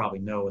right, you probably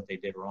know what they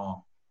did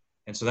wrong.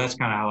 And so that's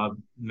kind of how I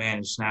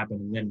manage snapping.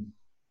 And then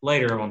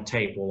later on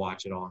tape, we'll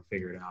watch it all and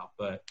figure it out.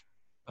 But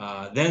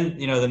then,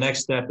 the next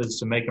step is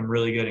to make them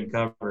really good in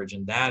coverage.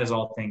 And that is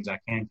all things I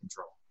can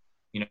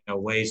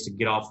control. Ways to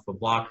get off of a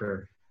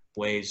blocker,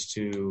 ways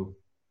to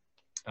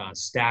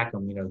stack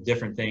them,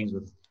 different things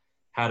with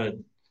how to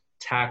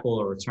tackle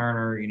a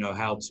returner,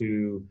 how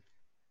to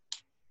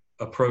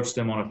approach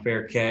them on a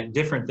fair catch,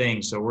 different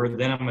things. So I'm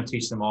going to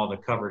teach them all the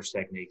coverage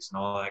techniques and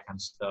all that kind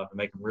of stuff and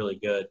make them really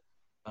good.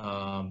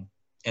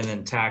 And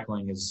then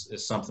tackling is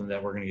something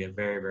that we're going to get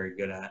very, very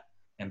good at.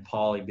 And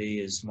Paulie B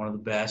is one of the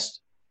best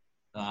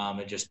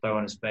at just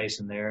throwing his face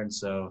in there. And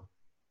so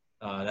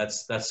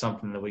that's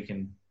something that we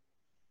can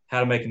 – how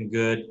to make them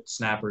good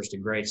snappers to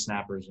great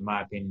snappers, in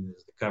my opinion,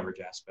 is the coverage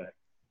aspect.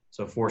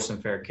 So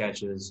forcing fair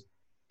catches,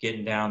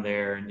 getting down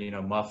there and,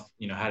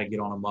 how to get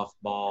on a muff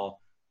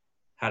ball,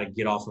 how to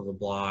get off of a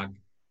block,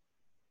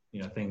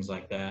 things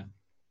like that.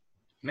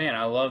 Man,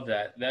 I love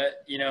that.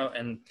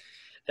 And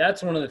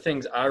that's one of the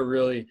things I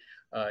really –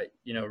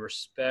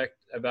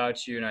 respect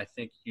about you, and I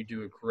think you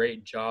do a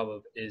great job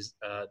of is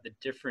the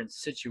different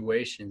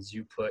situations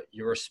you put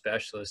your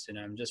specialist in.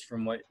 I'm just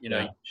from what, you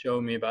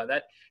showed me about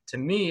that. To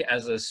me,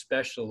 as a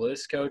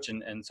specialist coach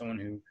and someone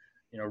who,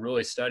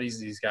 really studies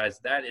these guys,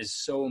 that is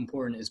so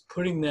important, is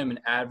putting them in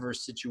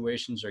adverse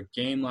situations or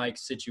game-like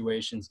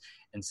situations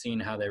and seeing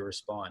how they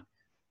respond.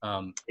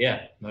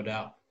 Yeah, no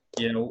doubt.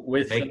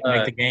 With make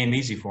the game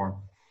easy for them.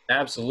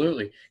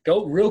 Absolutely.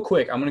 Go real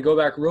quick. I'm going to go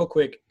back real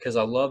quick because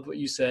I love what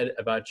you said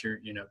about your,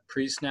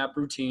 pre-snap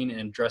routine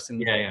and dressing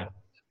the ball. Yeah.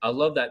 I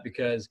love that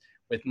because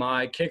with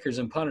my kickers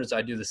and punters,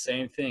 I do the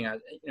same thing. I,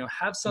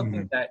 have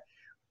something that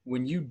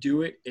when you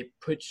do it, it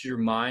puts your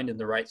mind in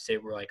the right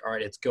state. We're like, all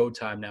right, it's go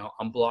time now.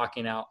 I'm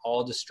blocking out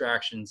all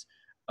distractions.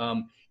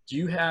 Do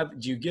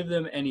you give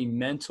them any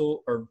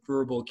mental or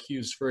verbal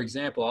cues? For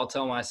example, I'll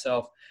tell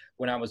myself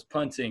when I was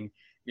punting,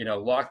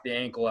 lock the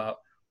ankle out,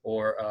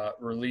 or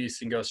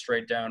release and go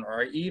straight down.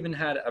 Or I even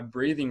had a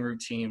breathing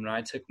routine when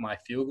I took my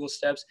field goal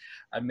steps.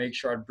 I'd make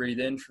sure I'd breathe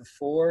in for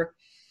 4,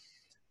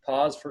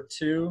 pause for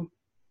 2,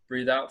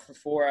 breathe out for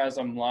 4 as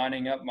I'm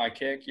lining up my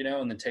kick,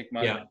 and then take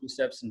my 2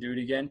 steps and do it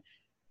again.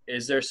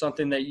 Is there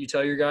something that you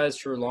tell your guys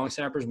for long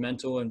snappers,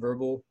 mental and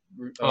verbal?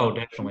 Oh,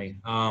 definitely.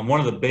 One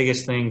of the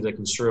biggest things that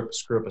can screw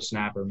up a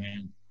snapper,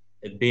 man,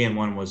 it being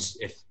one was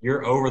if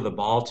you're over the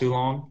ball too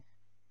long,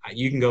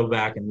 you can go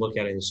back and look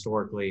at it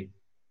historically.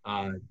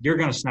 You're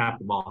going to snap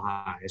the ball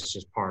high. It's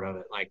just part of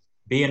it. Like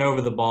being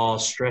over the ball,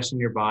 stressing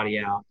your body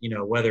out,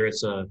 whether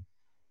it's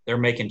they're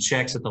making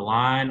checks at the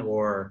line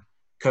or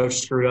coach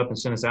screwed up and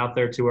sent us out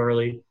there too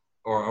early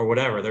or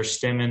whatever. They're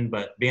stemming,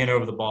 but being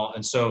over the ball.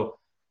 And so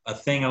a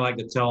thing I like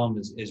to tell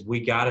them is we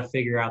got to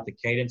figure out the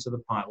cadence of the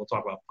punt. We'll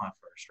talk about punt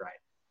first, right?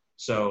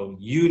 So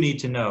you need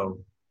to know,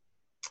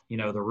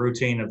 the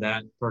routine of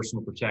that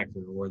personal protector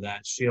or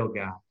that shield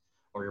guy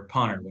or your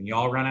punter. When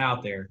y'all run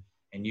out there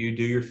and you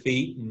do your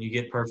feet and you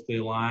get perfectly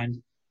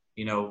aligned,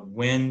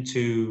 when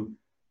to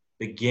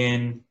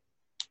begin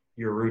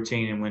your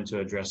routine and when to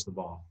address the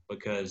ball.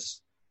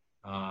 Because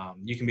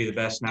you can be the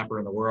best snapper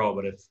in the world,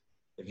 but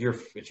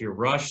if you're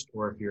rushed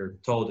or if you're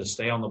told to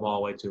stay on the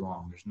ball way too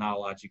long, there's not a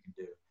lot you can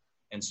do.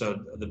 And so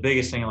the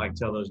biggest thing I like to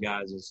tell those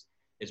guys is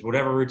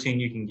whatever routine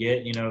you can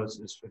get,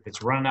 if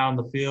it's running out on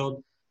the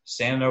field,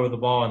 standing over the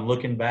ball and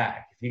looking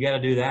back, if you got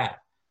to do that,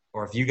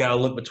 or if you got to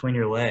look between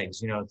your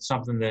legs, it's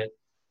something that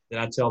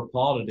I tell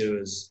Paul to do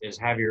is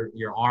have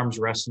your arms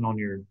resting on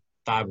your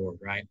thigh board,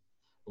 right?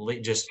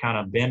 Just kind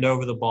of bend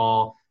over the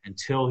ball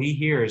until he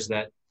hears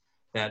that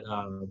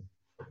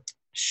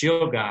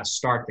shield guy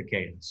start the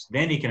cadence.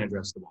 Then he can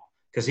address the ball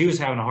because he was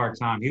having a hard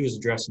time. He was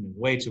addressing it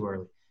way too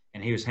early,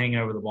 and he was hanging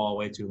over the ball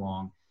way too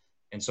long.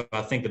 And so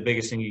I think the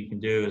biggest thing you can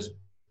do is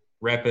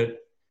rep it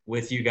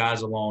with you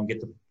guys along,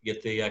 get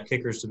the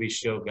kickers to be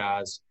shield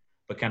guys,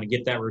 but kind of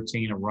get that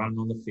routine of running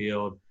on the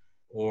field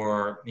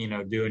or,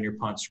 doing your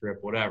punt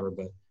script, whatever,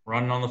 but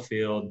running on the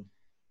field,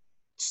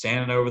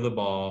 standing over the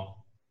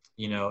ball,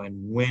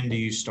 and when do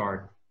you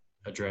start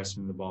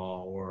addressing the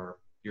ball or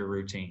your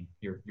routine,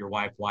 your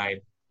wipe,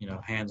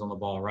 hands on the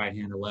ball, right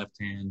hand or left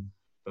hand,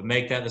 but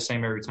make that the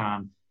same every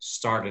time,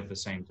 start at the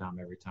same time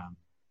every time.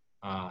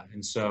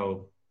 And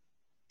so,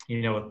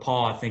 with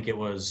Paul, I think it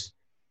was,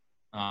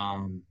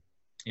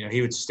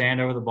 he would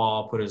stand over the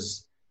ball,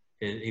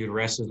 he would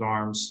rest his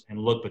arms and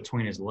look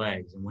between his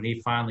legs. And when he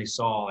finally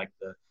saw like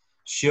the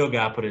shield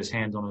guy put his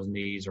hands on his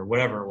knees or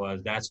whatever it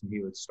was, that's when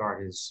he would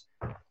start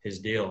his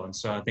deal. And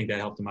so I think that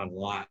helped him out a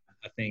lot.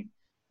 I think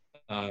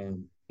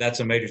that's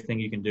a major thing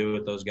you can do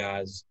with those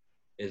guys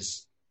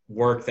is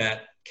work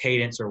that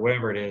cadence or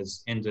whatever it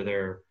is into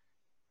their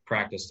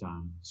practice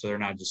time. So they're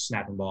not just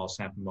snapping balls.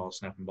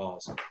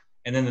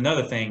 And then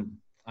another thing,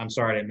 I'm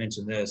sorry I didn't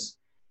mention this.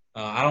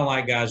 I don't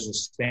like guys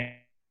just say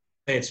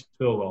it's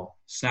field goal,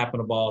 snapping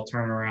the ball,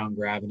 turning around,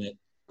 grabbing it,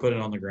 put it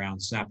on the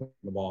ground, snapping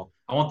the ball.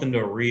 I want them to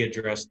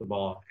readdress the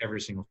ball every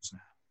single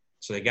snap.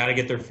 So they got to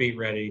get their feet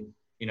ready.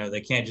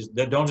 They can't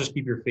don't just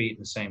keep your feet in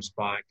the same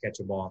spot, catch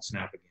a ball and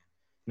snap again.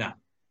 No,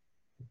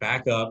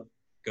 back up,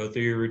 go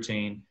through your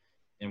routine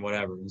and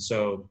whatever. And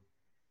so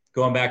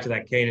going back to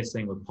that cadence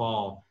thing with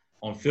Paul,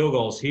 on field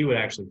goals, he would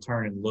actually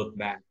turn and look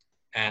back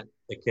at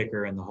the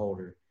kicker and the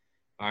holder.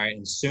 All right.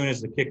 And as soon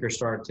as the kicker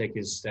started to take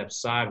his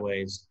steps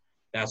sideways,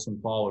 that's when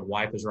Paul would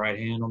wipe his right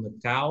hand on the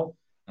towel.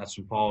 That's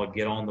when Paul would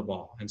get on the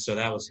ball. And so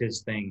that was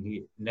his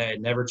thing.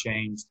 It never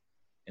changed.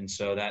 And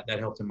so that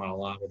helped him out a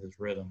lot with his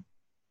rhythm.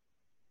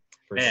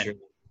 For sure.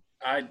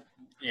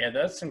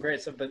 That's some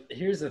great stuff. But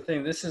here's the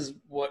thing. This is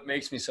what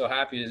makes me so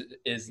happy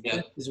is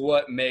this is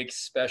what makes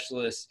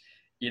specialists,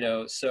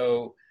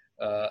 so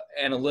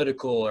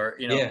analytical or,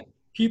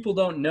 people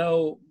don't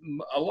know.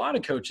 A lot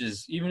of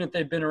coaches, even if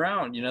they've been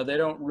around, they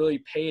don't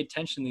really pay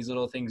attention to these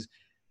little things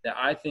that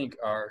I think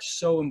are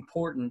so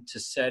important to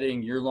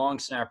setting your long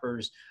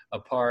snappers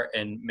apart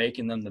and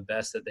making them the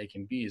best that they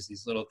can be is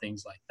these little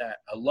things like that.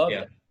 I love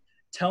it.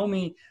 Tell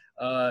me,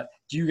 how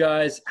do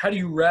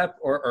you rep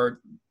or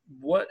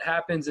what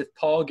happens if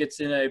Paul gets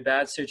in a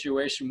bad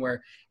situation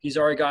where he's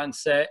already gotten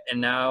set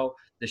and now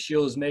the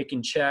shield is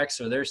making checks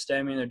or they're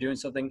stemming, they're doing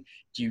something?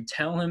 Do you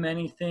tell him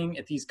anything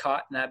if he's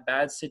caught in that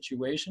bad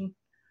situation?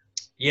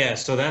 Yeah,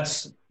 so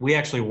we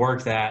actually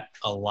work that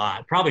a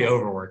lot, probably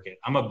overwork it.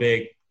 I'm a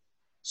big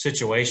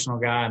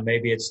situational guy.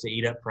 Maybe it's to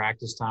eat up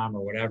practice time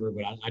or whatever,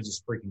 but I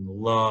just freaking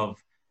love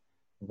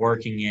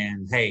working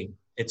in, hey,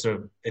 it's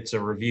a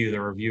review,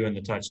 the review and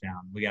the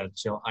touchdown. We got to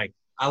chill.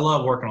 I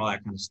love working all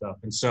that kind of stuff.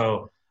 And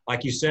so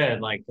like you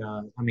said, like,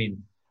 I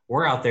mean,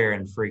 we're out there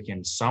in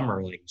freaking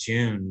summer, like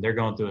June, they're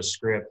going through a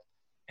script,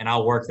 and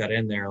I'll work that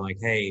in there. Like,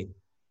 hey,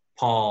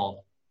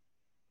 Paul,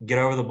 get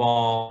over the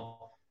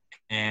ball,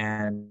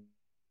 and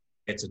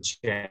it's a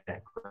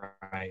check,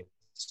 right?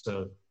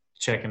 So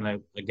checking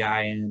a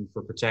guy in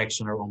for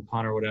protection or on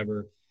punt or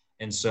whatever.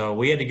 And so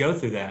we had to go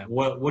through that.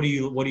 What do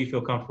you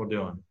feel comfortable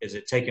doing? Is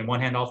it taking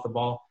one hand off the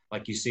ball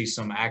like you see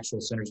some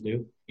actual centers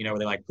do? You know, where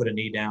they like put a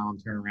knee down,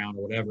 turn around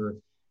or whatever.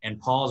 And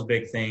Paul's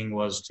big thing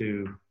was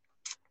to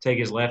take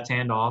his left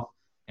hand off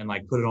and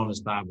like put it on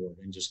his thigh board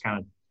and just kind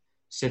of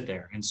sit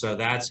there. And so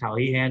that's how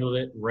he handled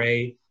it.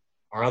 Ray,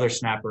 our other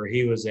snapper,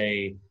 he was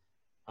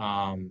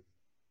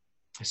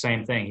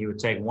same thing. He would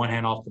take one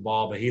hand off the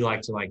ball, but he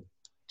liked to like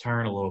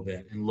turn a little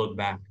bit and look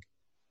back.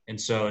 And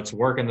so it's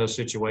working those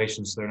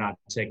situations so they're not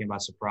taken by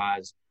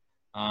surprise.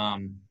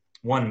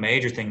 One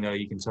major thing, though,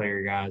 you can tell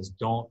your guys,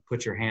 don't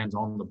put your hands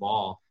on the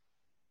ball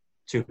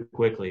too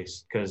quickly,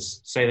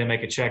 because say they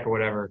make a check or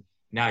whatever,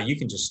 now you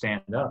can just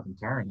stand up and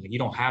turn. Like, you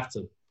don't have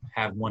to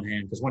have one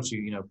hand, because once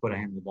you put a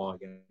hand on the ball,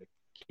 you got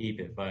to keep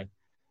it. But,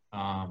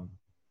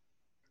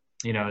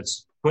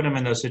 it's putting them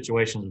in those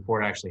situations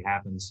before it actually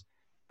happens.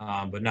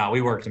 But no,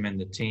 we worked them in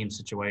the team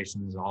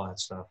situations, all that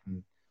stuff,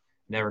 and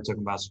never took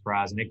them by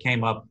surprise. And it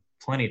came up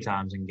plenty of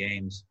times in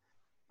games.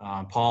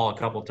 Paul a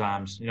couple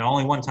times.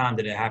 Only one time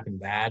did it happen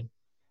bad,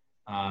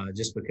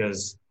 just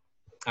because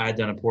I had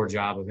done a poor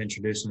job of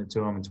introducing it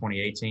to him in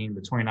 2018.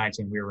 But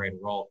 2019, we were ready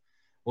to roll.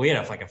 We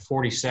had like a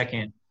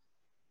 40-second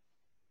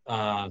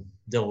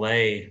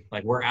delay.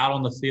 Like, we're out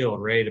on the field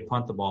ready to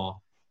punt the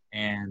ball,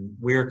 and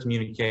we were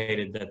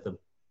communicated that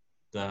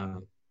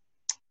the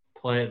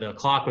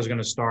clock was going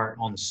to start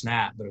on the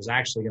snap, but it was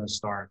actually going to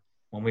start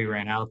when we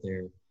ran out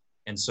there.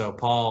 And so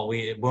Paul,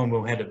 we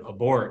had to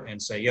abort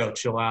and say, yo,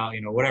 chill out,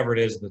 whatever it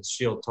is that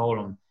Shield told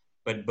him.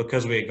 But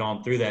because we had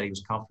gone through that, he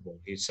was comfortable.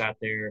 He sat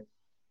there,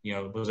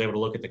 was able to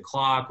look at the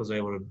clock, was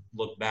able to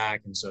look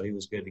back, and so he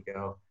was good to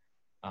go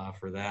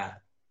for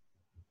that.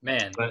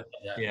 Man. But,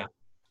 yeah.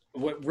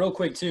 Real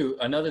quick, too,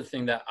 another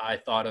thing that I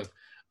thought of,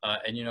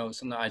 and,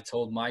 something I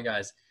told my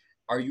guys,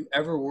 are you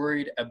ever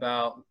worried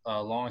about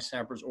long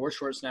snappers or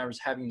short snappers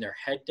having their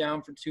head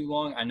down for too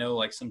long? I know,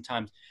 like,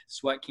 sometimes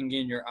sweat can get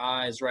in your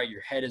eyes, right?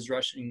 Your head is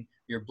rushing,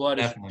 your blood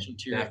is rushing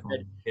to your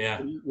head. Yeah.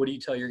 What do you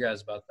tell your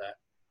guys about that?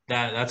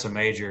 That's a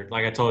major.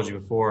 Like I told you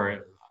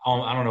before,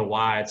 I don't know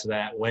why it's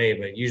that way,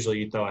 but usually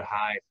you throw it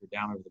high if you're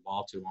down over the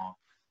ball too long.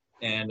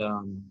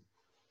 And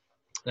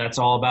that's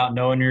all about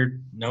knowing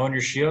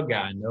your shield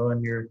guy,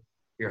 knowing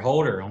your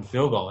holder on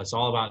field goal. It's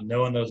all about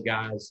knowing those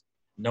guys,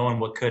 knowing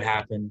what could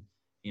happen.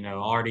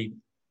 Already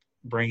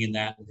bringing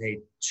that, hey,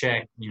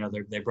 check,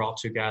 they brought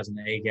two guys in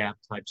the A-gap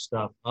type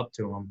stuff up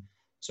to him.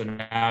 So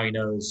now he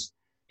knows,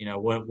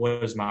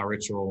 what is my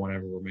ritual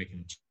whenever we're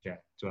making a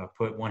check? Do I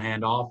put one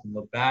hand off and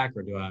look back,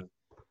 or do I,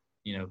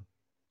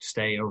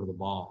 stay over the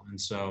ball? And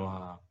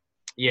so,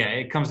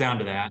 it comes down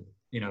to that.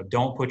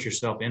 Don't put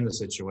yourself in the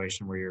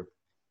situation where you're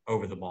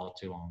over the ball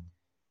too long.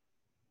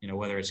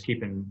 Whether it's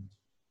keeping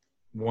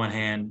one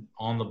hand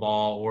on the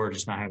ball or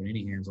just not having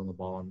any hands on the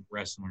ball and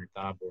resting on your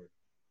thigh board.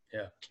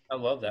 Yeah, I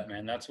love that,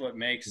 man. That's what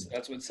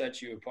sets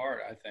you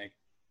apart, I think.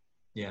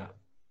 Yeah.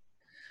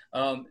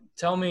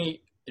 Tell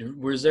me,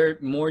 was there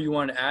more you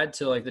want to add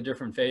to, like, the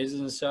different phases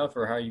and stuff,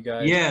 or how you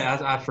guys? Yeah,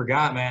 I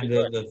forgot, man.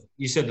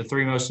 You said the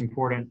three most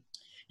important.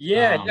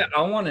 Yeah,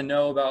 I want to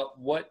know about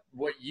what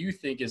you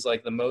think is,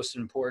 like, the most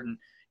important,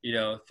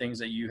 things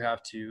that you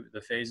have to –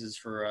 the phases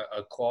for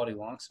a quality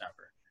long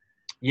snapper.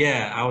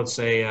 Yeah, I would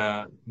say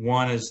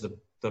one is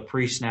the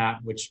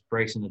pre-snap, which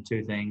breaks into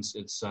two things.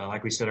 It's,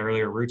 like we said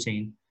earlier,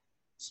 routine.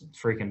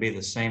 Freaking be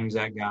the same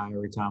exact guy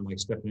every time, like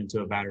stepping into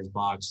a batter's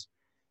box.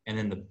 And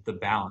then the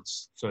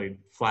balance. So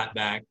flat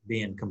back,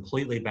 being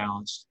completely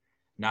balanced,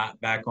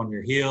 not back on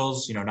your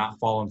heels, not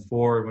falling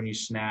forward when you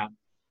snap,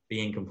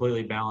 being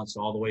completely balanced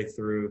all the way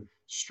through,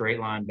 straight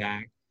line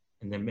back,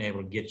 and then being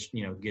able to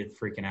get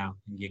freaking out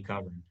and get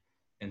covering.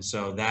 And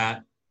so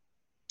that,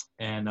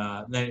 and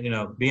then,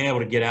 being able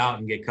to get out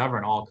and get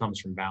covering all comes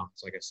from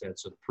balance, like I said.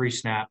 So the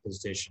pre-snap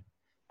position,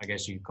 I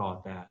guess you could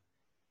call it that.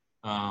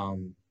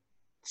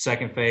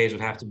 Second phase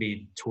would have to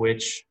be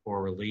twitch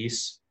or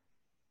release.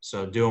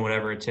 So doing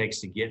whatever it takes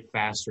to get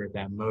faster at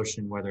that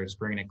motion, whether it's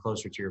bringing it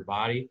closer to your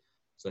body,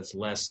 so that's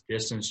less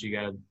distance, you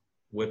got to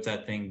whip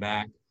that thing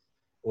back,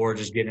 or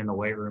just getting in the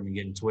weight room and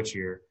getting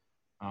twitchier,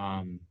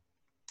 and,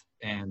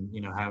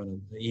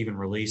 having an even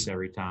release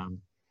every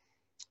time.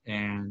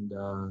 And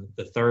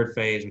the third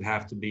phase would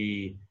have to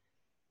be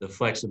the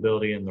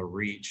flexibility and the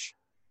reach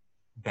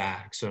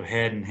back. So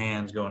head and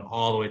hands going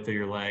all the way through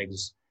your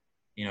legs,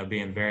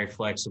 being very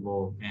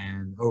flexible,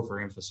 and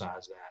overemphasize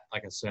that.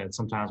 Like I said,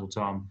 sometimes we'll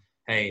tell them,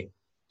 hey,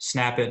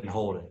 snap it and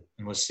hold it,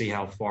 and let's see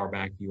how far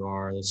back you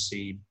are. Let's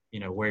see,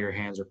 where your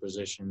hands are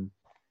positioned.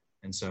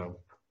 And so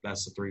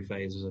that's the three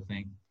phases, I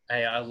think.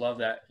 Hey, I love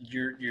that.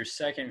 Your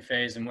second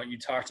phase and what you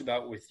talked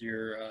about with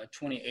your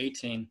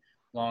 2018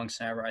 long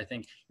snapper, I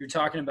think you're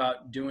talking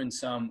about doing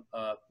some,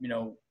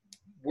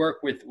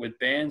 work with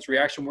bands,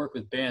 reaction work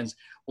with bands,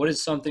 what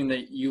is something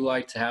that you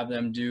like to have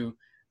them do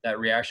that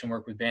reaction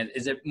work with bands?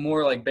 Is it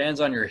more like bands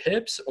on your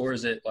hips, or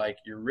is it like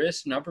your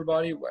wrist and upper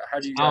body? How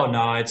do you Oh guys?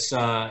 no, it's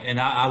and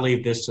I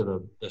leave this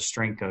to the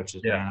strength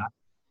coaches, Yeah. man.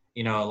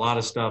 You know, a lot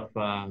of stuff.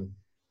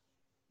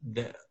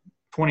 The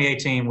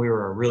 2018, we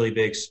were a really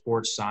big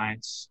sports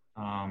science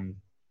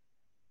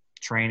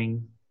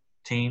training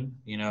team.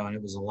 You know, and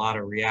it was a lot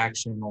of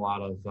reaction, a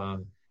lot of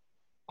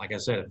like I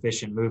said,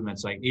 efficient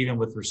movements. Like even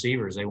with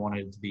receivers, they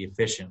wanted it to be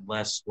efficient,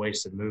 less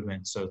wasted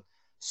movement. So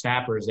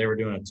snappers, they were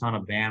doing a ton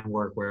of band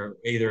work where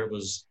either it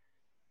was,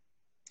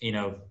 you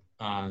know,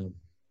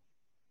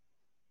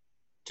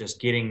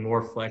 just getting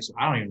more flexible.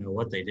 I don't even know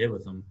what they did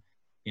with them.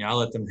 You know, I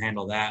let them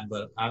handle that.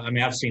 But I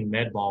mean, I've seen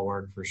med ball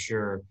work for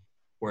sure,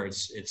 where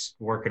it's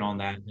working on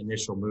that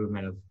initial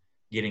movement of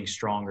getting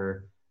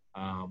stronger,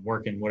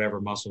 working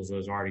whatever muscles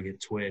those are to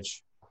get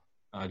twitch,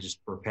 just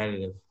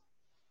repetitive.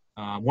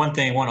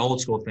 One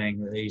old school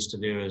thing that they used to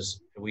do is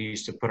we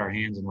used to put our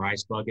hands in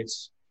rice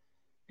buckets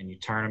and you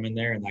turn them in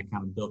there, and that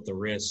kind of built the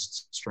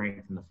wrist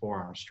strength and the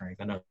forearm strength.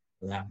 I know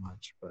that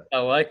much, but I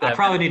like that. I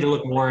probably need to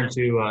look more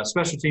into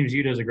special teams.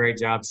 You does a great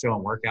job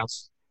showing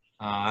workouts.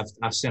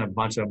 I've sent a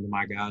bunch of them to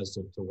my guys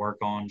to work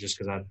on just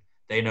because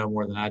they know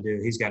more than I do.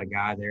 He's got a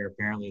guy there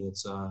apparently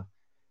that's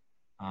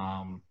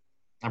I'm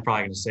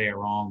probably going to say it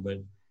wrong,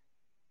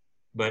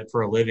 but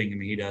for a living, I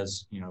mean, he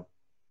does, you know,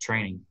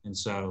 training. And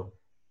so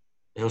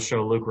he'll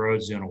show Luke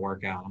Rhodes doing a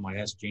workout. I'm like,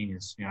 that's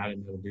genius. You know, I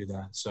didn't know to do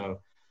that. So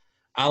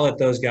I'll let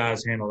those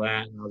guys handle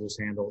that, and I'll just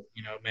handle,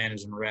 you know,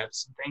 managing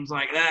reps and things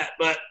like that.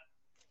 But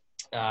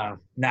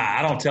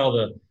I don't tell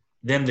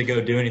them to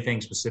go do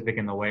anything specific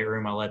in the weight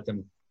room. I let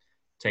them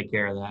take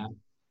care of that.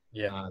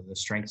 Yeah. The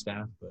strength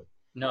staff. But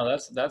No,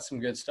 that's some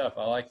good stuff.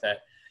 I like that.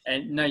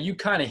 And now you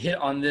kind of hit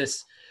on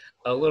this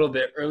a little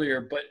bit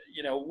earlier, but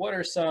you know, what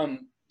are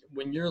some,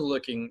 when you're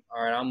looking,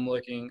 all right, I'm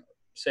looking,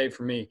 say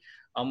for me,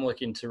 I'm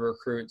looking to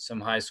recruit some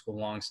high school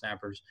long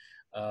snappers.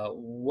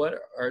 What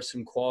are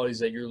some qualities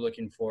that you're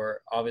looking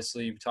for?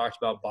 Obviously, you've talked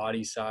about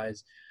body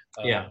size.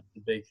 Yeah.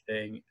 The big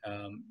thing.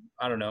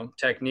 I don't know,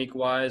 technique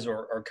wise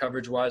or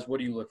coverage wise, what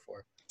do you look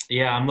for?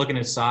 Yeah, I'm looking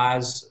at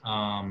size.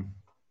 I'm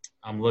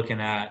looking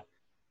at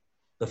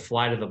the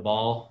flight of the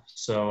ball.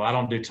 So I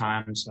don't do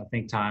times. I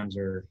think times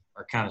are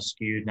kind of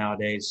skewed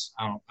nowadays.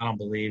 I don't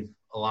believe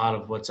a lot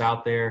of what's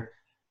out there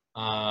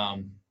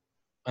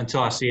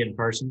until I see it in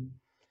person.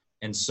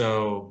 And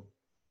so,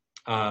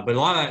 but a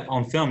lot of that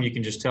on film, you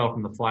can just tell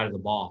from the flight of the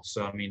ball.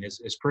 So, I mean,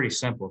 it's pretty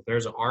simple. If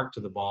there's an arc to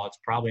the ball, it's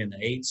probably in the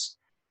 8s.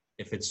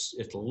 If it's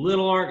a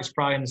little arc, it's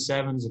probably in the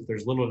 7s. If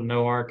there's little to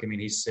no arc, I mean,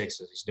 he's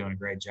 6s. He's doing a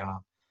great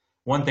job.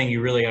 One thing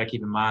you really got to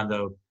keep in mind,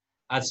 though,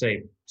 I'd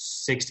say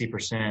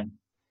 60%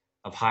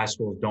 of high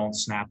schools don't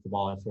snap the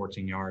ball at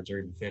 14 yards or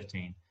even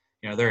 15.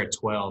 You know, they're at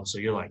 12. So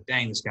you're like,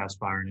 dang, this guy's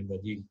firing it. But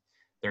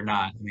they're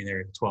not. I mean,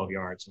 they're at 12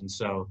 yards. And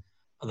so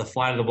the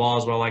flight of the ball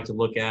is what I like to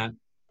look at.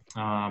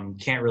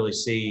 Can't really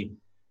see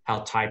how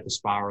tight the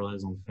spiral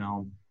is on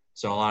film.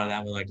 So a lot of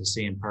that we like to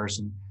see in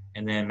person.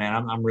 And then, man,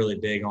 I'm really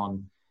big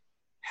on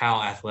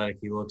how athletic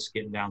he looks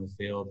getting down the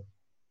field.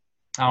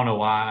 I don't know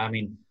why. I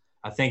mean,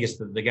 I think it's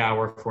the guy I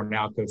work for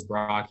now, Coach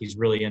Brock. He's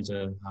really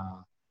into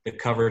the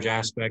coverage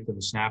aspect of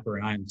the snapper,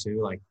 and I am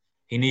too. Like,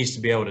 he needs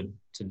to be able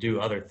to do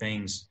other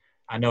things.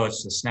 I know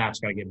it's the snap's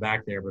got to get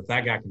back there, but if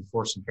that guy can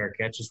force some fair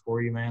catches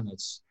for you, man,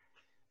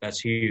 that's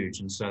huge.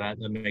 And so that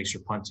makes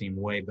your punt team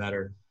way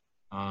better.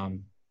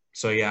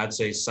 So yeah, I'd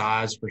say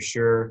size for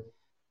sure.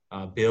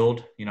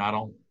 Build, you know,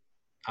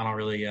 I don't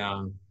really,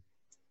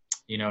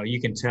 you know, you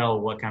can tell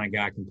what kind of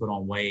guy can put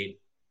on weight.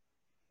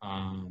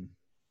 And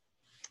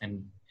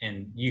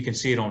you can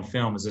see it on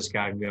film as this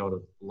guy can be able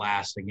to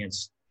last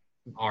against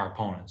our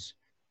opponents.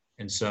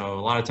 And so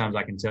a lot of times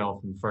I can tell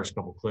from the first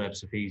couple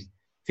clips, if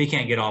he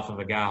can't get off of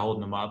a guy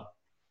holding him up,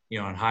 you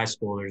know, in high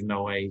school, there's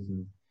no way he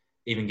can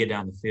even get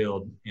down the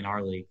field in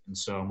our league. And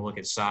so I'm gonna look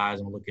at size,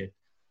 I'm gonna look at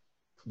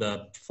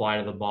the flight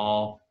of the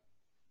ball,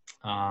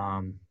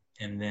 and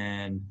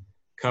then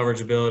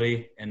coverage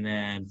ability, and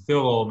then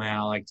field goal. Man,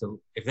 I like to,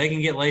 if they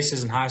can get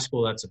laces in high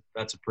school,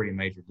 that's a pretty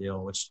major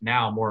deal, which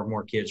now more and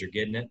more kids are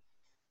getting it,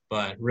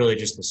 but really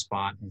just the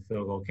spot and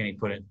field goal. Can he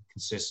put it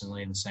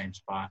consistently in the same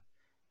spot?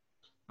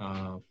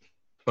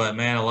 But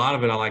man, a lot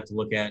of it I like to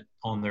look at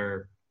on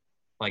their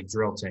like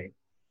drill tape.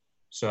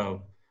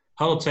 So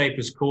huddle tape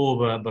is cool,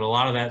 but a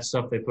lot of that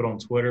stuff they put on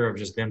Twitter of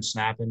just them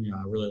snapping, you know,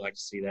 I really like to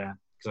see that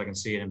because I can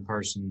see it in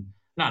person,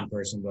 not in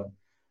person,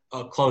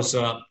 but close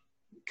up,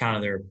 kind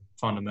of their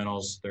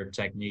fundamentals, their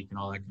technique, and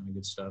all that kind of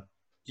good stuff.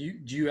 Do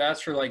you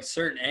ask for like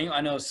certain angle?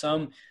 I know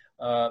some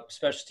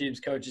special teams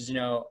coaches, you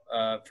know,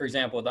 for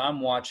example, if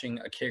I'm watching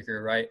a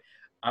kicker, right,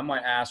 I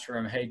might ask for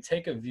him, hey,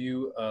 take a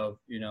view of,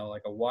 you know,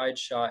 like a wide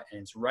shot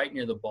and it's right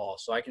near the ball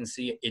so I can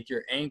see if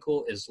your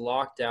ankle is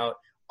locked out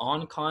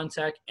on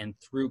contact and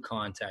through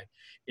contact.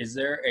 Is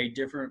there a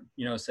different,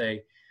 you know,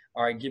 say,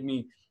 all right, give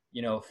me,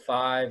 you know,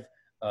 5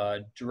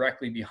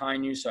 directly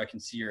behind you so I can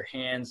see your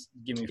hands.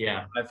 Give me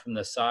Yeah. 5 from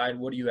the side.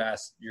 What do you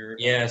ask your?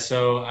 Yeah,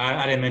 so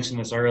I didn't mention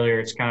this earlier.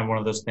 It's kind of one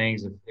of those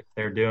things. If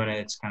they're doing it,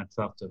 it's kind of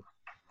tough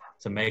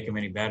to make them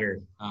any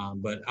better.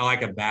 But I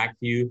like a back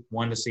view,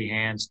 1 to see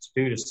hands,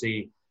 2 to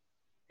see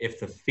if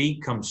the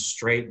feet come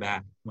straight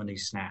back when he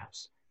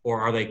snaps,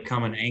 or are they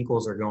coming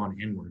ankles or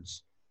going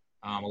inwards.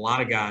 A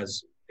lot of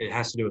guys, it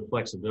has to do with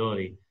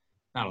flexibility.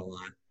 Not a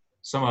lot.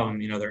 Some of them,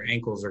 their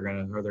ankles are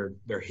going to, or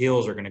their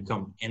heels are going to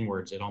come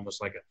inwards at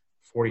almost like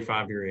a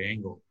 45-degree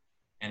angle.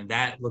 And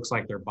that looks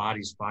like their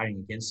body's fighting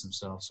against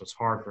themselves. So it's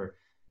hard for,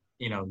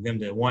 them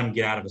to, 1,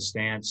 get out of a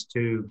stance,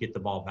 2, get the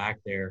ball back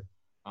there.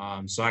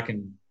 So I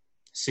can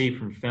see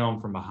from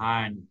film from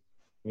behind,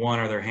 1,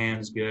 are their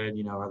hands good?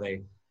 Are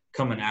they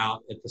coming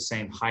out at the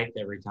same height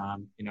every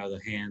time?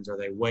 The hands, are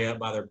they way up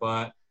by their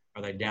butt?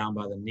 Are they down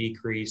by the knee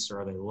crease,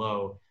 or are they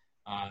low?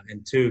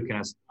 And 2,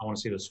 I want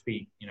to see those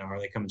feet. Are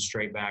they coming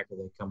straight back, or are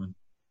they coming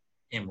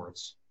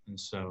inwards? And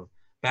so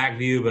back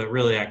view, but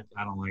really I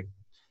don't like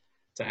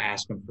to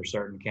ask them for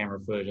certain camera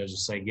footage. I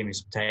just say, give me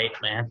some tape,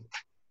 man.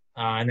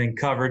 And then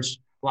coverage.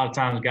 A lot of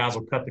times guys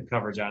will cut the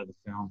coverage out of the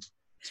film.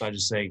 So I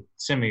just say,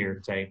 send me your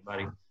tape,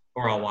 buddy.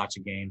 Or I'll watch a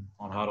game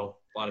on Huddle.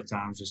 A lot of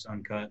times just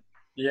uncut.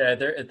 Yeah,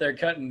 if they're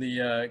cutting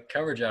the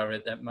coverage out of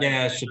it, that might.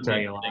 Yeah, it should tell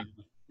you a lot.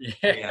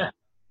 Yeah,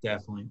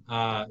 definitely.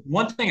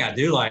 One thing I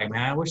do like,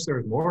 man, I wish there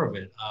was more of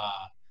it.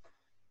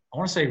 I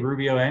want to say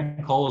Rubio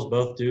and Coles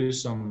both do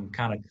some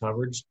kind of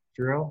coverage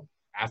drill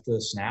after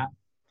the snap.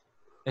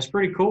 That's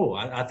pretty cool.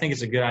 I think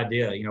it's a good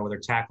idea, where they're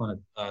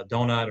tackling a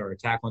donut or a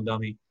tackling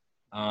dummy.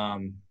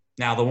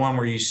 Now, the one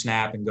where you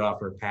snap and go out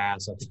for a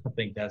pass, I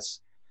think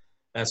that's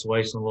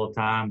wasting a little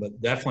time.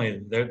 But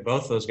definitely,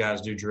 both those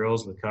guys do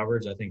drills with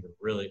coverage. I think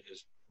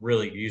is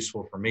really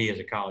useful for me as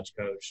a college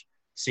coach.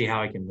 See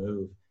how he can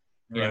move.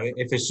 Right.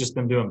 If it's just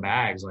them doing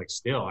bags, like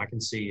still, I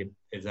can see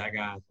if that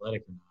guy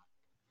athletic or not.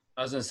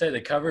 I was going to say, the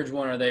coverage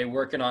one, are they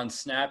working on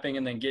snapping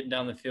and then getting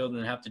down the field and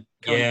then have to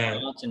come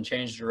bounce and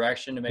change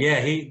direction to make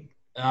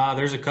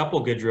there's a couple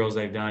good drills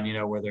they've done,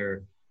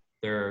 where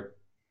they're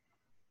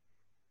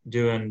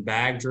doing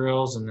bag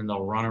drills and then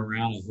they'll run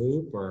around a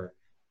hoop, or,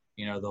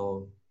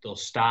 they'll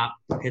stop,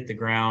 hit the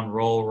ground,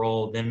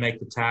 roll, then make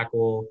the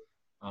tackle,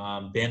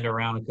 bend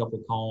around a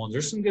couple cones.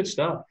 There's some good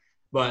stuff.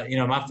 But,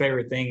 my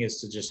favorite thing is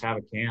to just have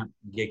a camp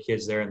and get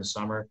kids there in the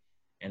summer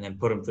and then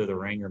put them through the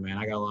ringer, man.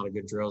 I got a lot of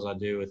good drills I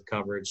do with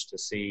coverage to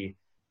see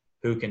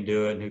who can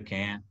do it and who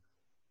can't.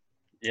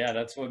 Yeah,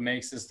 that's what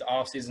makes this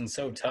offseason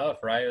so tough,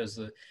 right? I was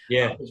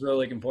really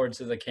looking forward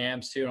to the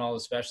camps, too, and all the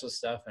specialist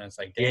stuff, and it's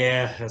like, damn.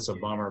 Yeah, that's a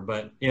bummer.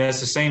 But, it's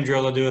the same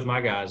drill I do with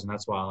my guys, and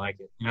that's why I like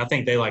it. And I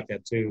think they like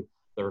that, too.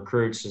 The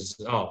recruits is,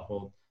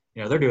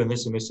 they're doing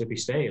this in Mississippi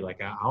State.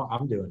 Like,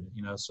 I'm doing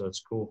it, so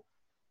it's cool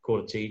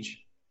to teach.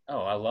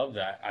 Oh, I love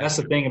that. That's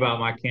the thing about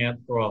my camp.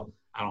 Well,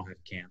 I don't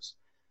have camps.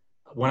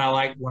 When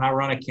I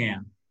run a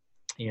camp,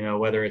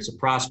 whether it's a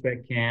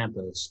prospect camp,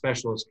 a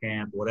specialist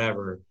camp,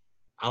 whatever,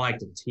 I like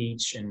to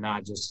teach and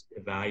not just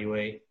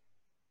evaluate,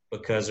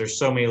 because there's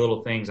so many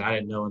little things I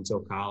didn't know until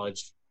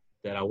college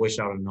that I wish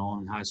I would have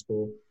known in high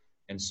school.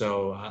 And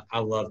so I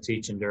love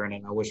teaching during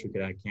it. I wish we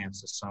could have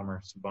camps this summer.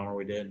 It's a bummer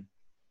we didn't.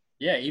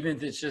 Yeah, even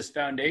if it's just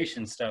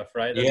foundation stuff,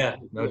 right?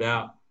 That's no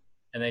doubt.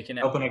 And they can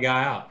helping a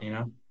guy out,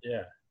 Yeah,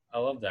 I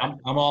love that.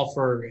 I'm all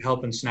for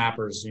helping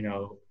snappers,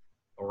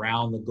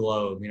 around the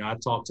globe. I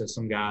talk to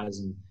some guys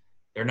and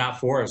they're not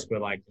for us,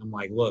 but I'm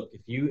like, look,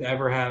 if you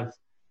ever have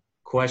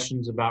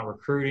questions about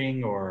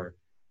recruiting, or,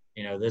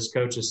 this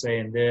coach is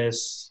saying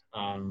this,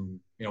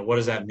 what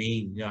does that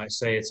mean? I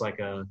say it's like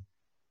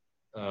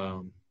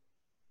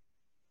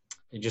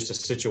just a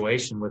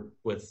situation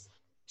with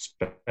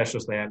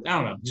specialists they have. I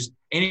don't know, just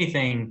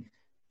anything,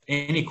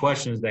 any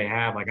questions they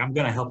have, I'm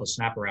going to help a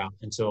snapper out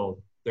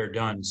until they're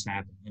done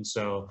snapping. And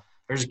so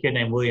there's a kid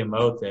named William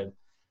Moat that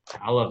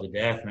I love to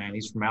death, man.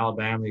 He's from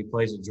Alabama. He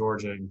plays at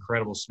Georgia,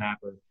 incredible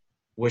snapper.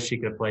 Wish he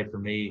could have played for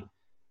me.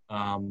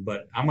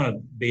 But I'm going to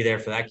be there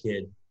for that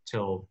kid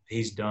till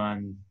he's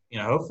done.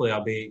 Hopefully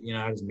I'll be,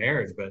 at his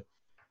marriage, but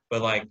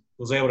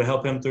was able to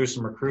help him through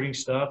some recruiting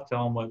stuff,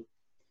 tell him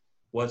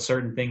what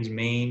certain things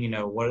mean,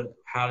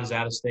 how does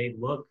out of state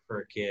look for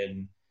a kid.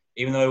 And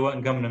even though he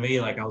wasn't coming to me,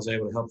 I was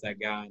able to help that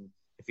guy. And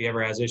if he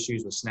ever has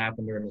issues with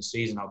snapping during the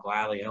season, I'll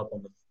gladly help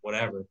him with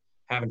whatever.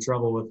 Having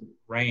trouble with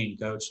rain,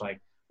 coach,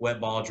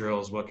 wet ball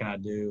drills, what can I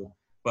do?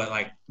 But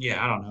I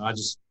don't know. I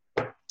just,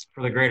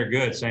 for the greater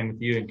good, same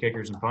with you and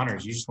kickers and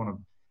punters, you just want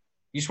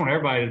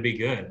everybody to be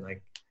good.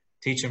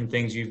 Teach them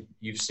things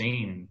you've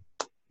seen and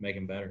make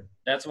them better.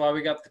 That's why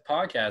we got the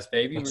podcast,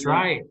 baby. That's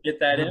right. Get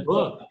that in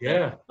book,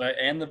 yeah.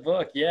 And the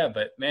book, yeah.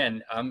 But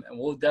man,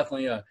 we'll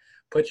definitely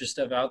put your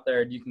stuff out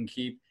there. You can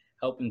keep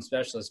helping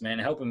specialists, man,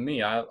 helping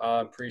me.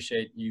 I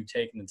appreciate you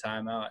taking the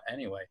time out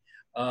anyway.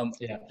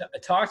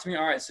 Talk to me.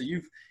 All right, so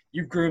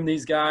you've groomed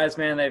these guys,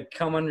 man. They've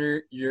come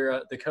under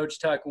your the Coach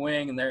Tuck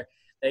wing, and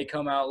they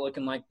come out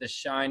looking like the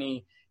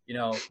shiny,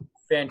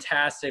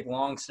 fantastic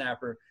long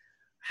snapper.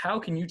 How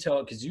can you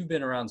tell, because you've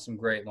been around some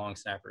great long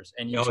snappers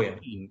and you've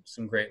seen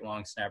some great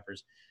long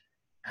snappers,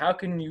 how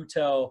can you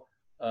tell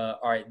all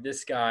right,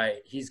 this guy,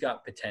 he's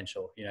got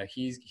potential. You know,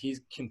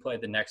 he's can play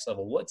at the next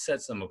level. What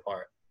sets them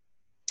apart?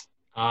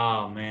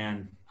 Oh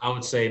man, I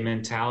would say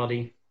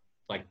mentality,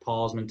 like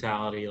Paul's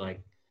mentality,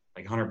 like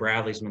Hunter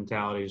Bradley's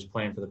mentality, who's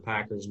playing for the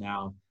Packers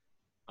now.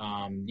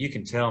 You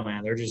can tell,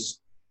 man,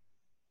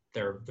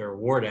 they're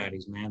war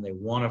daddies, man. They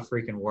want to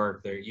freaking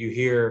work. You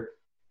hear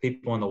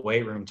people in the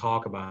weight room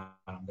talk about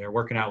them. They're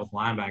working out with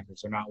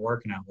linebackers. They're not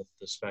working out with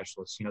the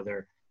specialists. You know,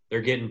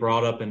 they're getting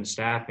brought up in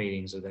staff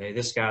meetings. Hey,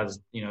 this guy's,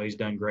 you know, he's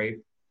done great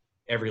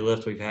every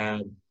lift we've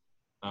had.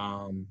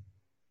 And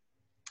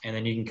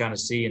then you can kind of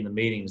see in the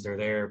meetings, they're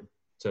there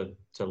to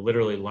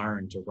literally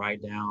learn, to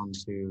write down,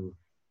 to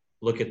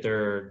look at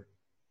their,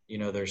 you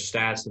know, their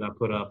stats that I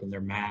put up, and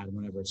they're mad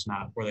whenever it's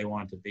not where they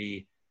want it to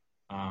be.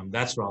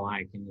 That's what I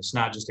like. And it's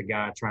not just a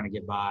guy trying to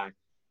get by.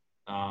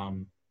 But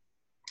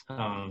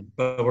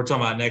we're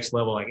talking about next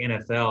level, like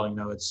NFL, you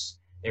know,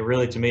 it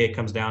really, to me, it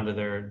comes down to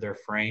their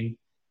frame.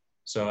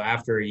 So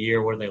after a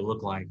year, what do they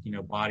look like, you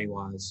know, body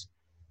wise?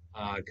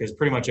 Because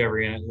pretty much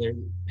every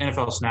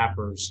NFL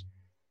snappers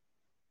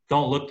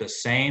don't look the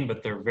same,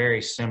 but they're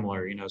very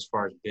similar, you know, as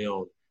far as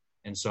build.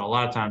 And so a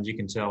lot of times you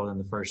can tell within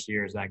the first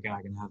year is that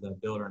guy can have that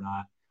build or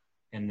not.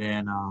 And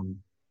then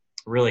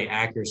really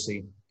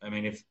accuracy. I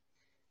mean, if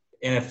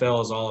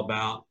NFL is all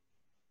about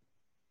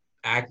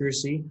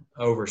accuracy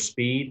over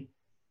speed,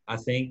 I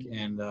think.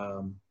 And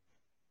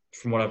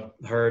from what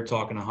I've heard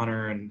talking to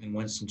Hunter and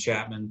Winston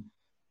Chapman,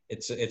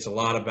 it's a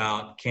lot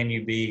about, can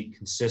you be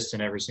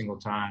consistent every single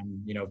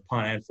time, you know,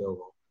 punt and field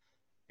goal.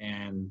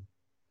 And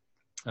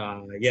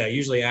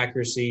usually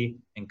accuracy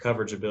and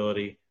coverage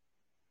ability,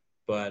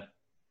 but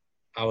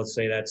I would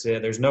say that's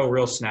it. There's no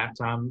real snap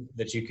time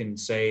that you can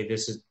say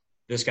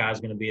this guy's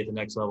going to be at the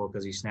next level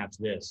because he snaps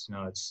this.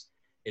 No,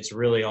 it's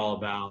really all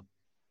about,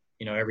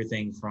 you know,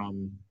 everything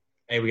from,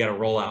 hey, we got a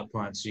rollout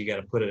punt, so you got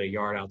to put it a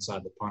yard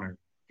outside the punter.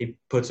 He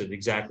puts it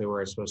exactly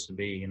where it's supposed to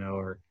be, you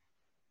know,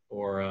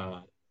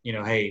 or you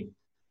know, hey,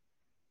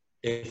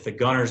 if the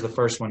gunner's the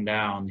first one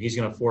down, he's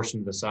going to force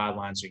him to the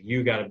sideline, so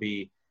you got to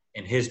be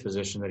in his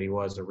position that he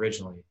was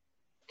originally.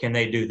 Can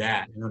they do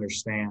that and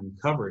understand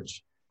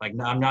coverage? Like,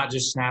 I'm not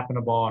just snapping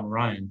a ball and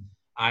running.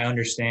 I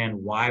understand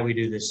why we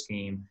do this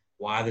scheme,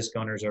 why this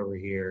gunner's over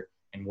here,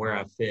 and where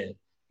I fit.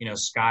 You know,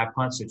 sky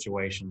punt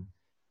situation.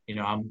 You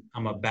know,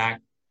 I'm a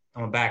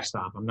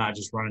backstop. I'm not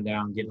just running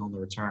down and getting on the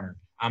returner.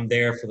 I'm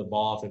there for the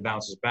ball if it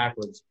bounces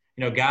backwards.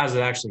 You know, guys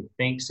that actually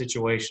think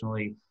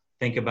situationally,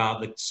 think about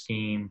the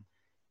scheme,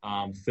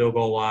 field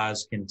goal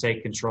wise, can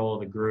take control of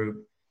the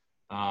group.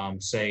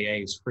 Say,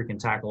 hey, it's freaking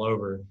tackle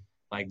over.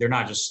 Like, they're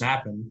not just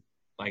snapping.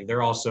 Like,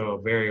 they're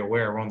also very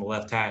aware we're on the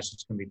left hash,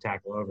 it's going to be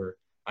tackle over.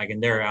 Like,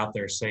 and they're out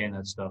there saying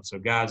that stuff. So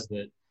guys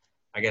that,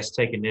 I guess,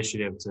 take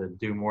initiative to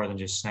do more than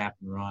just snap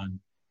and run,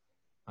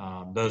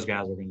 those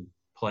guys are going to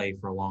play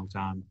for a long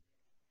time.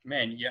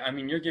 Man, yeah, I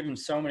mean, you're giving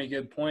so many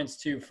good points,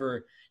 too,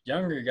 for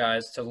younger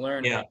guys to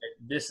learn, Yeah. okay,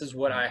 this is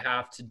what I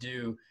have to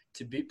do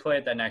to play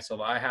at that next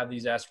level. I have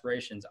these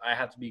aspirations. I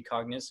have to be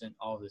cognizant,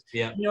 all of this.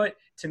 Yeah. You know what?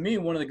 To me,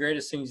 one of the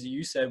greatest things that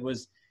you said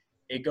was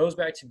it goes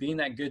back to being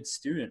that good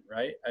student,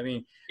 right? I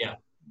mean, yeah,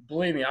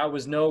 believe me, I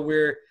was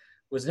never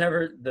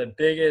the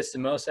biggest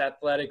and most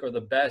athletic or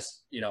the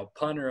best, you know,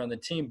 punter on the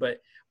team.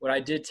 But what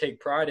I did take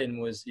pride in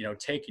was, you know,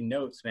 taking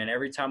notes, man.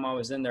 Every time I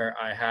was in there,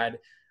 I had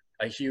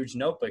a huge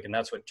notebook, and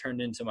that's what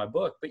turned into my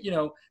book. But, you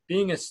know,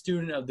 being a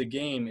student of the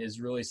game is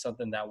really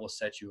something that will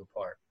set you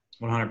apart.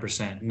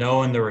 100%.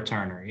 Knowing the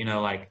returner, you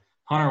know, like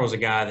Hunter was a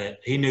guy that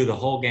he knew the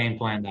whole game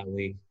plan that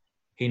week.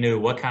 He knew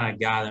what kind of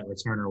guy that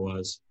returner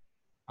was,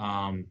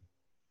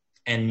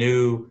 and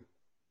knew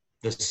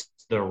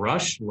the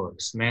rush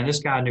looks. Man, this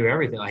guy knew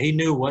everything. Like, he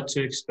knew what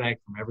to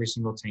expect from every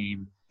single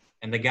team.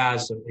 And the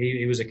guys,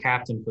 he was a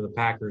captain for the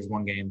Packers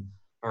one game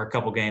or a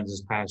couple games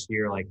this past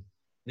year. Like,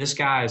 this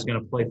guy is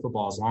going to play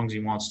football as long as he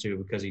wants to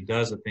because he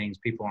does the things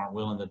people aren't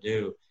willing to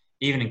do.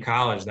 Even in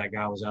college, that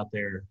guy was out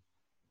there.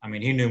 I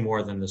mean, he knew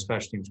more than the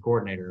special teams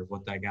coordinator of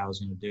what that guy was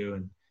going to do.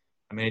 And,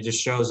 I mean, it just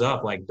shows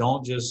up. Like,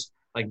 don't just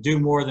 – like, do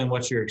more than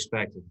what you're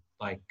expected.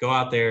 Like, go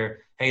out there,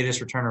 hey, this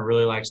returner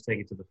really likes to take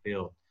it to the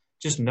field.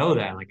 Just know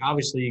that. Like,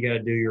 obviously you got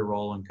to do your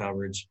role in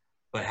coverage,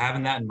 but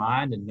having that in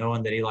mind and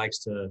knowing that he likes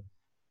to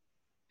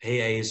 –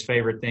 hey, his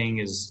favorite thing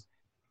is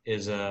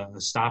a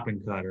stop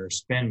and cut or a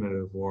spin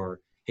move, or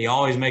he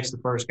always makes the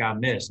first guy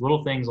miss.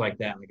 Little things like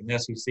that. Like, in the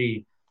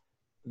SEC,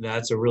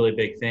 that's a really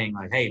big thing.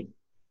 Like, hey,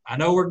 I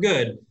know we're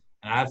good –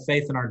 and I have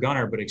faith in our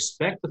gunner, but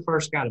expect the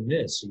first guy to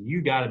miss. So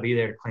you got to be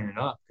there to clean it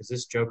up because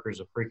this Joker is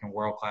a freaking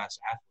world-class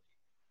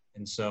athlete.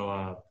 And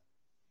so,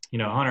 you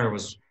know, Hunter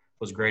was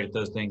great at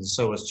those things. And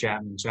so was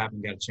Chapman.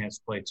 Chapman got a chance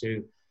to play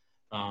too.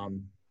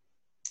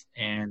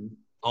 And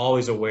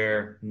always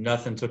aware,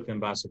 nothing took them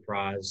by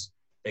surprise.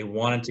 They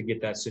wanted to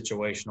get that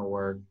situational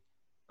work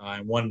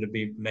and wanted to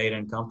be made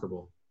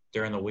uncomfortable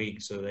during the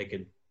week so they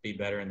could be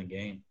better in the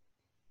game.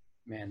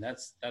 Man,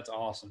 that's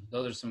awesome.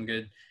 Those are some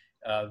good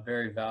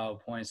very valid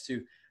points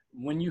too.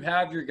 When you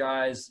have your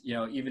guys, you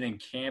know, even in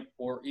camp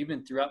or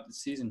even throughout the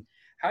season,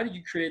 how do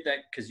you create that?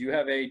 Because you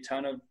have a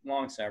ton of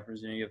long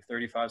snappers and you have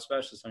 35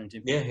 specialists on your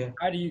team. Yeah, yeah.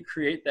 How do you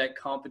create that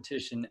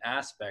competition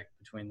aspect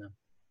between them?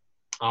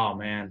 Oh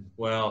man,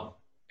 well,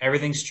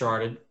 everything's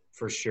charted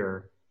for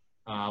sure.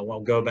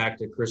 We'll go back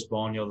to Chris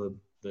Boniel.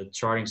 The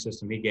charting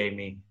system he gave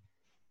me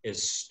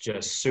is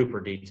just super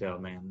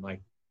detailed, man.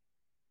 Like,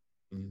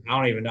 I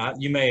don't even know.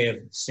 You may have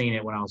seen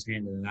it when I was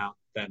handing it out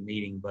that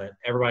meeting, but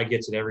everybody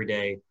gets it every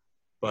day.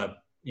 But,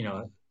 you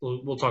know,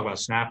 we'll talk about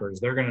snappers.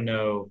 They're going to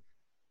know,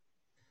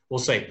 we'll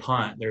say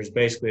punt. There's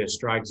basically a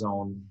strike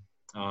zone,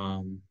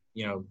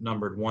 you know,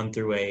 numbered 1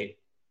 through 8,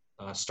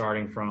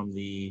 starting from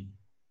the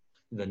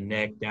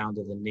neck down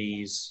to the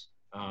knees.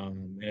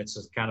 And it's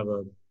just kind of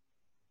a,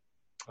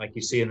 like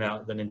you see in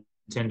the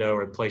Nintendo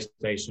or the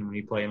PlayStation when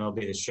you play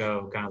MLB The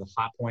Show, kind of the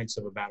hot points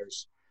of a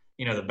batter's,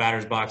 you know, the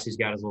batter's box. He's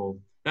got his little,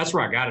 that's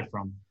where I got it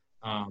from.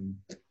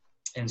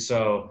 And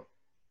so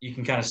you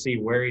can kind of see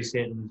where he's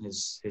hitting,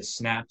 his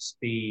snap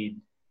speed.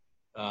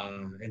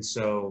 And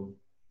so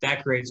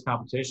that creates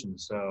competition.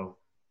 So,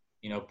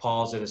 you know,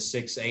 Paul's at a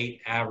 6.8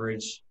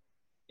 average,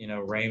 you know,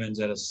 Raymond's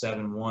at a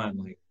 7.1.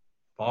 Like,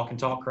 Paul can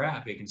talk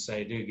crap. He can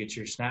say, dude, get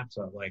your snaps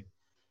up. Like,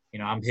 you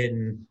know, I'm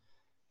hitting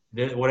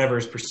whatever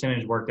his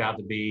percentage worked out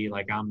to be.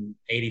 Like, I'm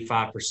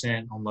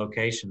 85% on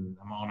location.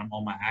 I'm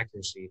on my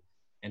accuracy.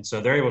 And so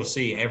they're able to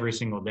see every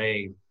single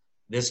day,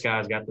 this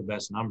guy's got the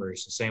best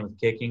numbers. Same with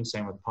kicking,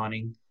 same with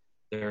punting.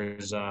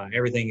 There's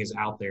everything is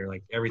out there.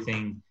 Like,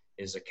 everything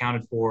is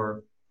accounted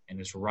for and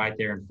it's right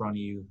there in front of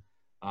you.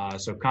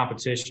 So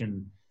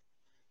competition,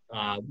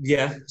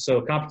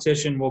 so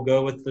competition will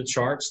go with the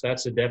charts.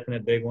 That's a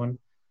definite big one.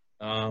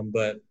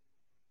 But,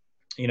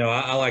 you know,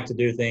 I like to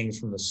do things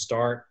from the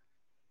start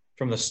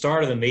of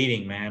the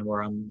meeting, man,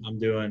 where I'm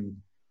doing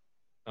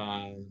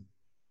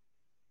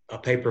a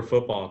paper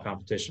football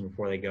competition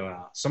before they go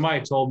out.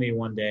 Somebody told me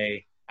one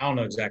day, I don't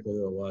know exactly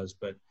who it was,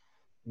 but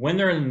when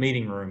they're in the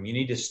meeting room, you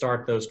need to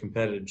start those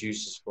competitive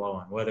juices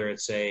flowing, whether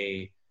it's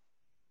a,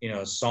 you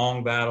know,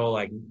 song battle,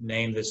 like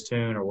name this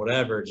tune or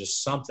whatever,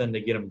 just something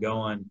to get them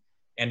going.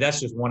 And that's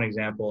just one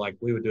example. Like,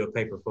 we would do a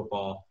paper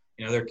football,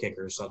 you know, they're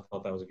kickers, so I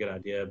thought that was a good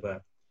idea,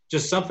 but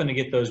just something to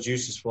get those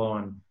juices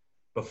flowing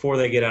before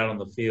they get out on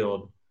the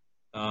field,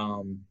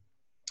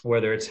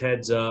 whether it's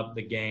heads up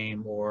the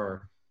game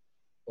or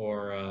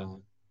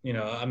you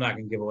know, I'm not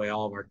going to give away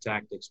all of our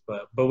tactics,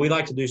 but we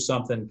like to do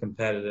something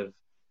competitive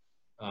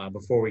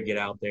before we get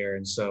out there.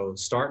 And so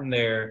starting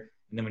there,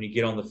 and then when you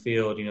get on the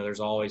field, you know, there's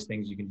always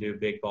things you can do,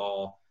 big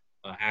ball,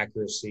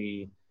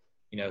 accuracy,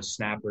 you know,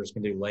 snappers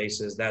can do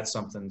laces. That's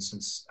something,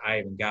 since I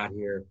even got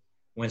here,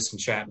 Winston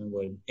Chapman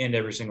would end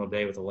every single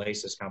day with a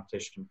laces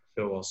competition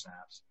for field goal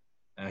snaps.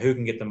 Who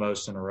can get the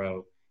most in a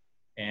row?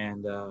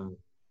 And,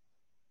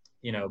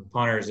 you know,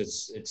 punters,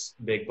 it's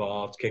big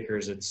ball. It's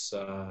kickers, it's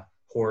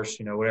horse,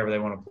 you know, whatever they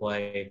want to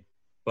play.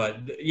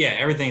 But, yeah,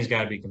 everything's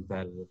got to be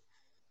competitive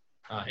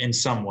in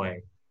some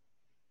way.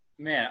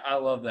 Man, I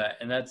love that.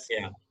 And that's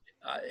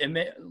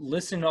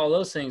listening to all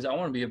those things, I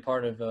want to be a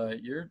part of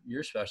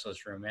your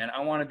specialist room, man.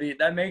 I want to be –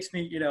 that makes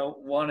me, you know,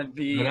 want to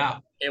be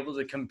able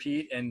to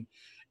compete and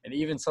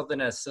even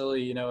something as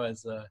silly, you know,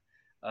 as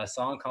a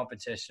song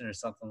competition or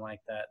something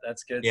like that.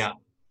 That's good. Yeah.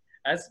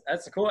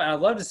 That's cool. And I'd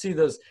love to see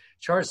those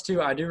charts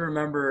too. I do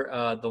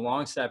remember the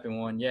long snapping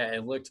one. Yeah,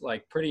 it looked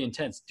like pretty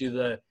intense. Do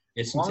the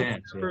long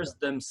snappers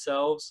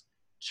themselves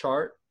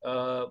chart?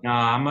 No,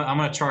 I'm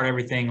going to chart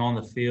everything on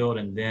the field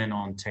and then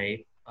on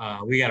tape.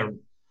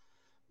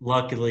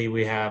 Luckily,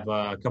 we have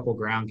a couple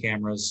ground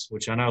cameras,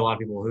 which I know a lot of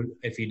people who,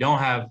 if you don't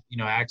have, you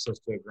know, access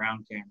to a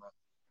ground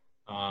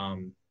camera,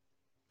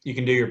 you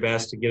can do your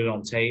best to get it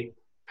on tape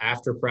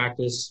after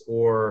practice,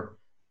 or,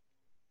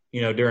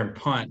 you know, during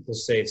punt,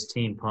 let's say it's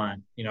team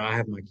punt. You know, I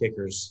have my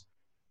kickers,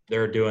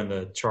 they're doing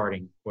the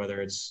charting,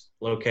 whether it's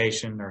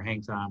location or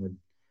hang time. Or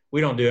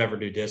we don't ever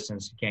do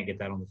distance. You can't get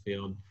that on the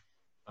field.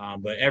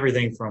 But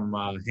everything from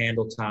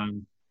handle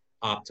time,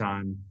 op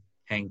time,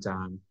 hang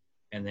time,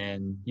 and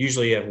then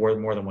usually you have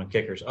more than one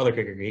kicker. So other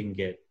kicker, he can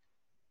get,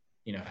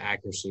 you know,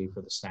 accuracy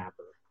for the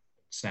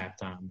snap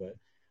time. But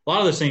a lot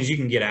of those things you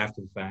can get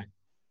after the fact.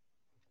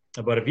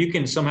 But if you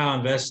can somehow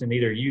invest in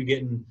either you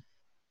getting,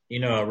 you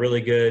know, a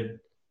really good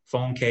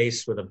phone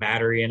case with a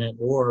battery in it,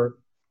 or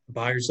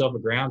buy yourself a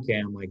ground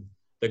cam, like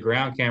the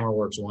ground camera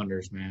works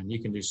wonders, man. You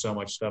can do so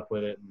much stuff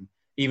with it. And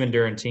even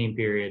during team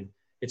period,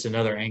 it's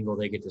another angle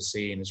they get to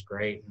see, and it's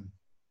great. And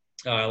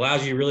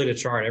allows you really to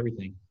chart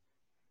everything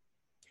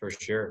for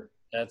sure.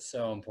 That's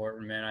so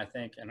important, man. I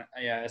think, and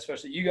yeah,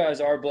 especially you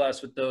guys are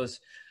blessed with those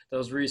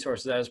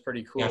resources. That is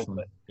pretty cool.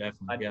 Definitely.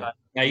 Yeah.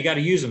 Now you got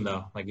to use them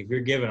though. Like, if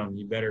you're giving them,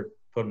 you better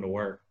put them to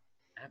work.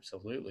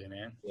 Absolutely,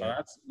 man. Yeah.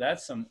 Well,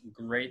 that's some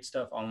great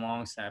stuff on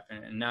long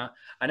snapping. And now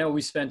I know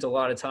we spent a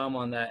lot of time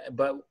on that,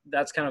 but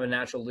that's kind of a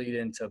natural lead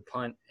into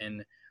punt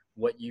and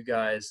what you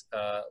guys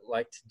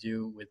like to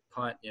do with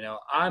punt. You know,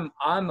 I'm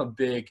a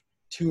big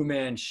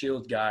 2-man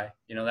shield guy.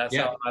 You know, that's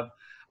how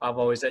I've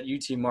always at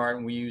UT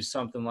Martin, we use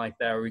something like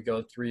that where we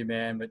go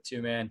 3-man, but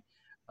 2-man.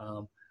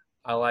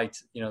 I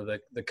liked, you know,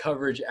 the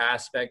coverage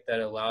aspect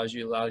that allows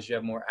you to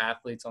have more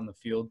athletes on the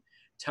field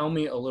tell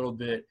me a little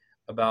bit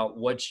about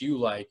what you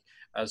like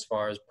as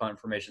far as punt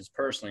formations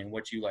personally and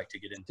what you like to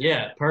get into.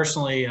 Yeah,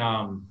 personally,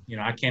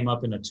 I came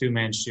up in a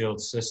two-man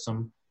shield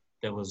system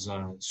that was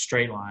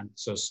straight line.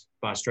 So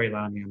by straight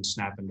line, I mean I'm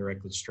snapping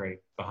directly straight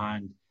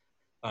behind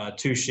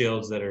two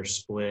shields that are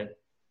split.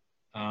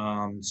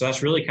 So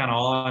that's really kind of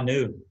all I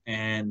knew.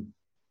 And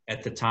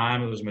at the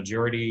time, it was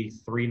majority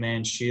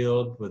three-man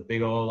shield with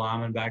big old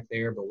linemen back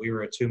there, but we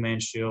were a two-man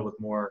shield with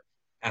more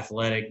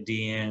athletic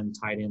DN,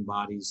 tight end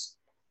bodies.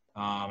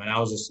 And I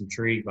was just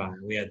intrigued by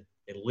it. We had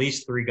at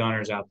least three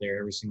gunners out there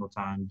every single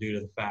time due to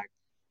the fact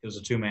it was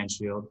a two-man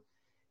shield.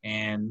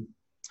 And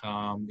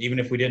even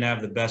if we didn't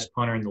have the best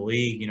punter in the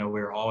league, we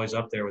were always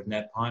up there with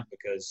net punt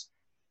because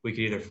we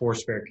could either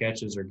force fair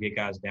catches or get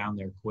guys down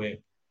there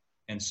quick.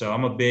 And so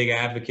I'm a big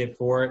advocate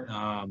for it.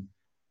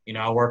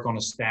 I work on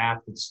a staff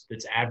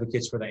that's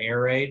advocates for the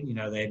air raid.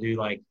 They do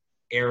like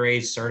air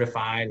raid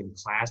certified and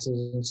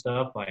classes and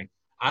stuff. Like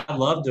I'd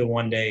love to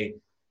one day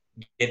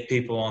get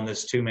people on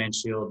this two-man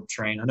shield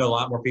train. I know a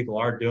lot more people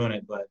are doing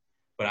it, but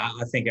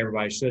I think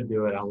everybody should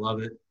do it. I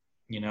love it.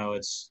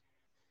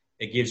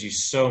 It gives you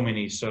so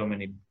many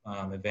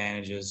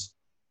advantages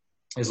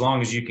as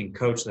long as you can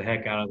coach the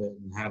heck out of it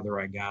and have the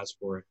right guys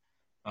for it.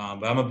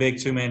 But I'm a big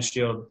two-man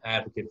shield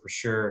advocate for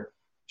sure,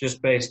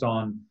 just based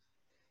on,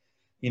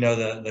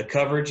 the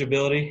coverage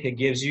ability it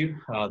gives you,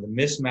 the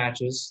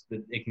mismatches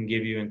that it can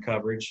give you in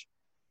coverage,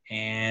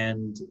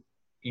 and,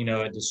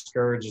 it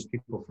discourages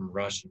people from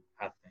rushing,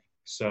 I think.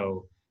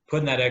 So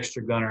putting that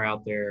extra gunner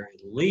out there,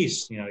 at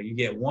least, you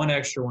get one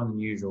extra one than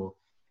usual.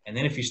 And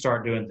then if you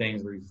start doing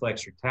things where you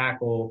flex your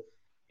tackle,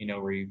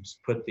 where you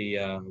put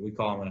the we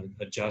call them an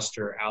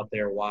adjuster out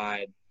there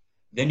wide,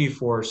 then you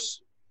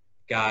force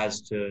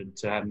guys to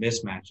have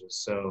mismatches.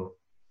 So,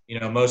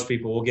 most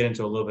people, we'll get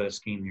into a little bit of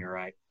scheme here,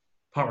 right?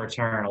 Punt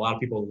return, a lot of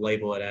people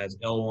label it as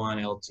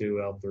L1, L2,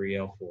 L3,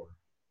 L4. All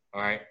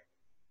right.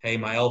 Hey,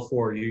 my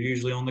L4, you're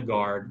usually on the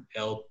guard.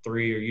 L3,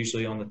 you're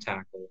usually on the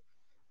tackle.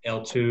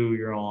 L2,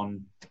 you're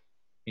on,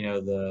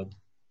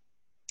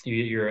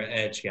 you're an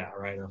edge guy,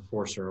 right? A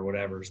forcer or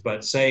whatever.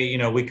 But say,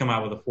 we come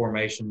out with a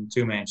formation,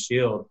 two-man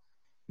shield.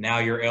 Now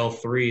your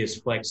L3 is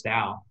flexed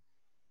out,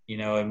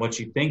 and what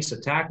you think's a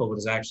tackle, but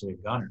is actually a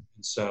gunner.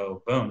 And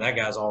so, boom, that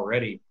guy's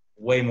already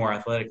way more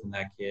athletic than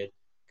that kid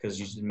because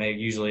you may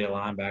usually a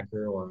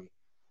linebacker or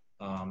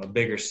a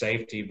bigger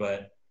safety.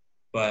 But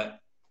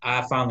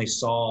I finally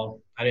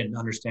I didn't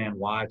understand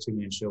why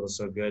two-man shield was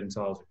so good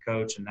until I was a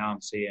coach, and now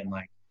I'm seeing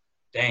like,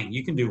 dang,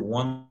 you can do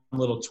one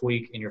little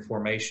tweak in your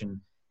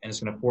formation, and it's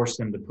going to force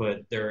them to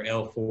put their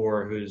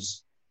L4,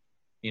 who's,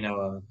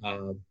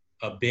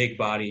 a big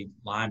body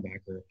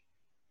linebacker,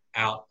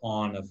 out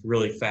on a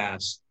really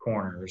fast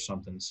corner or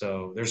something.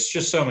 So there's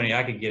just so many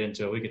I could get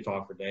into. We could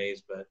talk for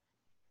days, but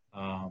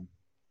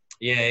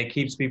it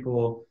keeps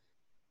people,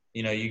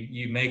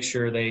 you make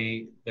sure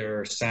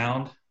they're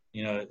sound.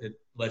 It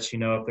lets you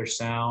know if they're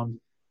sound.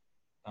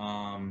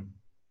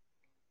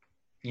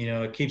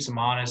 It keeps them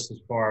honest as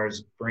far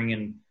as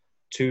bringing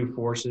two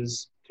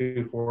forcers,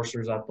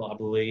 I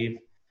believe.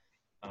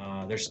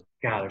 There's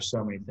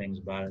so many things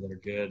about it that are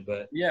good,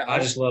 but yeah, I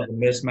just love the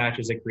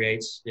mismatches it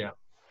creates. Yeah.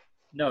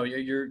 No,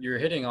 you're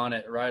hitting on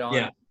it right on.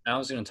 Yeah. I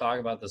was going to talk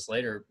about this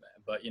later,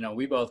 but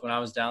we both, when I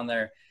was down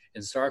there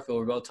in Starkville,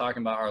 we're both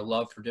talking about our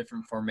love for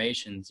different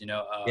formations.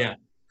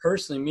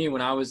 Personally, me,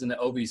 when I was in the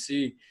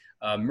OVC,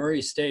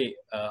 Murray State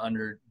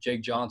under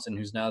Jake Johnson,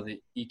 who's now the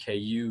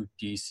EKU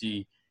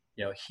DC,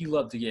 he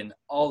loved to get in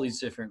all these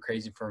different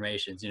crazy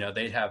formations.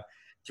 They'd have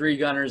three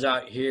gunners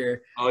out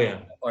here. Oh yeah.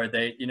 Or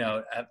they,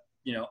 have,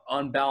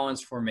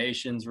 unbalanced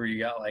formations where you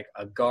got like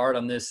a guard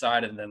on this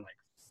side and then like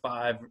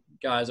five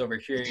guys over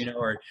here,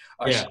 or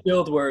a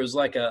shield where it was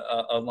like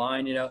a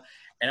line,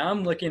 and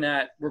I'm looking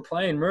at, we're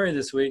playing Murray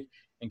this week,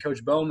 and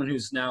Coach Bowman,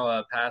 who's now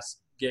a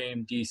past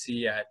game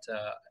DC at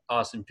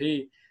Austin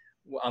P,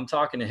 I'm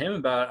talking to him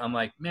about it. I'm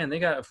like, man, they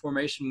got a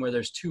formation where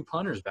there's two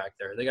punters back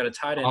there. They got a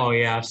tight end. Oh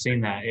yeah, I've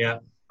seen that. Yeah.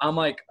 I'm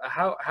like,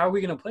 how are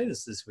we going to play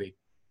this week?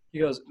 He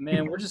goes,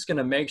 man, we're just going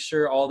to make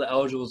sure all the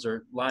eligibles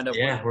are lined up.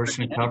 Yeah, we're just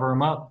going to cover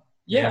them up.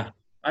 Yeah.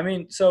 I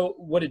mean, so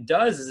what it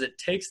does is it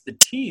takes the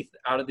teeth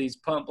out of these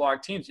punt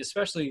block teams,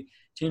 especially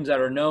teams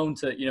that are known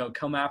to,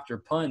 come after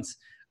punts.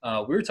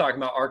 We were talking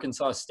about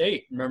Arkansas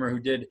State, remember, who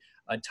did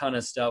a ton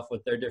of stuff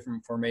with their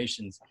different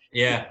formations.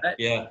 Yeah,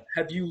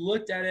 Have you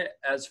looked at it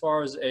as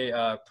far as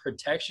a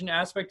protection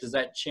aspect? Does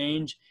that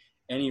change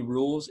any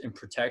rules in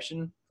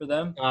protection for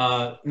them?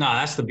 No,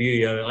 that's the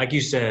beauty of it. Like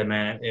you said,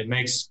 man, it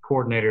makes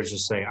coordinators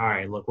just say, all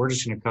right, look, we're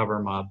just going to cover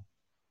them up.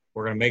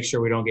 We're going to make sure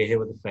we don't get hit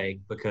with a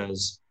fake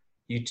because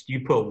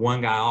you put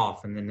one guy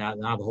off and then now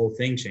the whole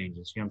thing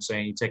changes. You know what I'm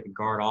saying? You take a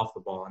guard off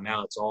the ball and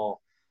now it's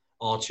all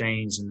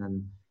changed. And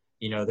then,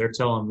 they're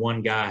telling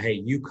one guy, hey,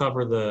 you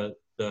cover the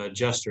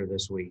adjuster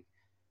this week.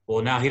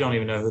 Well, now he don't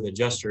even know who the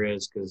adjuster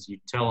is because you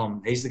tell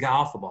him he's the guy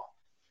off the ball.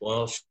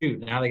 Well, shoot,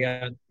 now they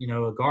got,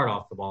 a guard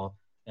off the ball.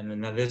 And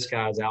then now this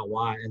guy's out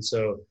wide. And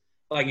so,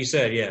 like you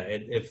said, yeah,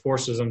 it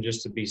forces them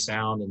just to be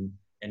sound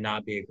and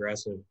not be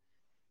aggressive.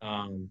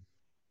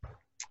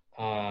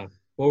 What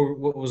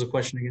What was the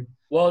question again?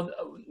 Well,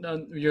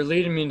 you're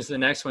leading me into the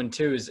next one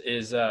too.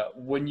 Is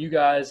when you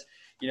guys,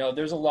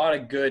 there's a lot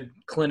of good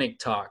clinic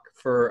talk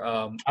for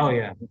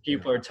when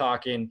people are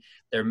talking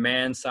their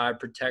man side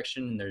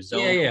protection and their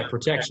zone. Yeah,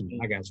 protection.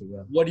 I got you.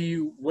 Yeah. What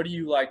do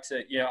you like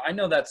to? I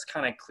know that's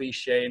kind of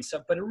cliche and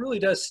stuff, but it really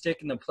does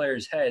stick in the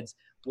players' heads.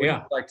 What do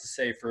you like to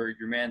say for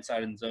your man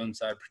side and zone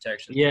side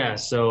protection? Yeah.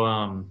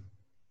 So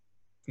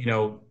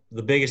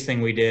the biggest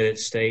thing we did at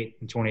State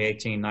in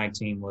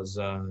 2018-19 was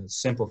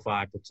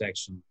simplify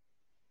protection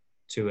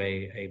to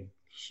a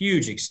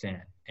huge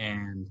extent.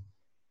 And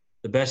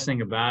the best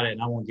thing about it,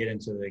 and I won't get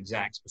into the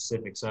exact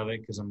specifics of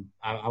it because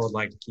I would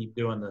like to keep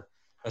doing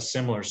a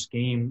similar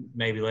scheme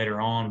maybe later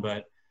on.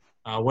 But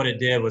what it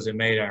did was it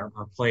made our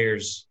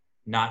players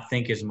not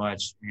think as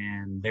much,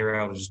 and they were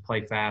able to just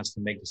play fast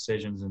and make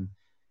decisions. And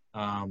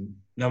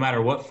no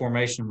matter what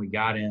formation we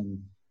got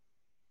in,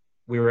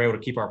 we were able to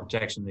keep our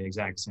protection the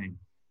exact same.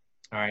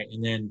 All right.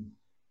 And then,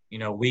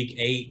 week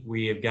 8,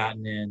 we have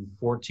gotten in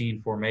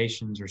 14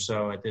 formations or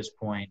so at this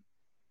point.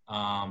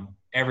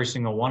 Every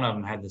single one of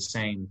them had the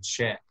same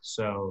check.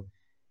 So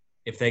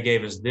if they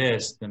gave us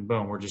this, then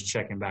boom, we're just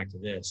checking back to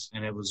this.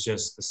 And it was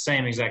just the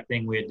same exact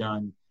thing we had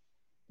done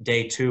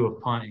day 2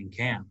 of punt in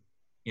camp,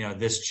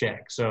 this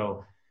check.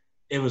 So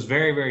it was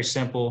very, very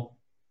simple.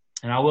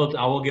 And I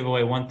will give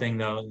away one thing,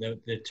 though,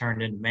 that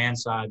turned into man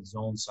side,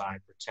 zone side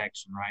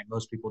protection, right?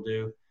 Most people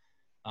do,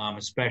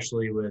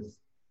 especially with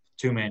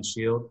two-man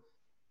shield.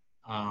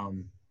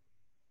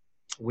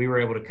 We were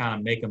able to kind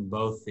of make them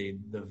both the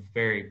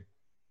very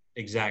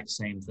exact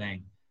same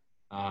thing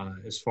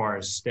as far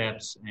as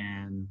steps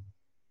and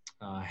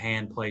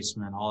hand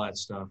placement, all that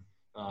stuff,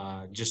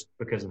 just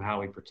because of how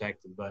we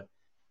protected. But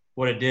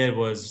what it did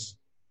was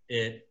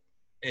it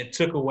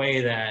took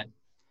away that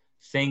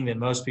thing that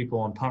most people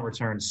on punt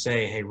returns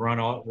say, hey, run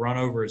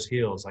over his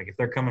heels. Like if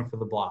they're coming for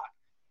the block,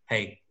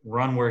 hey,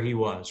 run where he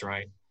was,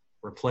 right?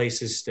 Replace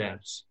his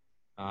steps.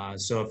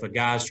 So if a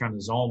guy's trying to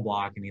zone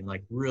block and he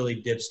like really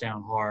dips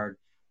down hard,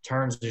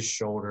 turns his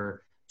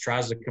shoulder,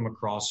 tries to come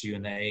across you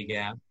in the A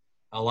gap,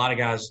 a lot of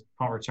guys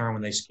punt return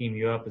when they scheme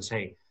you up is,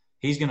 hey,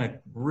 he's going to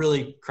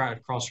really cry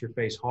across your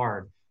face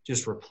hard.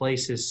 Just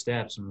replace his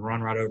steps and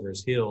run right over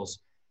his heels.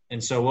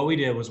 And so what we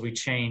did was we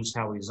changed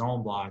how we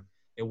zone block.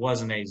 It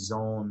wasn't a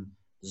zone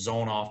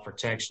off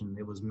protection.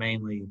 It was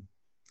mainly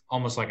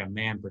almost like a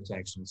man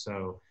protection.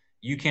 So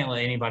you can't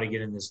let anybody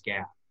get in this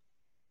gap.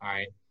 All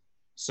right.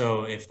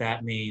 So if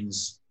that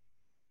means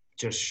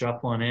just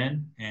shuffling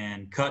in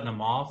and cutting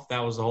them off, that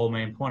was the whole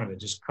main point of it.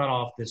 Just cut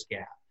off this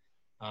gap.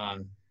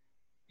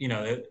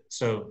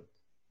 So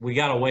we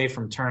got away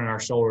from turning our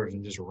shoulders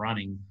and just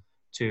running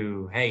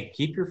to, hey,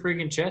 keep your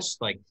freaking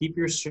chest, like keep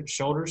your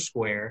shoulders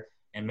square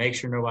and make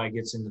sure nobody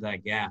gets into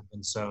that gap.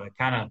 And so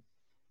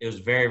it was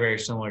very, very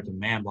similar to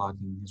man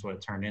blocking is what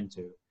it turned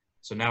into.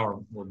 So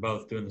now we're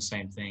both doing the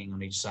same thing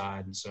on each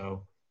side. And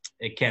so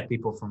it kept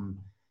people from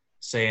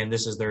saying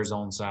this is their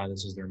zone side,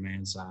 this is their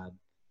man side,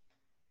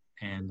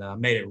 and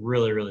made it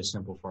really, really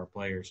simple for our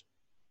players.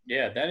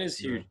 Yeah, that is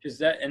huge. Is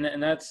that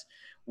and that's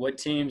what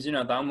teams,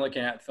 if I'm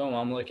looking at film,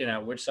 I'm looking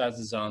at which side's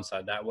the zone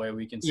side. That way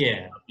we can see,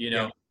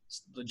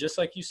 just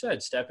like you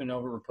said, stepping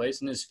over,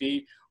 replacing his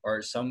feet,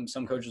 or some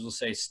coaches will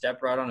say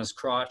step right on his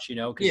crotch,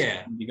 because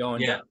he's be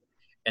going down.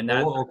 And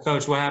that, well,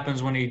 coach, what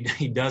happens when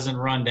he doesn't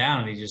run down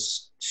and he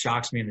just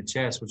shocks me in the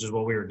chest, which is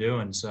what we were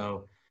doing.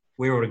 So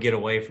we were able to get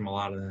away from a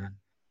lot of that.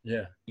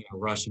 Yeah.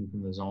 Rushing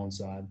from the zone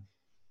side.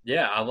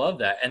 Yeah, I love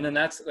that. And then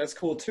that's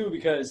cool too,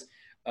 because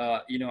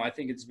I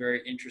think it's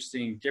very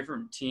interesting.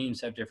 Different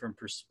teams have different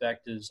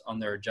perspectives on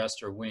their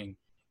adjuster wing,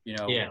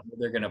 where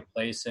they're going to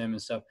place him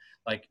and stuff.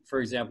 Like, for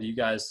example, you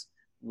guys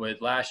with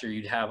last year,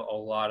 you'd have a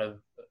lot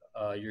of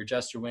your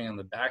adjuster wing on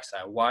the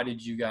backside. Why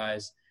did you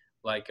guys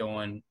like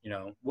going,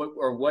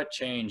 what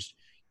changed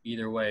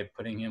either way,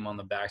 putting him on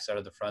the backside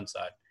or the front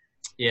side?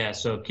 Yeah,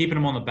 so keeping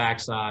him on the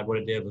backside, what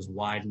it did was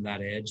widen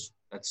that edge.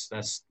 That's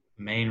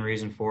the main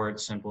reason for it.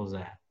 Simple as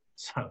that.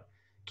 So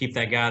keep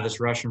that guy that's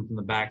rushing from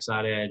the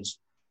backside edge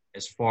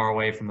as far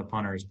away from the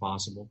punter as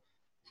possible.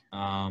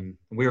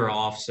 We were an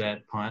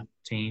offset punt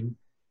team,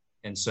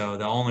 and so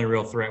the only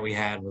real threat we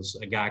had was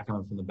a guy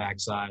coming from the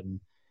backside. And,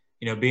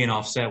 being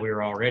offset, we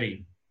were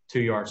already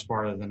 2 yards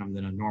farther than them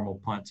than a normal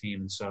punt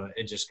team. And so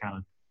it just kind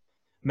of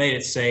made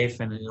it safe,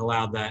 and it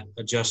allowed that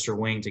adjuster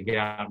wing to get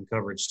out in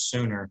coverage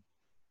sooner.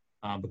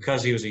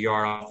 Because he was a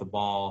yard off the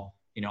ball,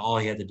 all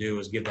he had to do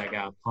was give that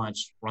guy a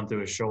punch, run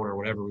through his shoulder,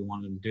 whatever we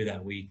wanted him to do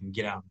that week, and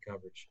get out in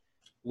coverage.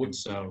 Would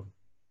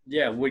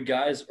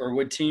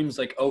teams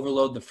like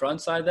overload the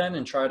front side then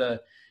and try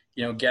to,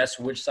 guess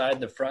which side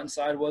the front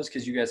side was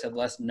because you guys had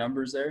less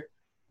numbers there?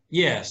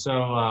 Yeah,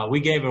 so we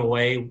gave it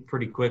away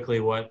pretty quickly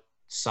what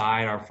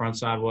side our front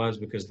side was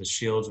because the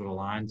shields would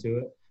align to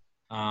it.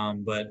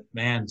 But,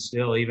 man,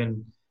 still,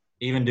 even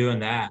doing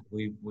that,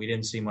 we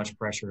didn't see much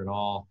pressure at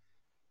all.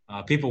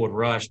 People would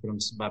rush, but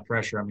by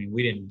pressure, I mean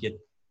we didn't get,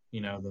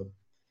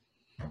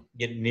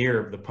 get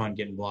near the punt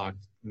getting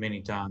blocked many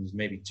times,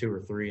 maybe 2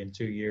 or 3 in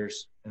 2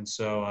 years. And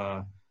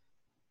so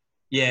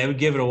Yeah, it would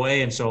give it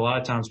away. And so a lot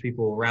of times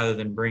people, rather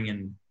than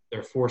bringing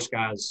their force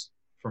guys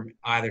from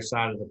either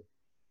side of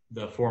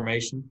the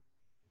formation,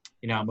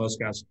 you know, most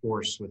guys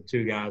force with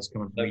two guys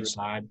coming from each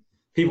side,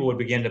 people would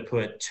begin to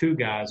put two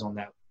guys on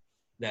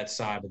that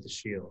side of the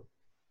shield.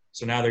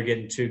 So now they're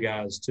getting two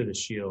guys to the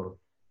shield,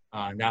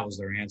 and that was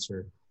their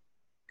answer.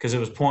 Because it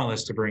was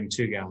pointless to bring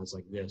two guys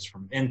like this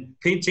from – and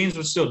teams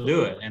would still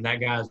do it. And that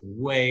guy's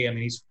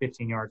he's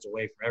 15 yards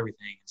away from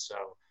everything. And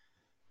so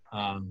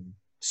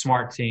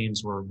smart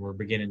teams were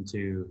beginning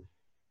to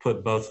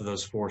put both of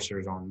those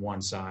forcers on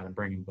one side and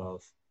bring them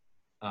both.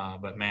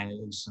 But, man,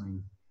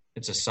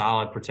 it's a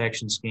solid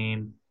protection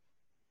scheme.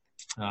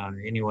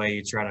 Anyway,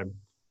 you try to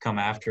come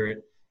after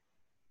it.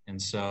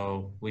 And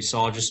so we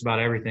saw just about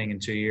everything in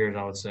 2 years,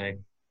 I would say.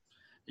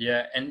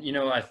 Yeah, and, you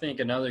know, I think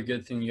another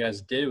good thing you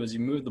guys did was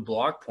you moved the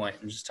block point.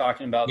 And just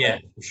talking about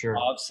that for sure.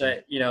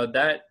 offset, you know,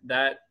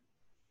 that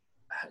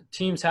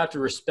teams have to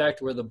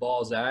respect where the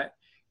ball's at.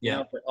 You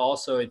know, but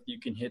also if you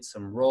can hit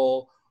some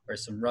roll or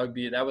some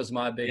rugby, that was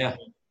my big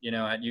thing. You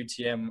know, at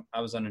UTM, I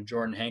was under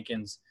Jordan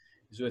Hankins.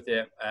 He was with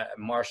it at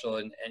Marshall,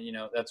 and, you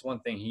know, that's one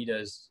thing he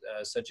does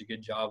such a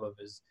good job of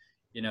is,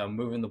 you know,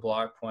 moving the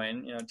block point.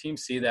 And, you know,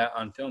 teams see that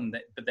on film,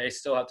 but they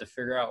still have to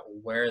figure out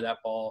where that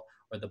ball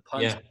or the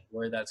punch,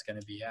 where that's going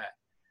to be at.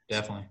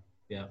 Definitely,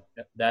 yeah.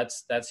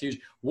 That's huge.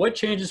 What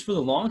changes for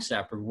the long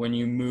snapper when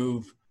you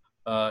move,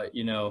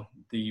 you know,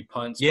 the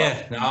punt spot?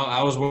 Yeah,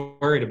 I was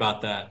worried about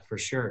that for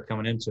sure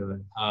coming into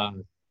it.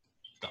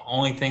 The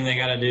only thing they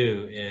got to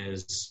do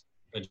is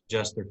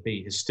adjust their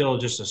feet. It's still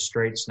just a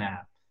straight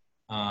snap.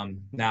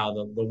 Now,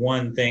 the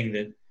one thing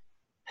that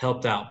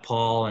helped out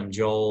Paul and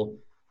Joel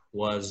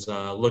was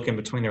looking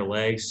between their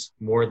legs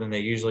more than they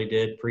usually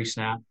did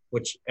pre-snap,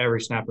 which every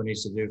snapper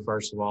needs to do.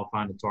 First of all,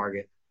 find a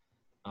target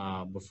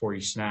before you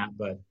snap.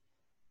 But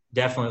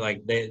definitely,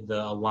 like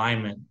the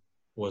alignment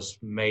was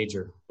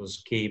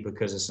key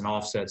because it's an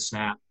offset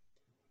snap,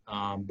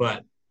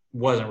 but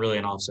wasn't really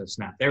an offset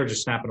snap. They were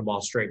just snapping the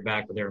ball straight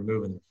back, but they were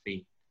moving their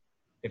feet,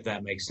 if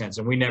that makes sense.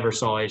 And we never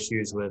saw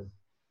issues with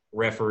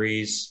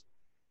referees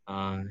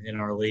in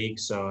our league.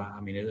 So, I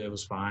mean, it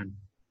was fine.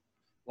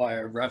 Why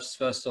are refs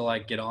supposed to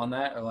like get on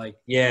that or like?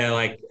 Yeah,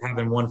 like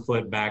having one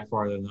foot back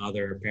farther than the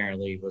other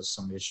apparently was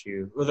some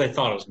issue. Well, they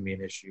thought it was gonna be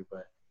an issue,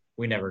 but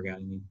we never got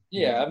any.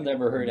 Yeah, I've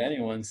never heard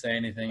anyone say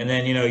anything. And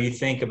then you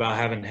think about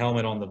having a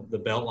helmet on the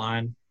belt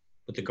line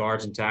with the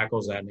guards and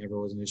tackles. That never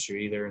was an issue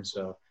either, and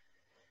so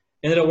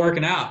ended up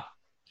working out.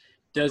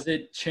 Does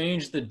it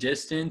change the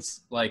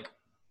distance? Like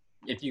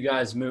if you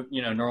guys move,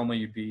 you know, normally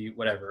you'd be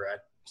whatever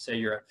say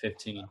you're at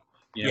 15,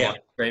 you know,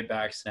 straight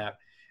back snap.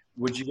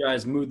 Would you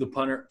guys move the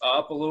punter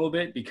up a little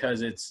bit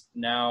because it's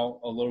now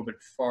a little bit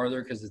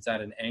farther because it's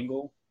at an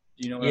angle?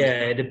 Do you know?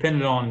 It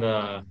depended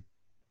on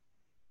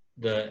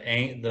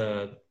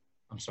depended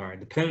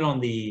on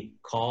the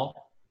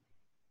call.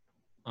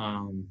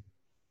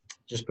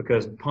 Just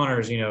because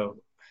punters, you know,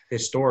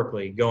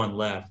 historically going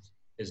left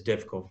is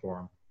difficult for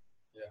them.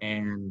 Yeah.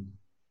 And,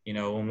 you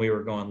know, when we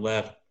were going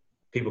left,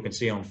 people can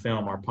see on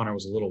film our punter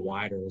was a little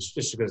wider. It's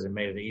just because it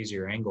made it an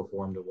easier angle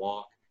for him to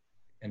walk.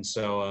 And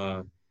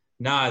so,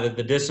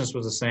 the distance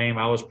was the same.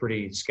 I was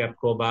pretty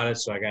skeptical about it,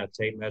 so I got a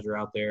tape measure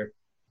out there.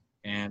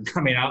 And,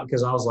 I mean,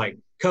 because I was like,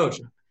 Coach,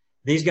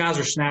 these guys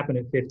are snapping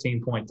at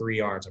 15.3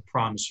 yards. I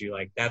promise you.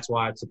 Like, that's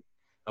why it's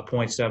a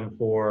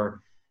 0.74,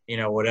 you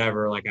know,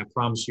 whatever. Like, I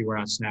promise you we're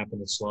not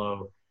snapping it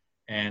slow.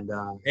 And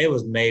it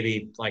was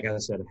maybe, like I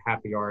said, a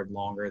half a yard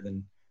longer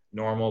than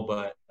normal.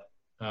 But,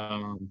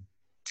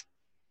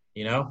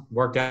 you know,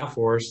 worked out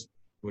for us.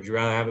 Would you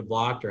rather have it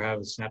blocked or have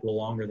it snap a little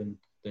longer than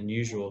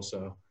usual?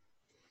 So.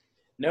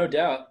 No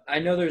doubt. I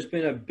know there's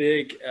been a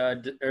big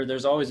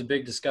there's always a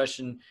big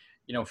discussion,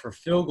 you know, for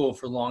field goal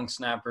for long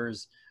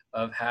snappers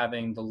of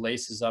having the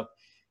laces up.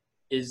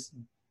 Is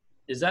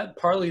that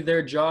partly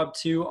their job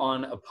too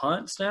on a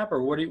punt snap,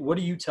 or what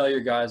do you tell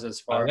your guys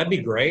as far? That'd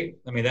be great.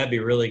 I mean, that'd be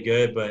really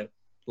good, but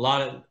a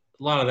lot of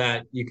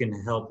that you can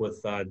help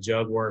with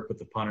jug work with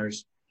the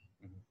punters.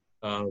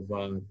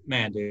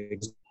 Man,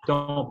 dude, just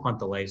don't punt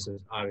the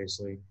laces,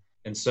 obviously,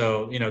 and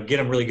so, you know, get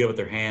them really good with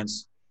their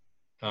hands.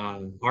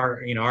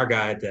 Our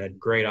guy had that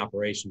great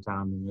operation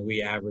time. I mean,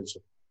 we averaged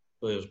it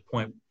was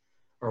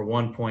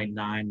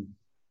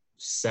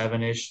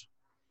 1.97-ish,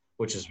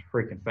 which is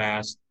freaking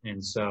fast.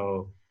 And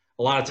so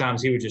a lot of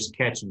times he would just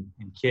catch and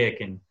kick,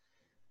 and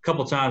a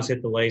couple times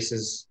hit the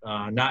laces,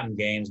 not in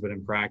games but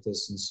in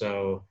practice. And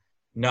so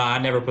I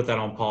never put that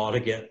on Paul to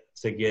get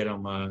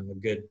him a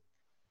good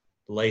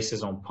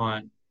laces on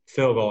punt.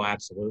 Field goal,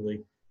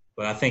 absolutely.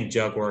 But I think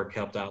jug work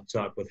helped out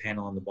Tuck with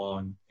handling the ball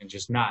and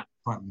just not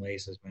punting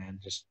laces, man.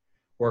 Just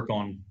work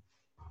on,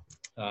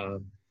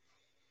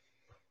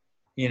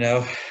 you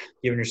know,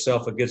 giving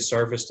yourself a good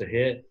surface to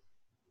hit.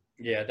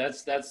 Yeah,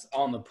 that's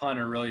on the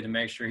punter really to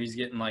make sure he's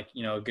getting, like,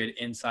 you know, a good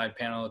inside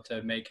panel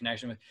to make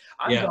connection with.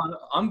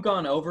 I'm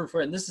gone over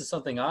for it, and this is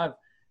something I've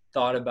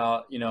thought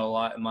about, you know, a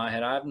lot in my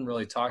head. I haven't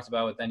really talked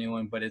about it with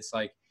anyone, but it's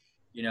like,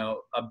 you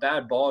know, a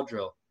bad ball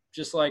drill.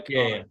 Just like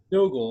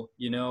field goal,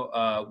 you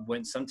know,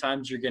 when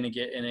sometimes you're going to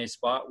get in a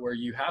spot where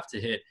you have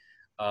to hit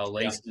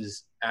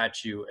laces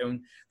at you.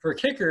 And for a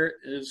kicker,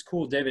 it was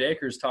cool. David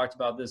Akers talked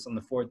about this on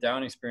the fourth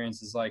down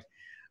experience. Is like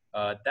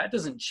that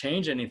doesn't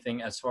change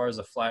anything as far as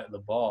the flight of the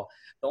ball.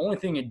 The only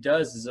thing it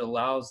does is it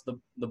allows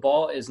the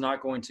ball is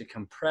not going to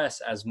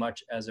compress as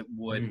much as it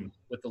would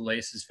with the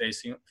laces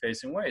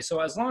facing away. So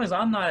as long as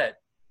I'm not at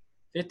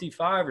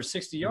 55 or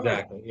 60 yards,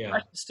 I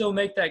can still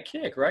make that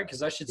kick, right?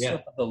 Because I should still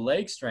have the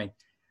leg strength.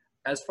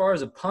 As far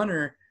as a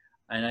punter,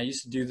 and I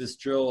used to do this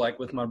drill like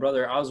with my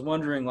brother, I was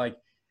wondering, like,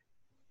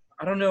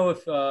 I don't know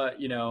if,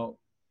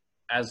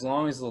 as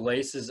long as the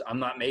laces, I'm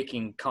not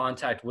making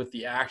contact with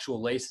the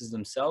actual laces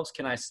themselves,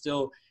 can I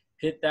still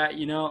hit that?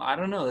 I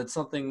don't know. That's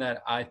something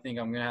that I think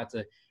I'm going to have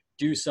to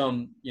do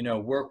some,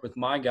 work with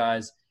my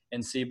guys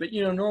and see. But,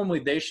 normally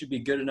they should be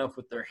good enough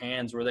with their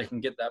hands where they can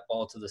get that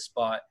ball to the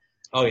spot.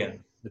 Oh, yeah.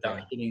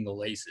 Without hitting the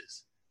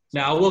laces.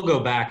 Now, I will go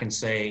back and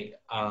say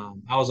I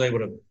was able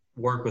to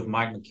work with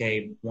Mike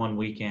McCabe one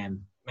weekend.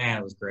 Man,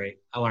 it was great.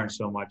 I learned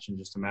so much in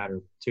just a matter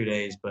of 2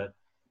 days. But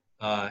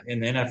in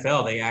the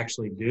NFL, they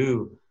actually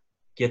do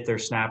get their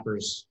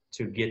snappers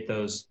to get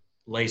those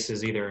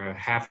laces either a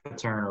half a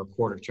turn or a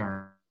quarter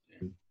turn,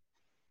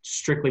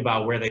 strictly by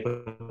where they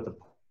put the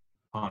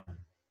punter.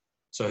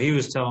 So he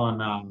was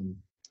telling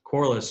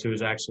Corliss, he's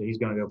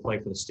going to go play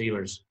for the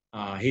Steelers.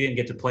 He didn't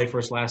get to play for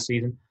us last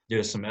season due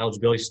to some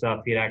eligibility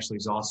stuff. He had actually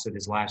exhausted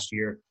his last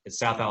year at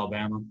South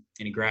Alabama,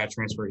 and he grad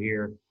transferred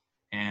here.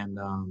 And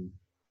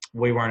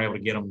we weren't able to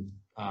get him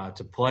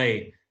to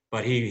play,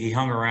 but he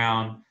hung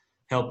around,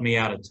 helped me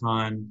out a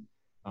ton,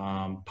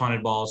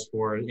 punted balls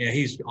for it. Yeah,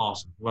 he's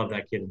awesome. Love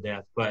that kid to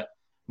death. But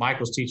Mike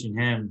was teaching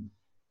him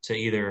to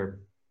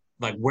either,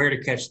 like, where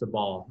to catch the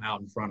ball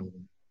out in front of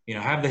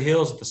him. Have the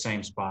heels at the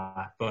same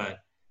spot, but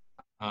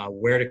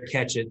where to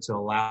catch it to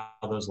allow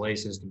those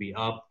laces to be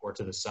up or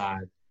to the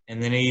side.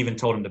 And then he even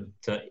told him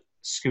to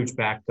scooch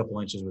back a couple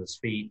inches with his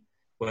feet,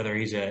 whether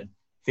he's at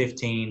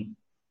 15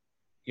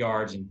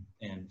 yards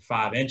and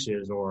 5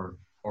 inches or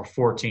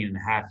 14 and a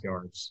half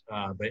yards.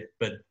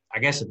 But I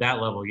guess at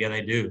that level,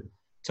 they do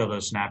tell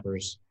those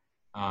snappers,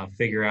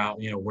 figure out,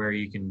 where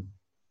you can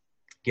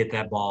get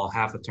that ball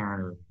half a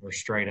turn or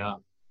straight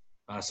up.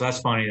 So that's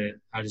funny that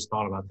I just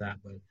thought about that.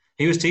 But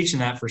he was teaching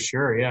that for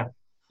sure, yeah.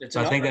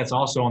 So I think that's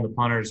also on the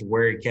punters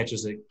where he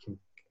catches it can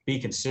be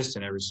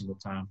consistent every single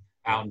time,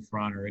 out in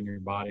front or in your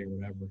body or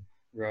whatever.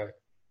 Right,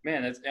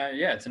 man. It's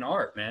it's an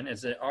art, man.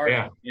 It's an art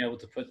being able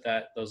to put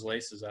those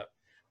laces up.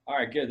 All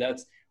right, good.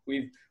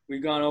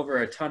 We've gone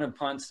over a ton of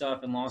punt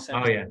stuff and long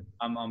snaps. Oh yeah,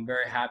 I'm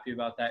very happy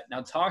about that.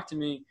 Now talk to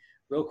me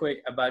real quick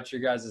about your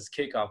guys'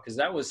 kickoff, because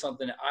that was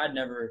something I'd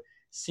never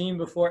seen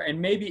before,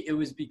 and maybe it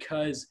was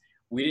because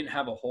we didn't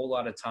have a whole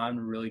lot of time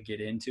to really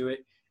get into it.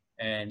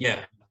 And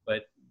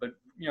but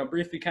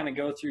briefly kind of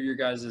go through your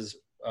guys'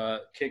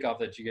 kickoff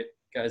that you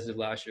guys did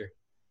last year.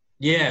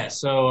 Yeah,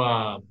 so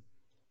I'm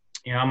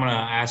going to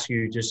ask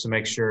you just to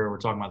make sure we're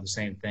talking about the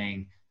same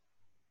thing.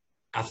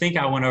 I think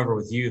I went over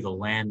with you the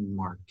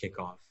landmark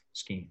kickoff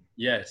scheme.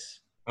 Yes.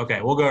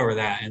 Okay, we'll go over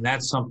that. And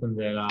that's something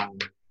that,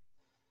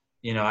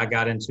 I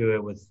got into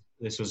it with.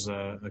 This was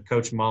a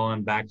Coach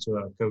Mullen back to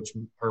a Coach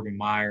Urban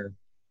Meyer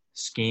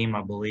scheme,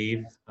 I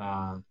believe,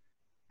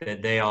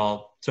 that they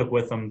all took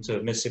with them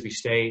to Mississippi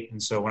State.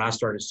 And so when I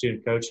started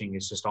student coaching,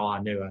 it's just all I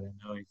knew. I didn't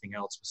know anything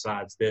else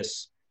besides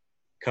this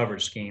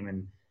coverage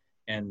scheme.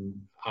 And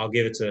I'll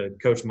give it to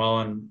Coach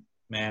Mullen,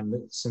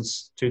 man,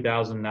 since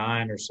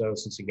 2009 or so,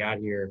 since he got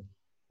here,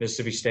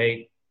 Mississippi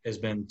State has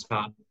been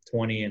top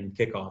 20 in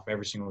kickoff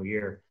every single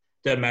year.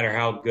 Doesn't matter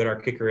how good our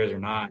kicker is or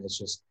not. It's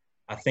just,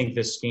 I think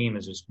this scheme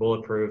is just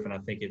bulletproof, and I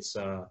think it's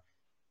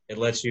it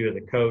lets you as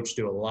a coach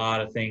do a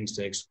lot of things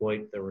to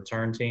exploit the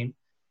return team.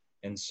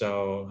 And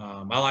so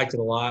I liked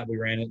it a lot. We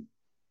ran it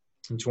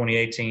in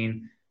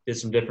 2018, did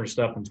some different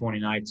stuff in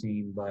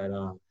 2019, but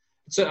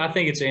I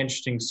think it's an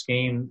interesting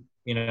scheme.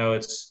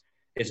 It's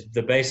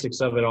the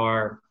basics of it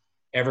are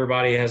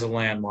everybody has a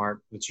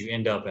landmark that you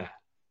end up at.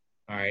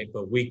 All right.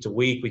 But week to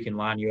week, we can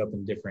line you up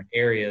in different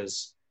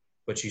areas,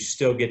 but you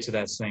still get to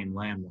that same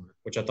landmark,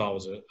 which I thought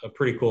was a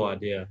pretty cool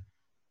idea.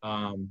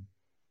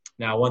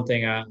 Now, one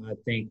thing I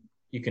think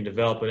you can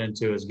develop it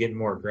into is getting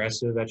more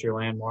aggressive at your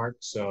landmark.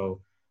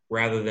 So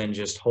rather than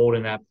just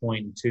holding that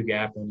point and two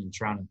gapping and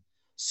trying to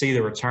see the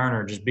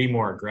returner, just be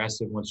more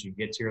aggressive once you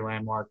get to your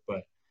landmark.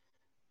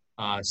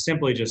 But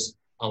simply just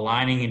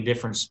aligning in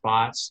different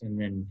spots and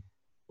then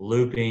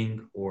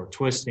looping or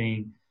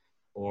twisting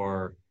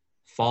or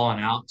falling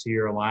out to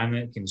your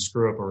alignment can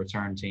screw up a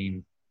return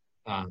team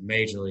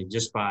majorly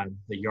just by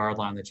the yard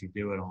line that you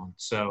do it on.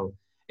 So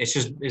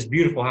it's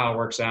beautiful how it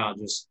works out.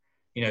 Just,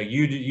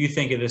 you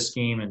think of this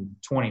scheme in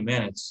 20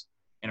 minutes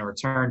and a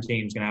return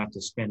team's going to have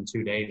to spend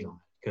 2 days on it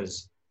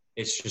because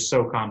it's just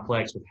so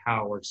complex with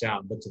how it works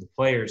out. But to the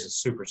players, it's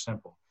super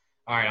simple.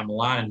 All right, I'm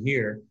aligning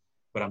here,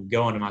 but I'm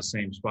going to my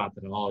same spot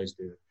that I always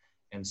do.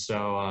 And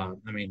so,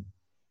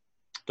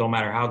 don't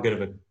matter how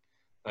good of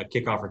a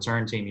kickoff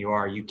return team you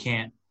are, you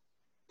can't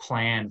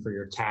plan for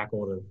your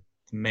tackle to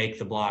make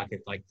the block at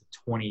like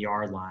the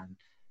 20-yard line.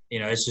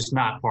 It's just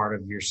not part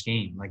of your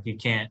scheme. Like you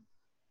can't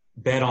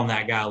bet on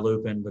that guy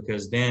looping,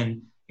 because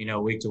then,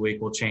 week to week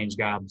we'll change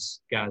guys'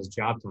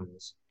 job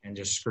titles and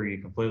just screw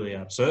you completely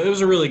up. So it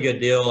was a really good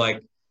deal.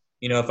 Like,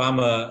 if I'm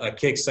a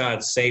kick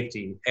side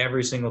safety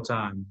every single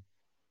time,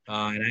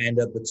 and I end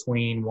up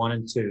between 1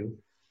 and 2,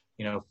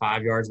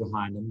 5 yards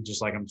behind them,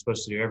 just like I'm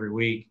supposed to do every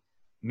week,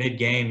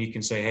 mid-game you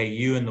can say, hey,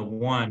 you and the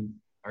 1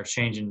 are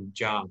changing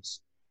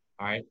jobs.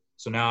 All right.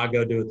 So now I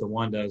go do what the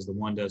 1 does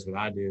what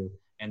I do.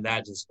 And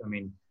that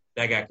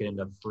that guy could end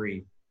up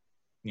free,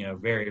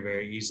 very,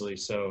 very easily.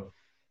 So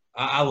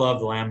I love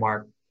the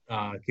Landmark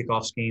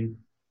kickoff scheme.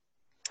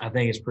 I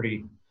think it's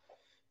pretty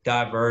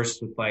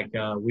diverse with like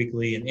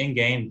weekly and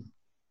in-game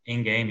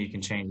you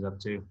can change it up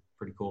too.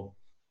 Pretty cool.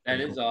 That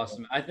is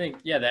awesome. I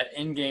think, that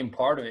in-game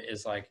part of it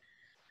is like,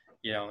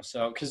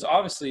 so because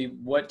obviously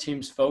what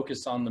teams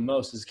focus on the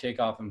most is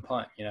kickoff and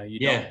punt. You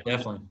don't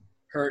definitely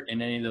hurt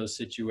in any of those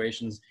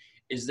situations.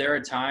 Is there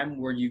a time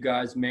where you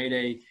guys made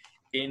a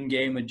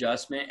in-game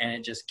adjustment and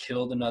it just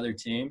killed another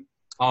team?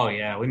 Oh,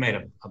 yeah. We made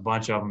a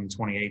bunch of them in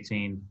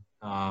 2018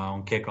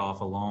 on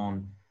kickoff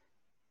alone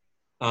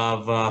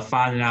of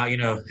finding out,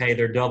 hey,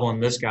 they're doubling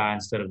this guy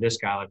instead of this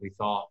guy like we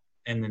thought.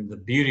 And then the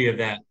beauty of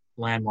that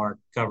Landmark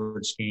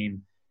coverage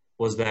scheme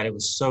was that it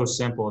was so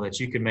simple that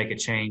you could make a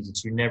change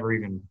that you never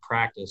even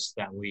practiced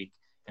that week,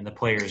 and the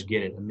players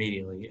get it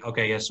immediately.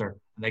 Okay, yes, sir.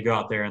 And they go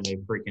out there and they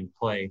freaking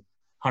play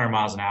 100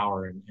 miles an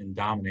hour and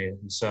dominate it.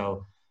 And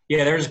so,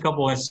 there's a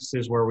couple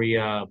instances where we,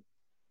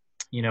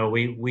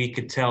 we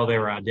could tell they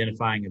were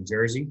identifying a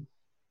jersey,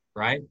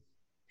 right,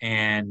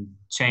 and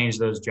change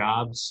those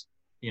jobs,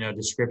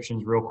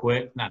 descriptions real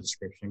quick. Not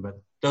description,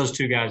 but those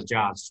 2 guys'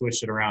 jobs,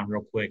 switched it around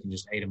real quick and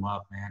just ate them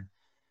up, man.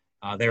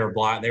 They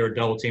were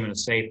double teaming a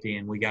safety,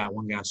 and we got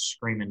one guy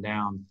screaming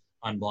down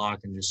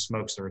unblocked and just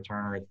smokes the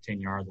returner at the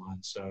 10-yard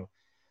line. So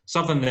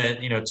something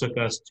that, took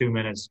us 2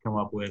 minutes to come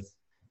up with.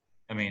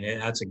 I mean,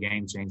 that's a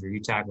game changer. You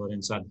tackle it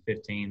inside the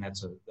 15,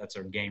 that's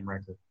a game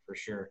record for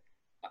sure.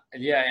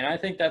 Yeah, and I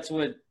think that's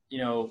what,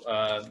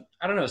 I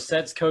don't know,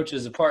 sets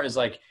coaches apart is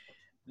like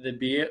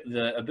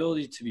the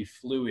ability to be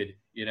fluid,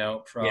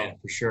 for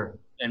sure,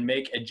 and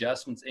make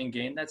adjustments in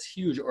game. That's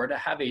huge. Or to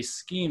have a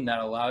scheme that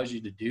allows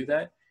you to do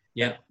that.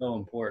 Yeah. That's so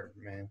important,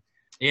 man.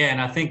 Yeah, and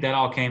I think that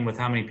all came with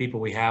how many people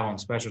we have on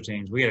special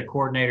teams. We had a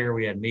coordinator,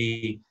 we had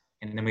me,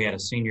 and then we had a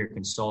senior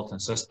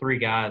consultant. So that's 3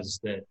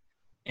 guys that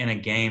in a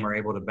game are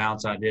able to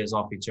bounce ideas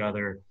off each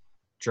other,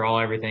 draw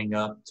everything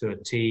up to a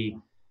T,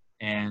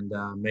 and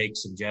make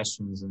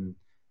suggestions. And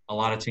a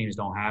lot of teams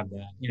don't have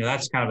that.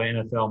 That's kind of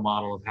an NFL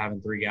model of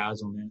having 3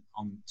 guys on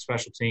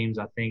special teams.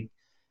 I think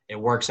it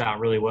works out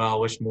really well. I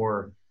wish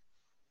more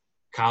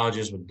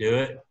colleges would do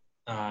it.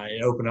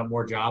 It opened up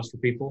more jobs for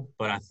people,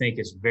 but I think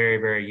it's very,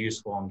 very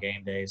useful on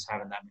game days,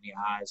 having that many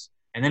eyes.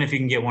 And then if you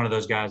can get one of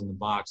those guys in the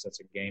box, that's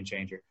a game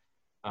changer.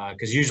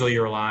 Because usually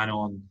you're relying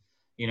on,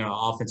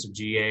 offensive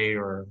GA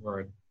or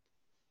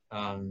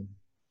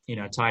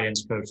tight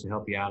ends coach to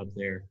help you out up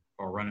there,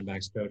 or running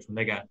backs coach when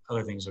they got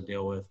other things to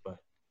deal with. But,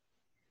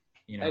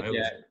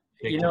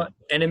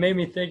 and it made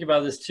me think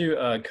about this too.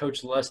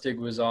 Coach Lustig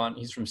was on.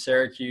 He's from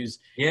Syracuse.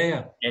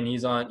 Yeah. And he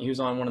was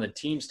on one of the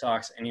teams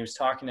talks, and he was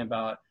talking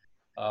about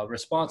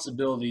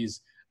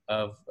responsibilities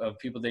of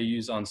people they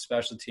use on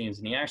special teams.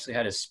 And he actually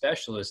had a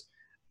specialist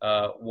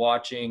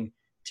watching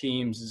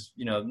teams,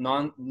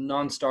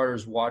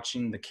 non-starters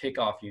watching the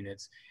kickoff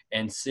units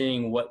and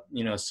seeing what,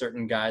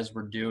 certain guys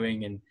were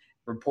doing and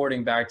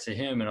reporting back to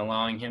him and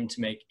allowing him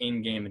to make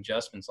in-game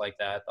adjustmants like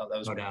that. I thought that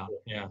was no doubt.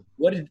 Cool. Yeah.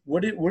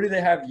 What do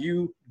they have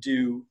you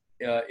do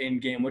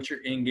in-game? What's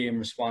your in-game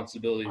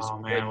responsibilities? Oh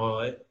man,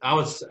 well,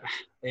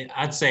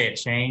 I'd say it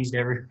changed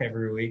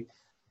every week.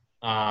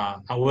 I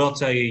will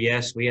tell you,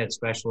 yes, we had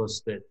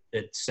specialists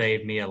that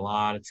saved me a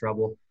lot of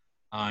trouble,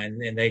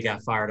 and they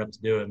got fired up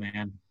to do it,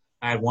 man.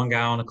 I had one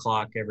guy on the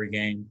clock every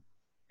game,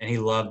 and he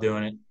loved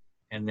doing it.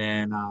 And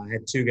then I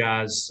had 2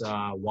 guys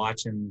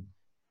watching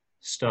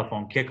stuff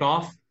on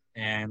kickoff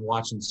and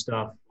watching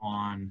stuff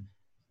on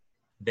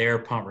their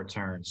punt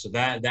return. So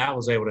that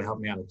was able to help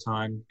me out a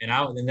ton.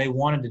 And they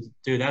wanted to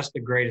do – that's the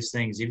greatest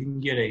thing is if you can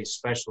get a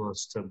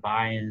specialist to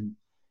buy in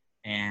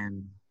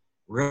and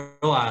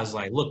realize,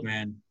 like, look,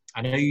 man,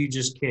 I know you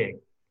just kick,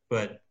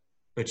 but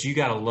you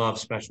got to love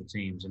special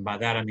teams. And by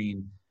that I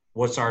mean,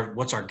 what's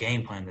our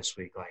game plan this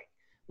week? Like,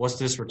 what's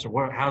this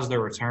return? How's their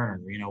returner?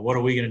 What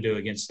are we going to do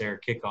against their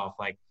kickoff?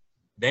 Like,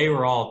 they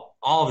were all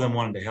of them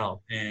wanted to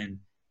help, and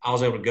I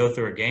was able to go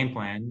through a game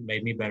plan,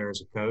 made me better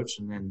as a coach,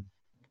 and then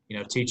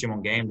teach them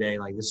on game day,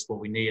 like, this is what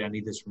we need. I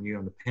need this from you.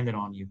 I'm dependent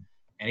on you.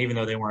 And even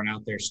though they weren't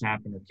out there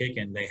snapping or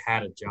kicking, they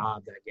had a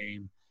job that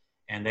game,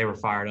 and they were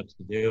fired up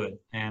to do it.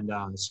 And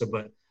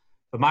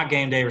but my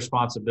game day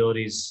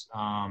responsibilities,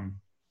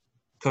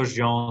 Coach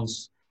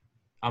Jones,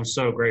 I'm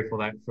so grateful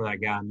for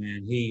that guy,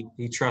 man.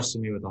 He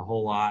trusted me with a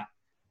whole lot.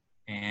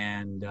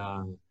 And,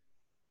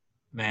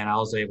 man, I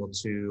was able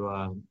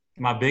to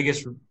my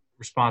biggest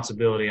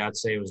responsibility, I'd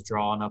say, was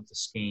drawing up the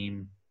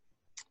scheme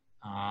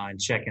and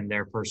checking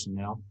their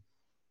personnel.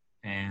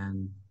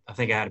 And I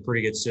think I had a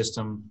pretty good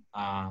system.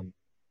 I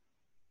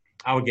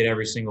would get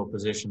every single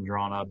position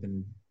drawn up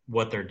and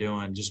what they're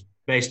doing, just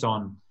based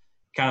on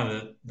kind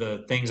of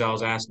the things I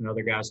was asking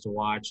other guys to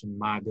watch and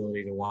my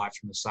ability to watch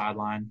from the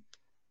sideline.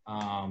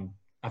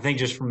 I think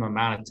just from the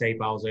amount of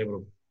tape I was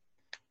able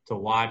to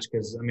watch,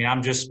 because, I mean,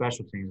 I'm just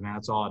special teams, man.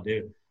 That's all I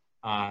do.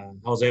 I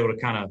was able to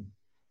kind of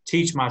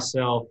teach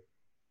myself,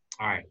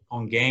 all right,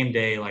 on game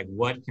day, like,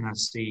 what can I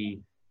see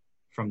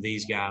from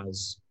these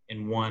guys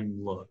in one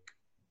look?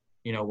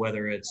 You know,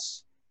 whether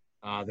it's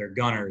their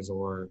gunners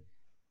or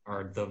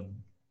the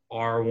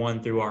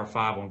R1 through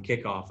R5 on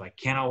kickoff. Like,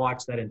 can I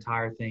watch that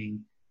entire thing?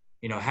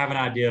 You know, have an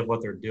idea of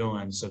what they're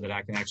doing so that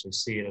I can actually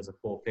see it as a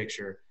full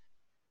picture.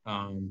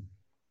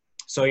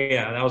 So,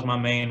 yeah, that was my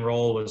main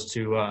role, was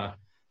to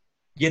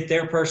get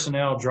their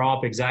personnel, draw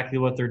up exactly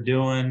what they're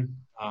doing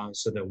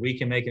so that we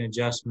can make an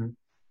adjustment,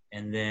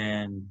 and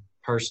then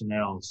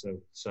personnel,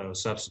 so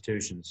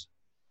substitutions,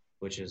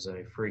 which is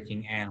a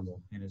freaking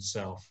animal in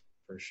itself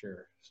for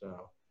sure.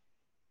 So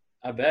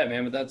I bet,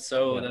 man, but that's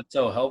so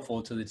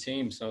helpful to the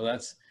team. So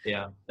that's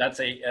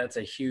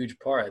a huge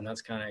part, and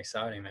that's kind of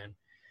exciting, man.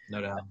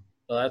 No doubt.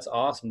 Well, that's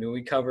awesome, dude.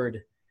 We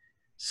covered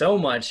so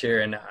much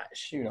here in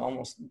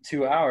almost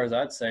 2 hours,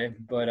 I'd say.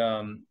 But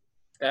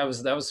that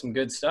was some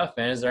good stuff,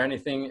 man. Is there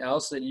anything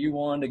else that you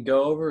wanted to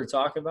go over or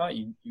talk about?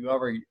 You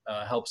already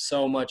helped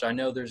so much. I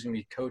know there's gonna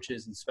be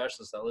coaches and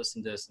specialists that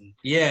listen to this. And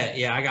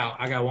I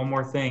got one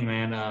more thing,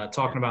 man.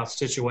 Talking about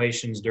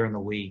situations during the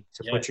week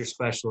to put your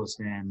specialists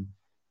in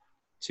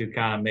to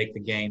kind of make the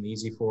game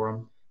easy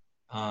for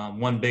them.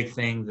 One big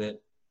thing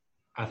that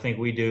I think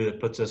we do that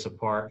puts us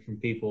apart from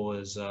people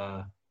is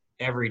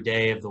every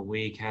day of the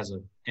week has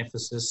an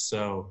emphasis.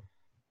 So,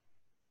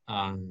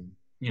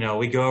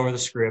 we go over the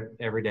script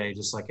every day,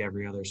 just like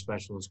every other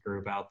specialist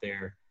group out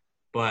there.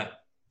 But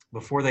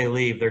before they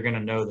leave, they're going to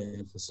know the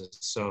emphasis.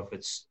 So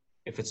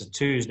if it's a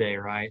Tuesday,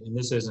 right, and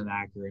this isn't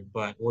accurate,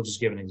 but we'll just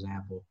give an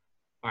example.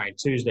 All right,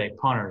 Tuesday,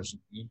 punters.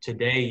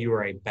 Today you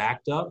are a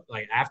backed up,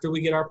 like after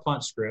we get our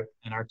punt script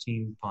and our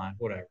team punt,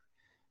 whatever.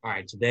 All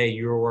right, today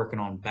you are working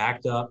on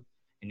backed up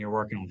and you're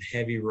working on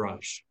heavy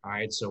rush. All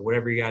right, so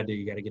whatever you got to do,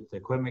 you got to get the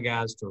equipment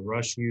guys to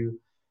rush you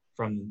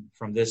from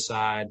this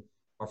side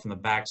or from the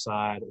back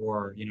side,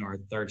 or, our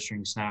third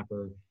string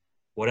snapper,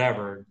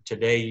 whatever.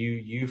 Today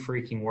you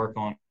freaking work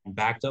on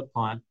backed up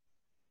punt.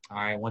 All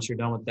right, once you're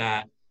done with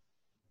that,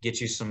 get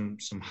you some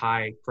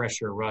high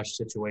pressure rush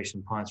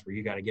situation punts where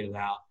you got to get it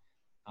out.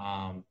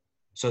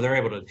 So they're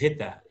able to hit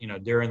that,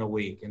 during the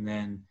week. And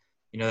then,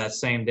 that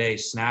same day,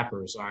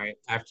 snappers, all right,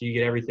 after you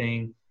get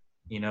everything,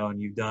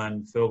 and you've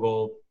done field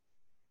goal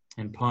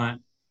and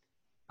punt,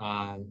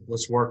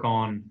 let's work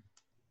on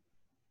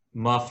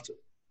muffed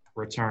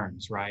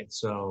returns, right?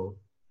 So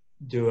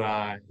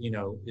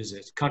is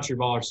it country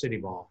ball or city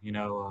ball? Did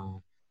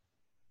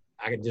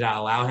I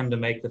allow him to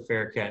make the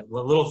fair catch?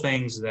 Little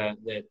things that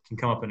can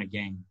come up in a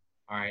game,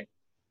 all right?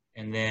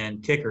 And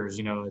then kickers,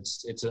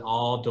 it's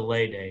all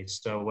delay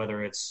days. So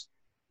whether it's,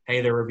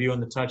 hey, they're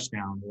reviewing the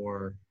touchdown,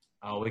 or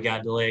we got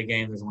to delay a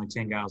game, there's only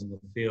 10 guys on the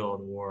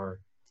field, or,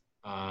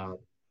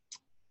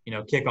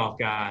 kickoff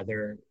guy,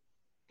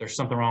 there's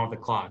something wrong with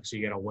the clock, so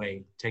you got to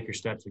wait, take your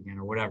steps again,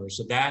 or whatever.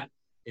 So that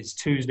is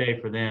Tuesday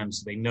for them,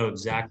 so they know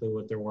exactly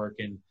what they're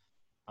working.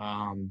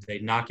 They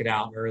knock it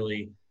out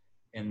early,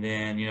 and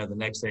then, the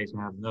next day is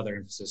going to have another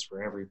emphasis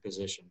for every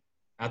position.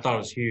 I thought it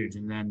was huge.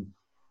 And then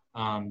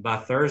by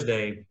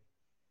Thursday,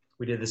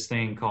 we did this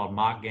thing called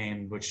mock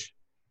game, which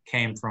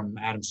came from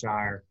Adam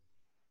Shire,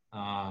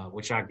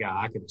 which I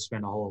could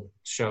spend a whole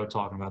show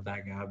talking about that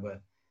guy,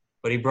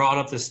 but he brought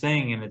up this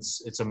thing, and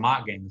it's a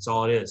mock game. It's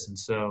all it is. And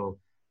so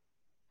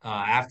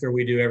after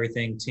we do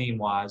everything team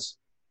wise,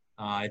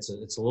 it's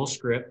a little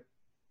script,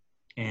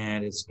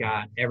 and it's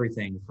got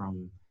everything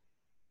from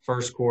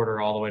first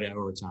quarter all the way to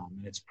overtime.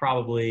 And it's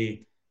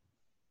probably,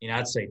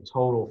 I'd say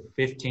total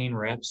 15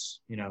 reps,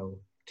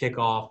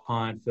 kickoff,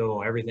 punt, field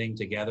goal, everything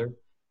together.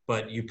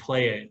 But you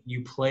play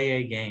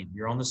a game.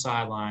 You're on the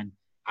sideline.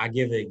 I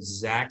give the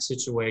exact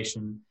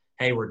situation.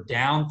 Hey, we're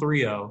down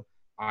 3-0. All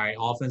right,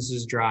 offense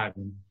is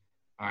driving.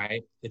 All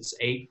right, it's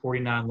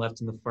 8:49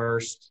 left in the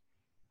first.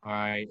 All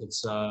right,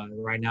 it's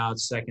right now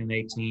it's 2nd and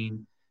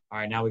 18. All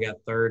right, now we got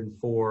 3rd and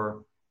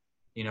 4.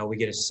 We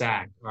get a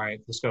sack. All right,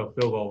 let's go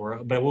field goal.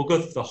 But we'll go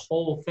through the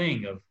whole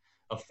thing of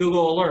a field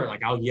goal alert.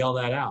 Like, I'll yell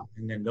that out,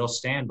 and then they'll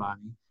stand by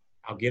me.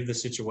 I'll give the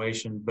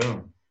situation.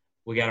 Boom.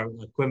 We got an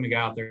equipment guy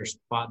out there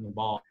spotting the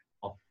ball,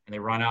 and they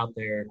run out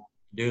there,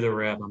 do the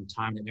rep. I'm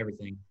timing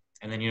everything.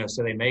 And then,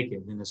 so they make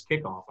it in this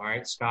kickoff. All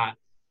right, Scott,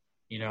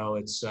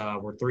 it's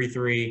we're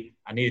 3-3.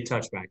 I need a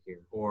touchback here.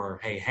 Or,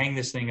 hey, hang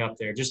this thing up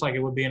there, just like it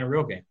would be in a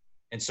real game.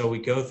 And so we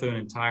go through an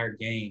entire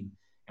game,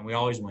 and we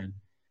always win.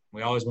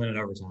 We always win in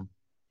overtime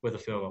with a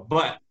field goal.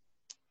 But,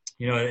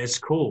 it's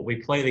cool. We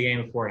play the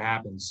game before it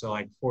happens. So,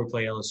 like, before we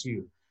play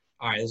LSU,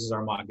 all right, this is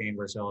our mock game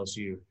versus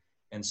LSU.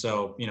 And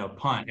so,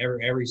 punt,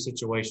 every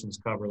situation's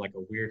covered, like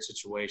a weird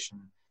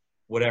situation,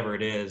 whatever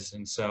it is.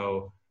 And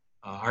so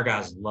our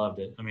guys loved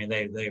it. I mean,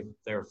 they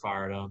were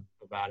fired up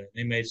about it.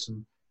 They made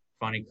some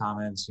funny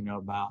comments,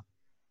 about,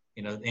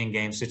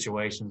 in-game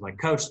situations, like,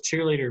 Coach,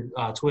 cheerleader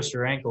twisted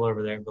her ankle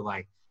over there. But,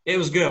 like, It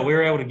was good. We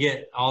were able to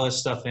get all this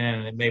stuff in,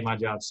 and it made my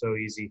job so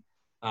easy.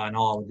 And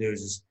all I would do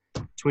is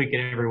just tweak it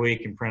every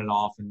week and print it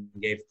off, and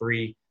gave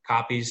 3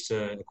 copies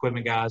to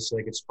equipment guys so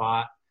they could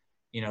spot,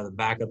 the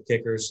backup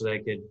kickers so they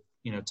could,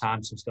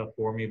 time some stuff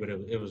for me. But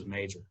it was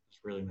major. It's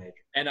really major.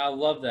 And I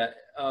love that.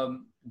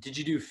 Did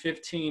you do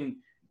 15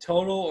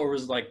 total, or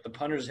was like the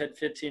punters hit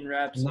 15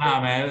 reps?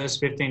 Nah, man, it was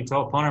 15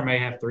 total. Punter may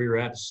have 3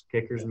 reps.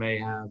 Kickers may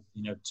have,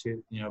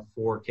 2,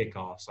 4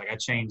 kickoffs. Like I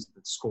changed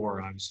the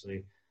score,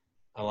 obviously,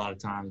 a lot of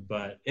times,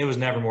 but it was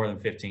never more than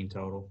 15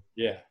 total.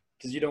 Yeah,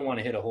 because you don't want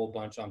to hit a whole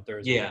bunch on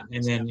Thursday. Yeah,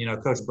 and then,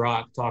 Coach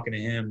Brock, talking to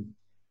him,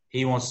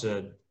 he wants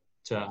to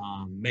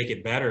make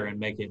it better and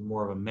make it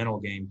more of a mental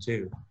game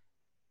too,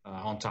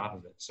 on top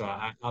of it. So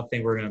I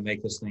think we're going to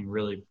make this thing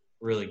really,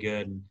 really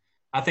good. And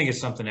I think it's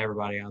something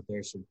everybody out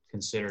there should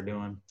consider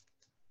doing.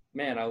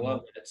 Man, I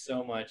love it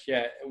so much.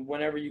 Yeah,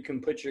 whenever you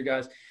can put your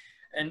guys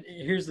 – and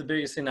here's the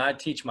biggest thing I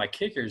teach my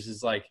kickers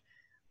is, like,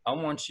 I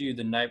want you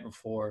the night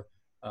before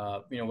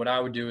what I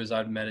would do is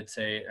I'd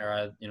meditate or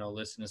I'd,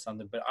 listen to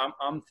something. But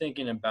I'm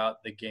thinking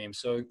about the game.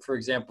 So, for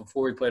example,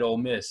 before we played Ole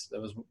Miss, that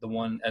was the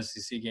one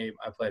SEC game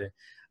I played in.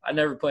 I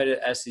never played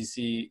an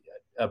SEC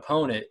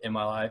opponent in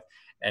my life.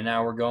 And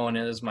now we're going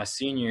in. This is my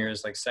senior year.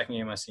 It's like second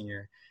game of my senior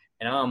year.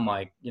 And I'm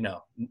like,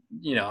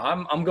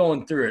 I'm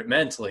going through it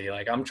mentally.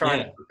 Like I'm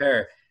trying to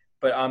prepare,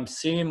 but I'm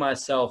seeing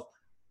myself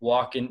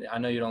walking. I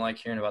know you don't like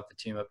hearing about the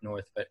team up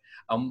north, but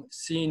I'm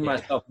seeing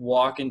myself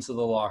walk into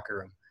the locker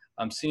room.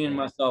 I'm seeing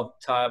myself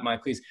tie up my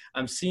cleats.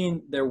 I'm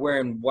seeing they're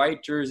wearing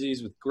white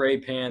jerseys with gray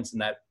pants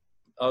and that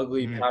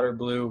ugly powder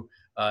blue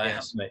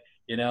helmet.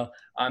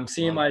 I'm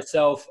seeing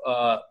myself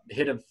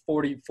hit a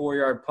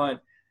 44-yard punt,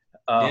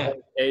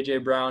 A.J.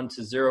 Brown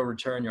to 0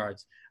 return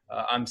yards.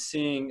 I'm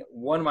seeing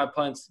one of my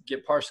punts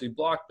get partially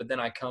blocked, but then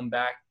I come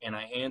back and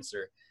I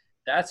answer.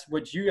 That's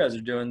what you guys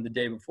are doing the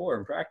day before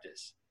in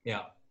practice.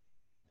 Yeah.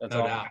 That's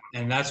no all. doubt.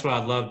 And that's what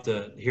I'd love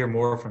to hear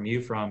more from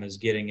you from is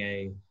getting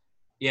a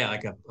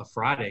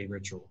Friday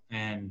ritual.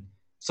 And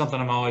something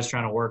I'm always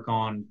trying to work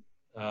on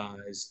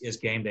is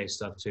game day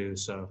stuff too.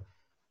 So,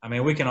 I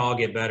mean, we can all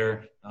get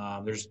better.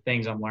 There's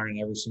things I'm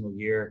learning every single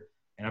year,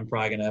 and I'm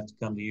probably going to have to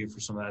come to you for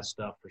some of that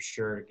stuff for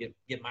sure to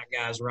get my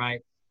guys right.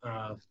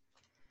 But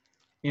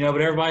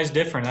everybody's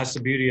different. That's the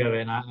beauty of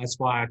it. And that's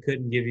why I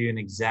couldn't give you an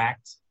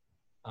exact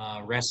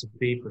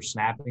recipe for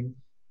snapping.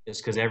 It's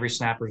because every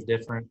snapper is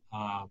different.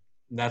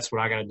 That's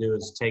what I got to do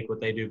is take what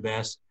they do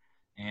best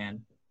and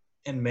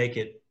make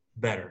it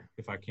better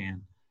if I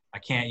can.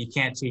 You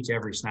can't teach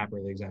every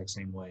snapper the exact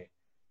same way.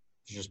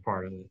 It's just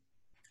part of it.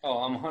 Oh,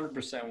 I'm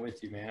 100%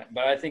 with you, man.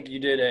 But I think you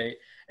did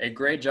a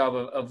great job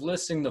of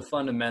listing the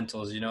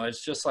fundamentals.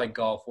 It's just like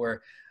golf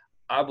where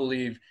I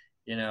believe,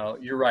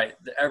 you're right.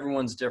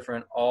 Everyone's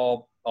different.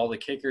 All the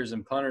kickers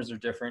and punters are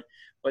different,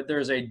 but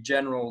there's a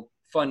general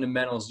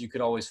fundamentals you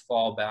could always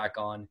fall back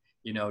on,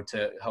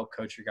 to help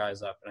coach your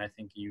guys up. And I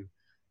think you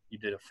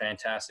did a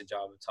fantastic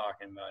job of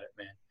talking about it,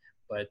 man.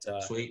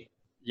 But sweet.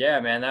 Yeah,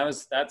 man,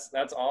 that's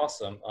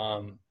awesome.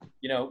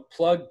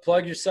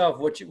 Plug yourself.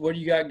 What do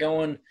you got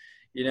going?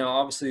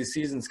 Obviously the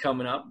season's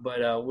coming up,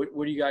 but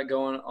what do you got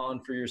going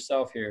on for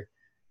yourself here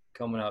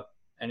coming up?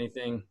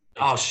 Anything?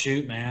 Oh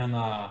shoot, man.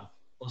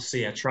 Let's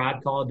see. I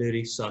tried Call of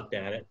Duty, sucked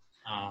at it.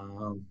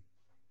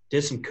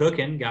 Did some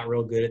cooking, got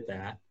real good at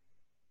that.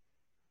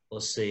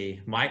 Let's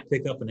see. Might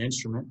pick up an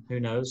instrument. Who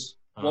knows?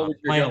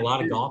 Playing a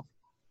lot of golf.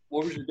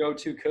 What was your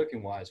go-to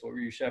cooking-wise? What were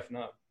you chefing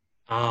up?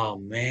 Oh,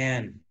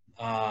 man.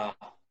 I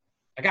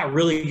got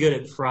really good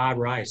at fried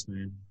rice,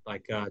 man.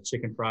 Like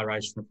chicken fried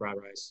rice, shrimp fried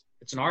rice.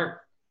 It's an art.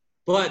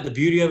 But the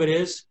beauty of it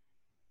is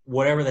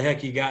whatever the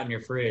heck you got in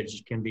your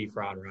fridge can be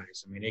fried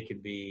rice. I mean, it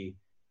could be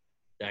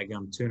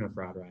daggum tuna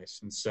fried rice.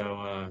 And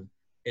so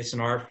it's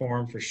an art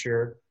form for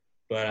sure.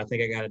 But I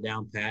think I got it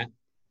down pat.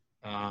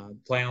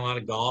 Playing a lot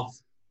of golf,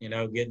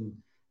 getting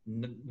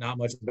not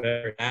much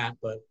better at that,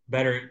 but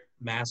better at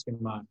masking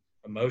my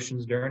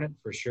emotions during it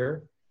for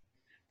sure.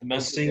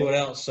 Let's see what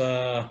else.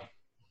 I'm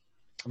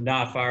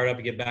now fired up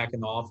to get back in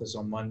the office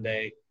on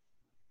Monday.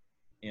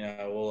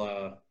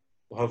 We'll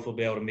hopefully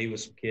be able to meet with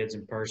some kids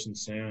in person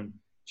soon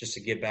just to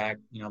get back.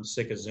 I'm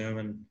sick of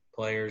Zooming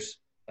players.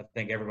 I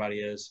think everybody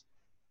is.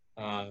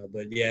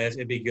 But, yeah,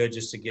 it'd be good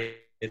just to get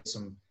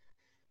some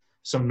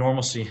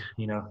normalcy,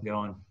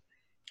 going.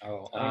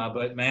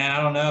 But, man,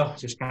 I don't know.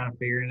 Just kind of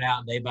figuring it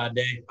out day by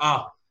day.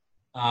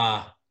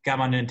 Got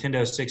my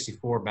Nintendo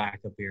 64 back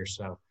up here,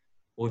 so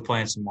we'll be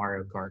playing some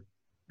Mario Kart.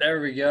 There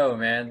we go,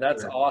 man.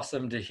 That's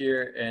awesome to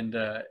hear. And,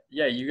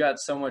 you got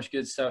so much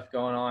good stuff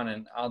going on,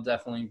 and I'll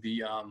definitely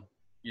be,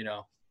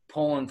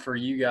 pulling for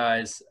you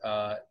guys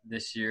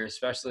this year,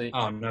 especially.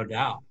 Oh, no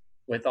doubt.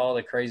 With all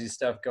the crazy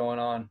stuff going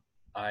on.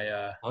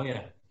 I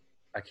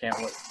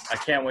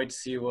can't wait to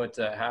see what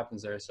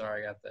happens there.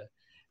 Sorry, I got the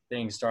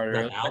thing started.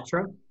 That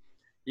outro?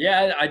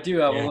 Yeah, I do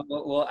have a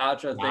little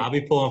outro thing. I'll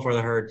be pulling for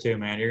the herd too,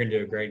 man. You're going to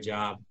do a great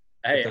job.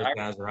 Hey, those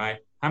guys are right.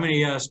 How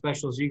many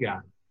specials you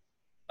got?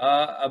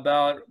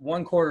 About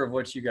 1/4 of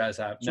what you guys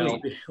have. No,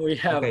 we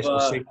have. Okay, so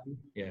 60?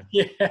 Yeah.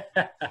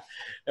 Yeah.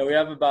 No, we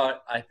have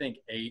about, I think,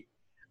 8.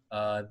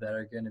 that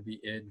are going to be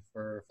in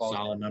for fall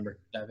Solid number.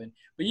 7.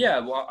 But yeah,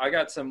 well,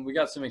 we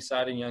got some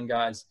exciting young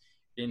guys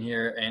in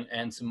here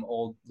and some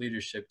old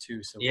leadership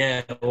too. So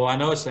Yeah, well, I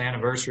know it's the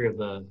anniversary of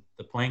the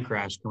plane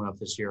crash coming up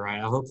this year,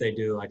 right? I hope they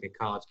do like a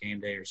college game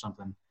day or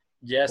something.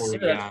 yes, for sir, you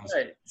that's guys.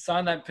 right.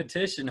 Sign that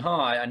petition, huh?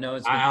 I know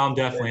it's. I'm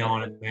definitely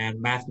on it,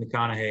 man. Matthew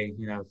McConaughey,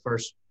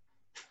 first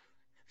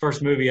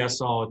movie I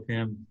saw with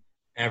him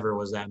ever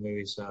was that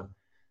movie. So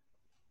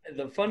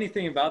The funny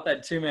thing about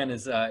that too, man,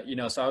 is so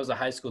I was a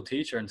high school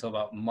teacher until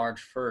about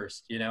March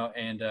 1st,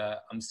 and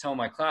I'm just telling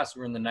my class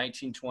we're in the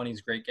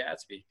 1920s Great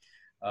Gatsby.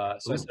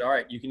 So I said, all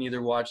right, you can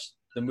either watch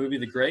the movie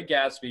The Great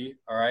Gatsby,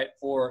 all right,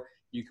 or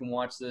you can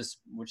watch this,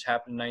 which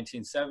happened in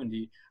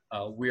 1970,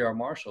 We Are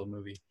Marshall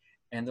movie.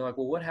 And they're like,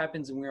 well, what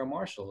happens in We Are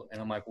Marshall?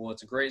 And I'm like, well,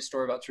 it's a great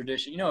story about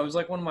tradition. It was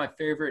like one of my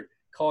favorite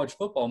college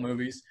football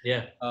movies.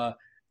 yeah,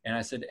 And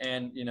I said,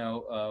 and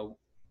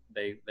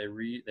they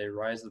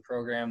rise the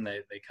program.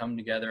 They come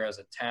together as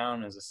a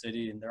town, as a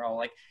city, and they're all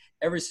like,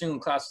 every single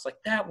class was like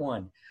that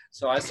one.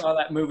 So I saw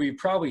that movie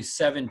probably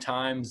 7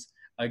 times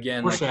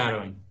again.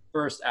 foreshadowing. Like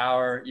first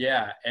hour,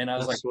 yeah. And I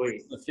was That's like,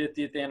 sweet. the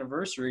 50th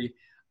anniversary,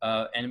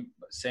 and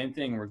same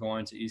thing. We're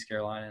going to East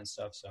Carolina and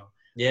stuff. So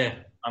Yeah,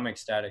 I'm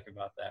ecstatic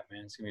about that,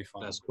 man. It's gonna be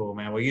fun. that's cool,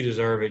 man. Well, you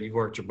deserve it. You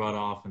worked your butt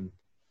off, and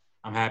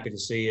I'm happy to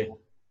see you.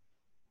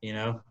 In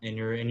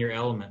your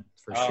element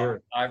for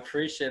sure. I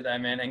appreciate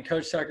that, man. And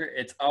Coach Tucker,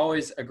 it's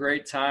always a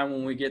great time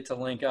when we get to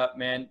link up,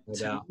 man. No To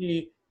doubt.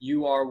 me,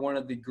 you are one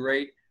of the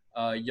great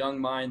young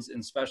minds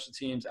in special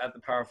teams at the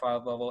Power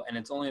 5 level, and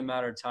it's only a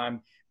matter of time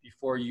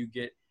before you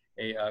get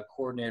a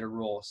coordinator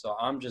role. So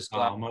I'm just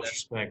glad Much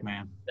respect,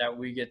 man. that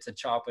we get to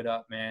chop it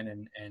up, man.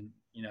 And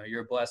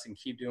you're a blessing.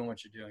 Keep doing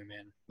what you're doing,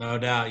 man. No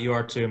doubt, you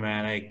are too,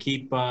 man. Hey,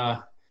 keep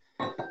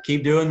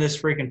doing this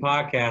freaking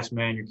podcast,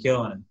 man. You're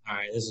killing it. All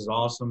right, this is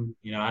awesome.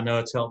 I know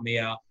it's helped me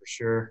out for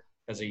sure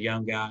as a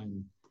young guy,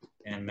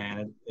 and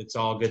man, it's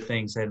all good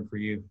things heading for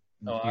you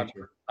in the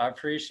future. I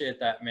appreciate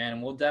that,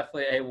 man. We'll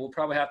probably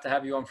have to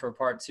have you on for a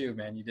part 2,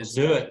 man. You did Let's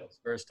do it.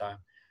 first time.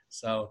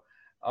 So,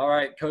 all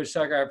right, Coach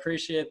Tucker, I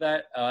appreciate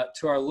that.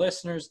 To our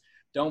listeners,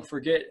 don't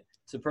forget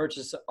to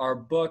purchase our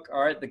book,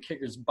 all right, The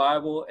Kicker's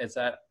Bible. It's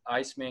at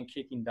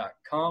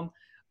icemankicking.com.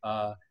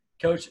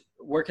 Coach,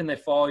 where can they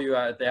follow you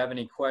if they have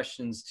any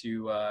questions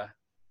to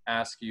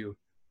ask you?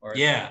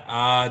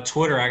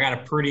 Twitter. I got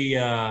a pretty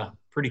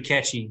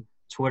catchy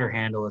Twitter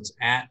handle. It's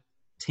at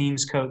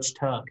Teams Coach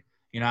Tuck.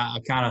 I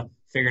kind of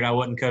figured I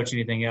wouldn't coach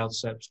anything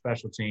else except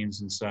special teams,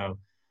 and so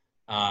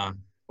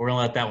we're gonna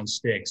let that one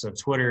stick. So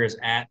Twitter is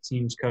at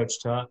Teams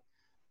Coach Tuck.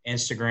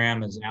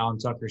 Instagram is Alan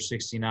Tucker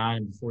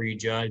 69. Before you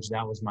judge,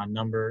 that was my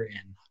number in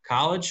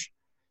college.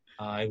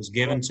 It was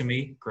given to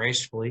me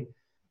gracefully.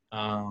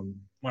 When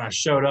I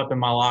showed up in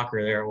my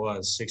locker, there it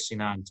was,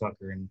 69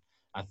 Tucker, and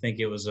I think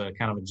it was a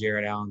kind of a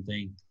Jared Allen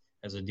thing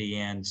as a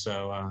DN.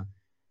 So,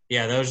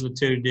 those are the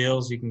 2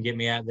 deals you can get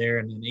me at there.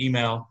 And an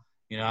email,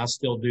 I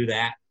still do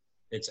that.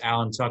 It's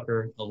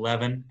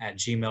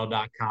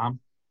alantucker11@gmail.com.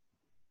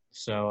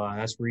 So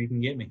that's where you can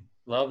get me.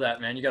 Love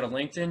that, man. You got a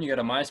LinkedIn? You got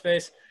a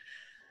MySpace?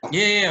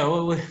 Yeah,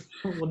 we'll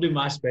do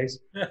MySpace.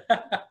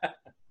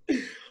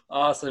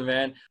 Awesome,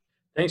 man.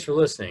 Thanks for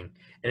listening.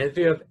 And if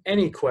you have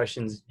any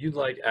questions you'd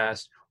like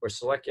asked or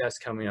select guests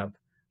coming up,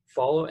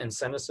 follow and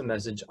send us a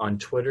message on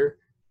Twitter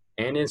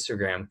and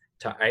Instagram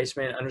to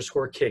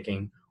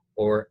Iceman_kicking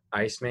or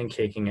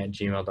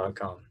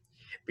IcemanKicking@gmail.com.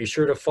 Be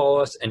sure to follow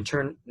us and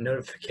turn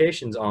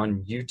notifications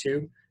on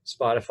YouTube,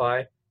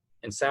 Spotify,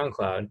 and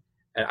SoundCloud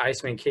at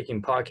Iceman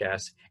Kicking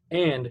Podcast,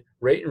 and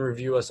rate and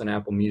review us on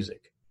Apple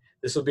Music.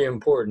 This will be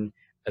important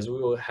as we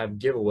will have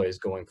giveaways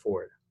going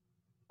forward.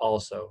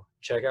 Also,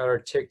 check out our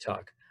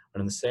TikTok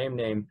under the same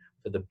name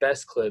for the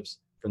best clips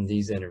from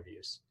these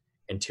interviews.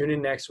 And tune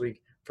in next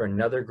week for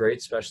another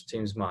great Special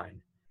Teams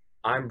Mind.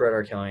 I'm Brett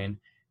Arkelian,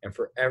 and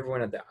for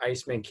everyone at the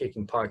Iceman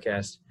Kicking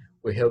Podcast,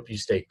 we hope you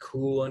stay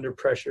cool under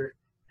pressure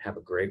and have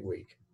a great week.